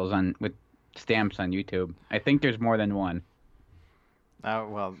commercials with stamps on YouTube. I think there's more than one.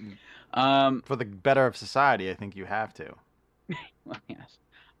 Well, for the better of society, I think you have to. Well, yes.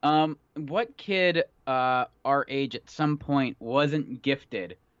 What kid our age at some point wasn't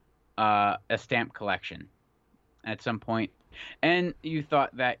gifted a stamp collection at some point, and you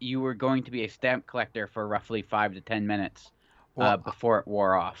thought that you were going to be a stamp collector for roughly 5 to 10 minutes before it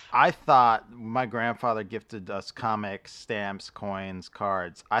wore off? I thought my grandfather gifted us comics, stamps, coins,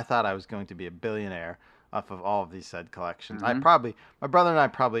 cards. I thought I was going to be a billionaire off of all of these said collections. Mm-hmm. My brother and I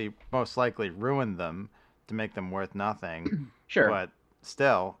probably most likely ruined them to make them worth nothing. Sure. But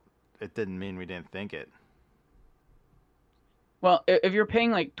still, it didn't mean we didn't think it. Well, if you're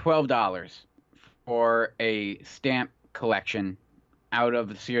paying like $12 for a stamp collection out of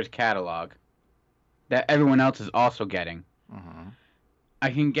the Sears catalog that everyone else is also getting, mm-hmm. I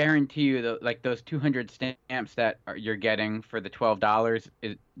can guarantee you that like those 200 stamps that you're getting for the $12,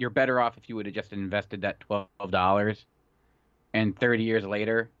 you're better off if you would have just invested that $12, and 30 years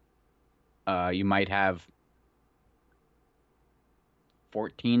later, you might have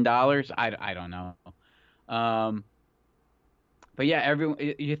 $14. I don't know. But yeah,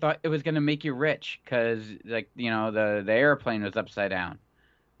 you thought it was gonna make you rich because like the airplane was upside down.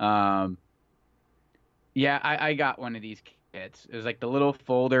 Yeah, I got one of these kits. It was like the little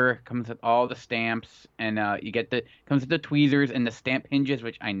folder, comes with all the stamps, and comes with the tweezers and the stamp hinges,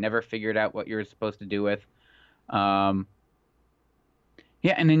 which I never figured out what you were supposed to do with. Yeah,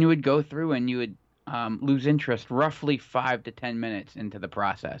 and then you would go through and you would lose interest roughly 5 to 10 minutes into the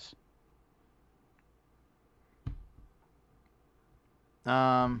process.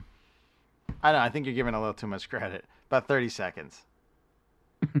 I don't know. I think you're giving a little too much credit. About 30 seconds.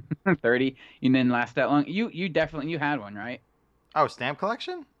 30? You didn't last that long? You definitely had one, right? Oh, stamp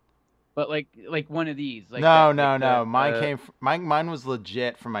collection? But like one of these. Like no. Mine was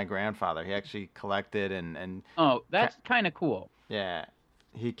legit from my grandfather. He actually collected and Oh, that's kind of cool. Yeah.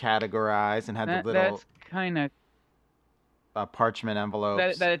 He categorized and had the little That's kind of parchment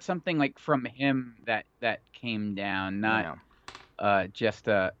envelopes. That it's something like from him that came down, not just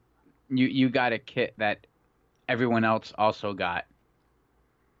you got a kit that everyone else also got.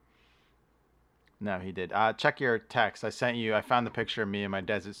 No, he did. Check your text. I found the picture of me in my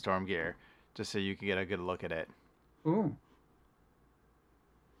Desert Storm gear, just so you can get a good look at it. Ooh.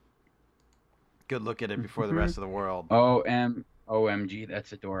 Good look at it before the rest of the world. OMG,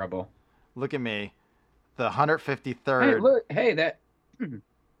 that's adorable. Look at me. The 153rd. Hey, look. Hey, that.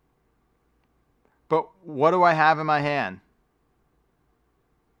 But what do I have in my hand?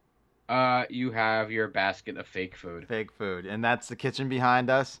 You have your basket of fake food. Fake food. And that's the kitchen behind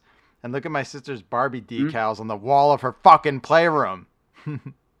us. And look at my sister's Barbie decals on the wall of her fucking playroom.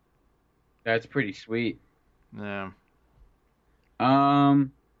 That's pretty sweet. Yeah.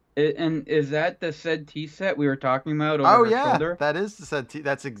 And is that the said tea set we were talking about over her shoulder? That is the said tea.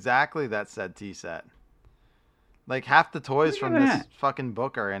 That's exactly that said tea set. Like half the toys from this fucking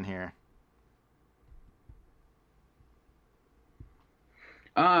book are in here.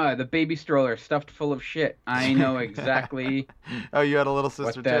 The baby stroller stuffed full of shit. I know exactly. Oh, you had a little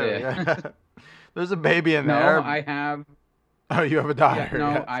sister too. Yeah. There's a baby in no, there. No, I have. Oh, you have a daughter. Yeah,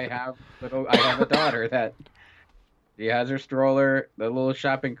 no, I have a daughter that she has her stroller, the little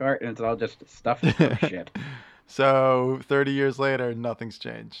shopping cart, and it's all just stuffed full of shit. So 30 years later, nothing's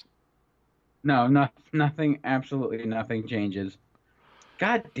changed. No, nothing. Absolutely nothing changes.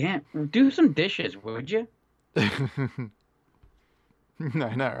 God damn! Do some dishes, would you?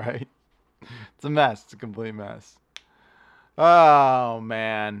 I know, right? It's a mess. It's a complete mess. Oh,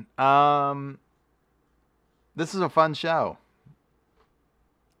 man. This is a fun show.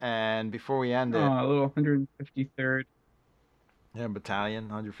 And before we end it... Oh, a little 153rd. Yeah, battalion.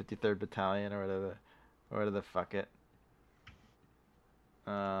 153rd Battalion or whatever the fuck it.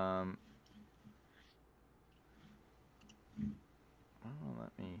 Oh, let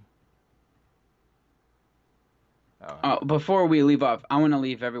me... Oh, before we leave off, I want to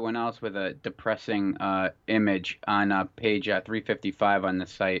leave everyone else with a depressing image on page 355 on the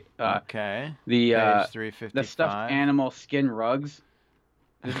site. Okay. The page 355. The stuffed animal skin rugs.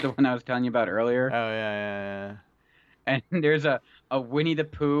 This is the one I was telling you about earlier. Oh yeah. And there's a Winnie the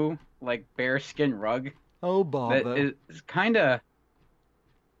Pooh like bear skin rug. Oh, bother. That is kind of.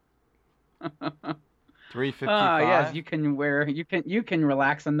 355. Yes, you can wear. You can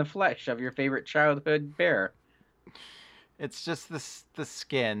relax on the flesh of your favorite childhood bear. It's just the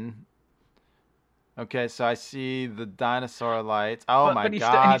skin. Okay, so I see the dinosaur lights. Oh my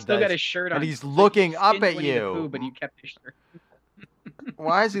God! He's still got his shirt on. And he's looking up at you. Pooh, but you kept his shirt.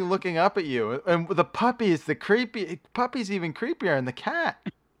 Why is he looking up at you? And the puppy is the creepy. Puppy's even creepier than the cat.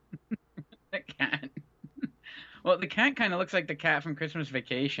 The cat. Well, the cat kind of looks like the cat from Christmas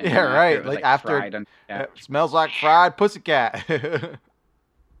Vacation. Yeah, right. Like after it smells like fried pussycat.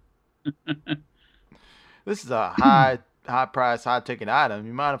 This is a high price, high ticket item.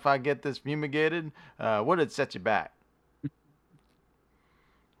 You mind if I get this fumigated? What did set you back?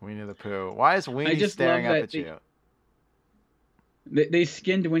 Winnie the Pooh. Why is Winnie staring up at you? They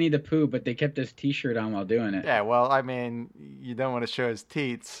skinned Winnie the Pooh, but they kept his T-shirt on while doing it. Yeah, well, I mean, you don't want to show his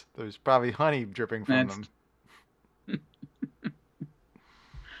teats. There's probably honey dripping from them.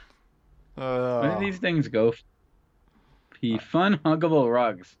 Where do these things go? Fun huggable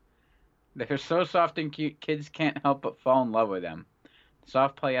rugs. They're so soft and cute, kids can't help but fall in love with them.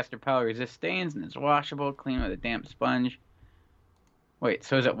 Soft polyester powder resists stains and is washable, clean with a damp sponge. Wait,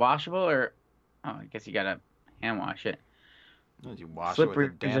 so is it washable or... Oh, I guess you gotta hand wash it. You wash it with a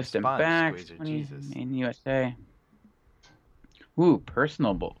damp sponge, squeezer, Jesus. Made in USA. Ooh,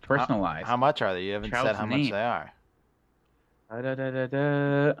 personalized. How much are they? You haven't said how much they are.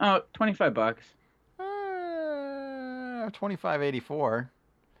 Oh, $25. $25.84.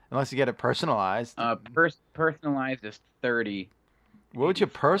 Unless you get it personalized. Personalized is $30. What would you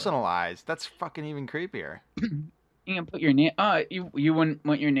personalize? That's fucking even creepier. You can put your name. You wouldn't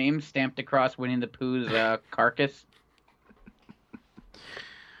want your name stamped across Winnie the Pooh's carcass.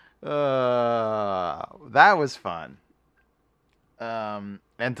 That was fun.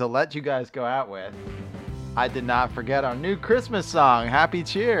 And to let you guys go out with, I did not forget our new Christmas song, Happy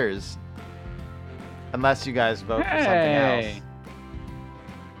Cheers. Unless you guys vote for something else.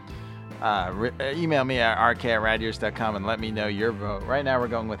 Email me at rk@radioers.com and let me know your vote. Right now we're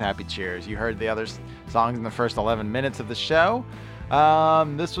going with Happy Cheers. You heard the other songs in the first 11 minutes of the show.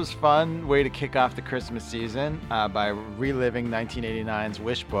 This was fun way to kick off the Christmas season by reliving 1989's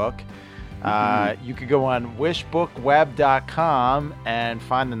Wishbook. You could go on wishbookweb.com and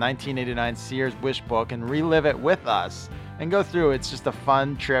find the 1989 Sears Wishbook and relive it with us and go through. It's just a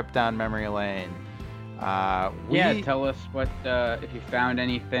fun trip down memory lane. Tell us what if you found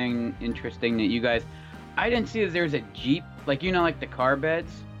anything interesting that you guys. I didn't see that there's a Jeep, like like the car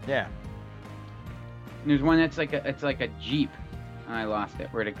beds. Yeah. And there's one that's like a Jeep. I lost it.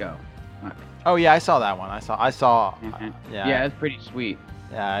 Where'd it go? Okay. Oh yeah, I saw that one. I saw. Yeah, it's pretty sweet.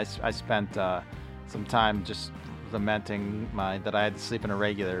 Yeah, I spent some time just lamenting that I had to sleep in a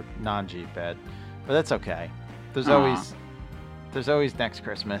regular non-Jeep bed, but that's okay. There's always next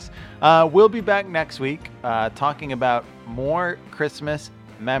Christmas. We'll be back next week talking about more Christmas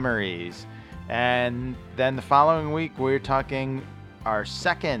memories. And then the following week, we're talking our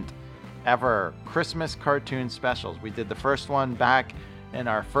second ever Christmas cartoon specials. We did the first one back in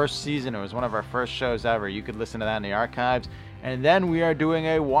our first season. It was one of our first shows ever. You could listen to that in the archives. And then we are doing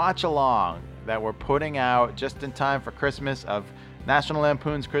a watch-along that we're putting out just in time for Christmas of National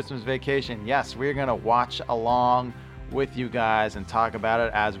Lampoon's Christmas Vacation. Yes, we're going to watch along with you guys and talk about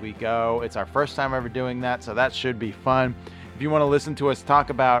it as we go. It's our first time ever doing that, so that should be fun. If you want to listen to us talk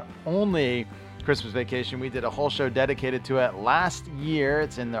about only Christmas Vacation, we did a whole show dedicated to it last year.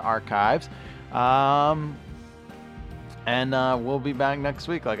 It's in the archives. And we'll be back next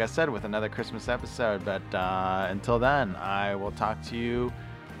week, like I said, with another Christmas episode. But until then, I will talk to you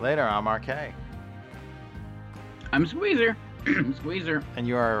later. I'm RK. I'm Squeezer. Squeezer. And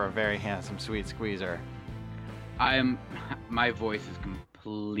you are a very handsome, sweet Squeezer. My voice is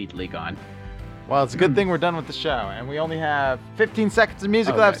completely gone. Well, it's a good thing we're done with the show, and we only have 15 seconds of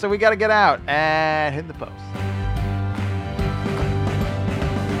music left, so we got to get out and hit the post.